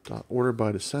 Order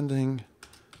by descending.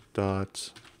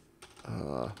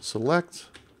 Select.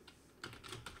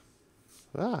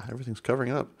 Everything's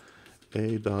covering up.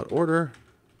 A.order.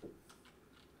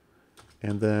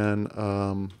 And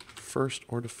then first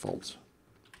or default.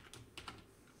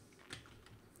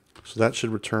 So that should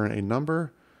return a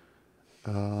number.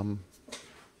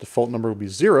 Default number will be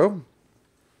 0.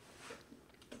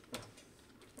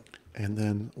 And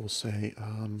then we'll say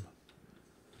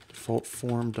default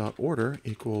form.order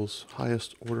equals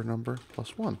highest order number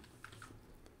plus 1.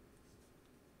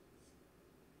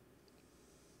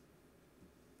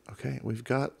 Okay, we've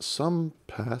got some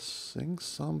passing,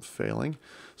 some failing.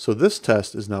 So this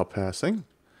test is now passing.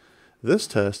 This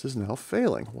test is now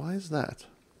failing. Why is that?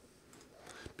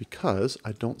 Because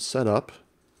I don't set up...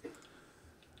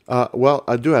 well,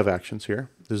 I do have actions here.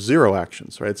 There's 0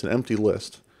 actions, right? It's an empty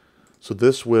list. So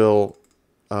this will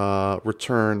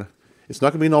return... It's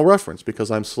not going to be null reference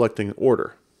because I'm selecting an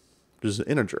order, which is an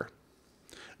integer.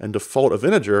 And default of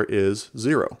integer is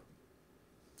 0.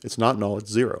 It's not null, it's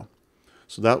 0.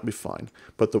 So that would be fine.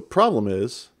 But the problem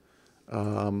is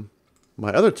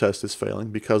my other test is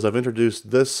failing because I've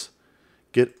introduced this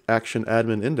get action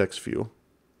admin index view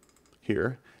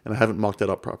here, and I haven't mocked that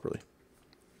up properly.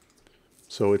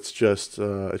 So it's just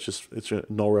it's a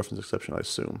null reference exception, I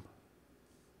assume.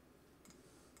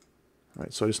 All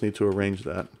right, so I just need to arrange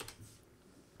that.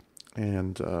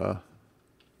 And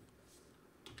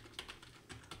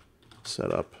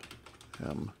set up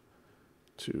m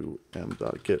to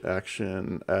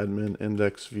m.getAction admin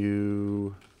index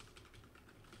view.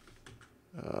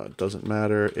 Doesn't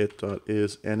matter.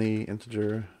 It.is any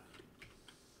integer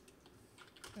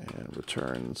and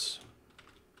returns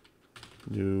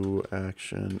new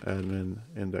action admin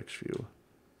index view.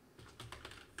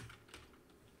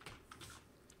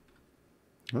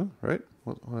 Oh, right.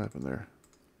 What happened there?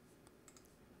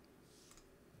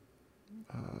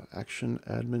 Action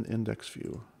admin index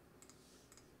view.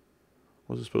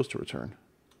 What was it supposed to return?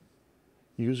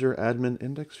 User admin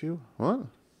index view? What?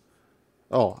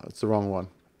 Oh, that's the wrong one.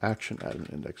 Action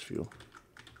admin index view.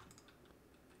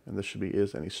 And this should be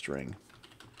is any string.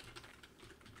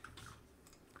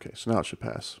 Okay, so now it should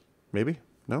pass. Maybe?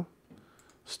 No?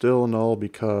 Still null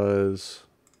because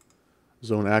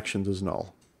zone actions is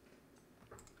null.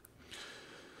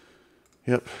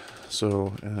 Yep.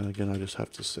 So, and again, I just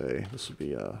have to say this would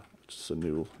be just a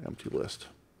new empty list.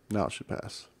 Now it should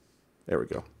pass. There we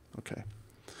go. Okay.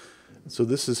 So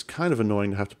this is kind of annoying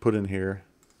to have to put in here,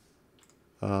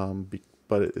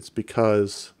 but it's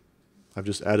because I've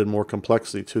just added more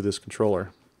complexity to this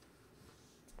controller.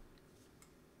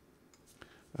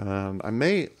 I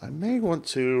may want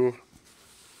to.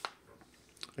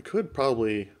 I could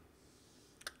probably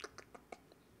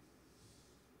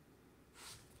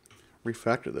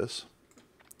refactor this,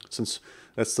 since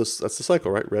that's the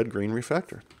cycle, right? Red, green,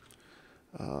 refactor.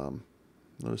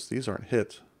 Notice these aren't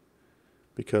hit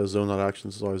because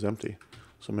zone.actions is always empty,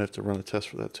 so I'm gonna have to run a test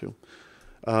for that too.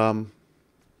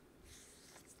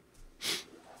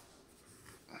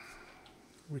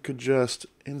 We could just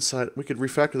we could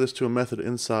refactor this to a method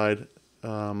inside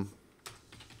the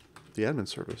admin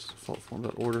service. Default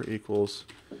form.order equals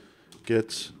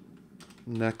get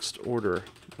next order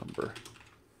number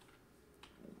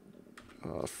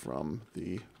from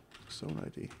the zone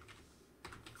ID.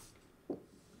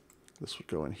 This would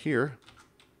go in here.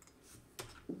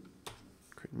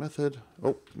 Create method.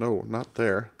 Oh, no, not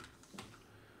there.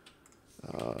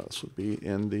 This would be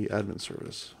in the admin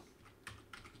service.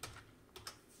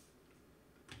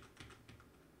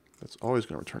 That's always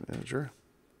going to return an integer,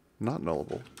 not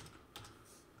nullable.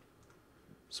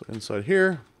 So inside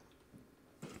here,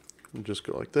 we'll just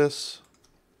go like this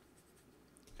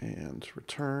and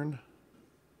return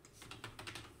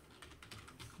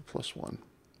 +1.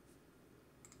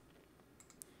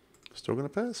 Still going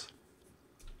to pass?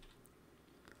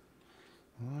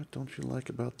 What don't you like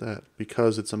about that?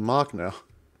 Because it's a mock now.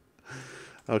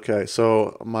 Okay,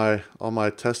 so all my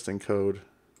testing code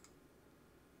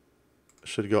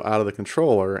should go out of the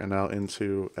controller and now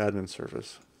into admin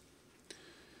service.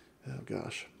 Oh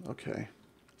gosh. Okay.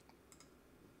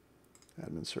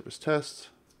 Admin service test.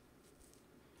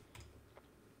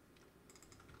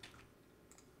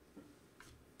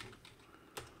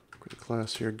 Create a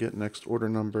class here. Get next order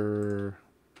number.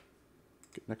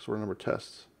 Get next order number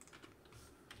tests.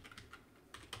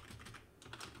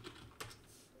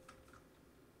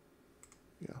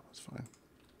 Yeah, that's fine.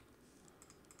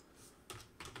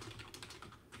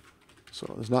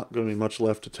 So there's not going to be much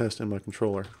left to test in my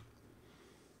controller.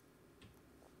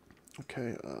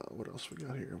 Okay, what else we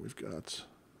got here? We've got...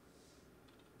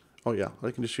 Oh yeah,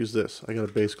 I can just use this. I got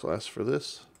a base class for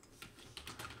this.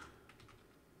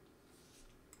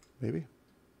 Maybe?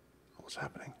 Oh, what's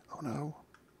happening? Oh no.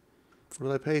 What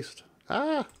did I paste?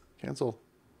 Ah! Cancel.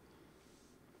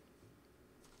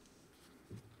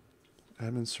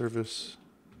 Admin service.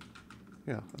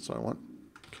 Yeah, that's what I want.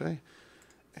 Okay.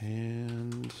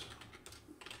 And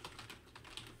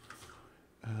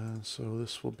so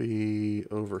this will be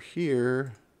over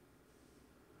here.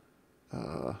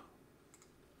 The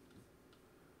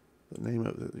name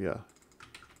of it, yeah.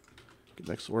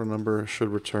 Next order number should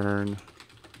return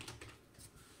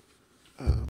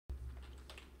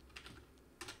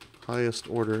highest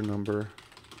order number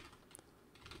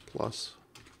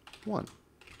 +1.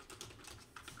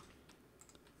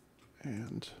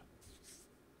 And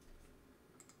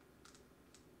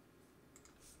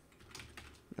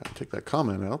take that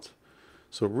comment out.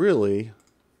 So really,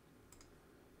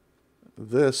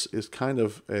 this is kind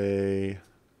of a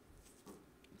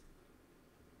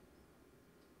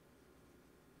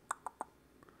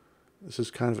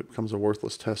it becomes a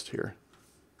worthless test here.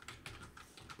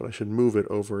 But I should move it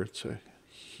over to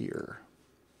here.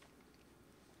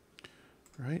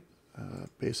 Right?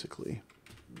 Basically.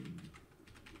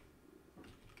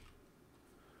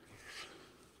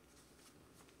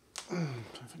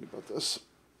 Think about this.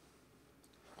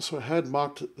 So I had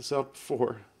mocked this out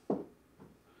before. I'm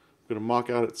going to mock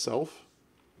out itself.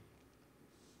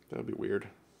 That would be weird.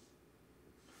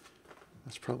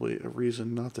 That's probably a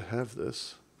reason not to have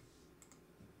this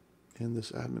in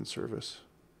this admin service.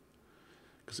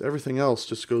 Because everything else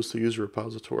just goes to user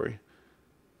repository.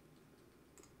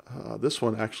 This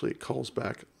one actually calls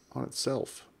back on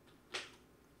itself.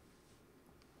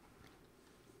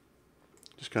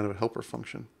 Just kind of a helper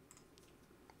function.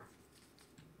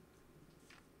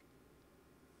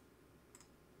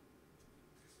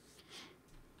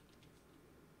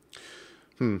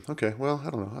 Okay, well, I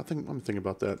don't know. I'm thinking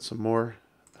about that some more.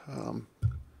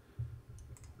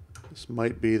 This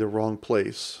might be the wrong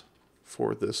place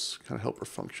for this kind of helper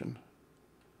function,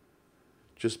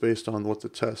 just based on what the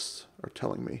tests are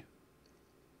telling me.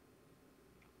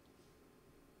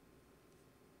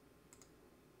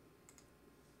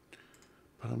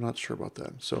 But I'm not sure about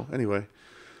that. So anyway,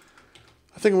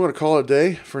 I think I'm going to call it a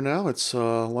day for now. It's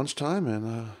lunchtime,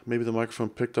 and maybe the microphone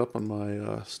picked up on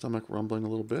my stomach rumbling a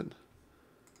little bit.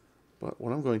 But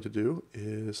what I'm going to do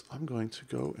is I'm going to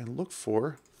go and look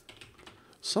for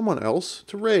someone else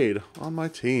to raid on my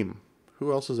team.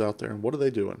 Who else is out there, and what are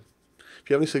they doing? If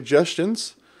you have any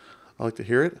suggestions, I'd like to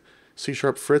hear it. C#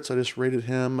 Fritz, I just raided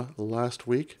him last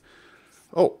week.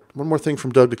 Oh, one more thing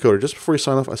from Doug Dakota. Just before you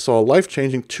sign off, I saw a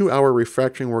life-changing 2-hour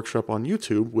refactoring workshop on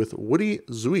YouTube with Woody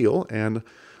Zuil and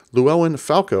Llewellyn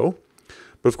Falco.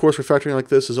 But of course, refactoring like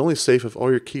this is only safe if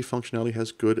all your key functionality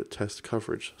has good test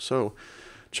coverage. So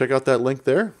check out that link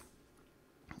there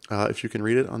if you can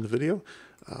read it on the video.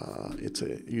 It's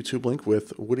a YouTube link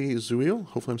with Woody Zuil,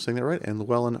 hopefully I'm saying that right, and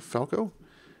Llewellyn Falco.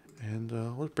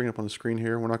 And let's bring it up on the screen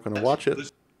here. We're not going to watch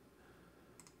it.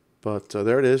 But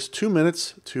there it is, 2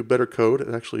 minutes to better code.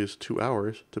 It actually is 2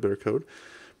 hours to better code.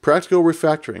 Practical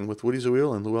refactoring with Woody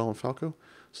Zuil and Llewellyn Falco.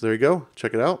 So there you go.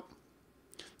 Check it out.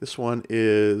 This one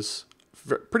is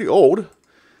pretty old.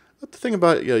 But the thing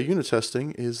about unit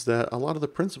testing is that a lot of the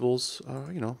principles,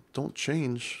 don't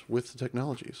change with the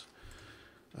technologies.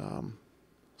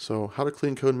 So how to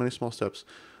clean code in many small steps.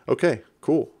 Okay,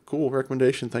 cool. Cool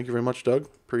recommendation. Thank you very much, Doug.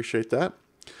 Appreciate that.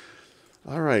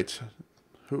 All right.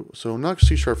 So not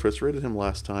C# Fritz, rated him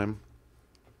last time.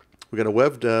 We got a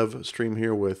web dev stream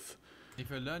here with If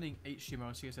you're learning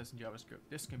HTML, CSS, and JavaScript,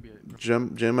 this can be a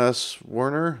JMS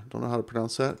Werner. Don't know how to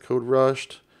pronounce that. Code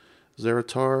Rushed,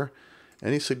 Zeratar.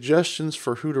 Any suggestions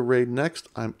for who to raid next?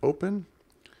 I'm open.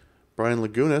 Brian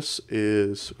Lagunas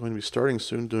is going to be starting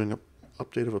soon, doing an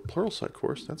update of a Pluralsight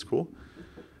course. That's cool.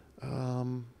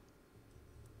 Don't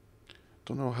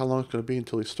know how long it's going to be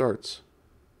until he starts.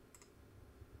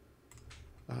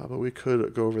 But we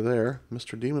could go over there.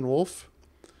 Mr. Demon Wolf.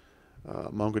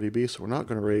 MongoDB, so we're not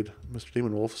going to raid Mr.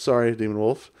 Demon Wolf. Sorry, Demon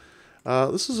Wolf.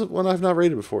 This is one I've not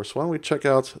raided before, so why don't we check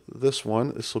out this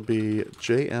one. This will be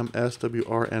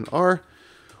JMSWRNR.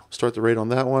 Start the raid on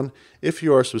that one. If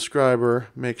you are a subscriber,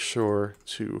 make sure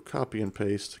to copy and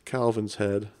paste Calvin's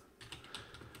head.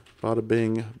 Bada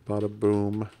bing, bada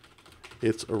boom.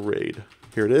 It's a raid.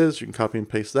 Here it is. You can copy and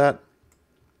paste that.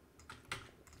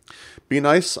 Be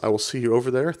nice. I will see you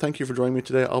over there. Thank you for joining me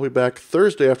today. I'll be back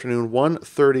Thursday afternoon,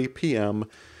 1:30 p.m.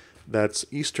 That's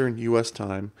Eastern U.S.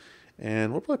 time.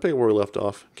 And we'll probably pick up where we left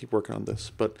off. Keep working on this.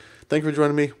 But thank you for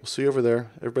joining me. We'll see you over there.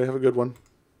 Everybody have a good one.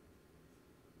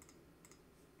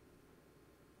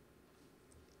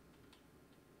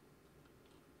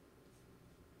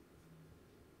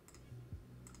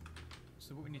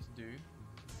 So what we need to do...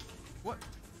 What?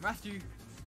 Matthew...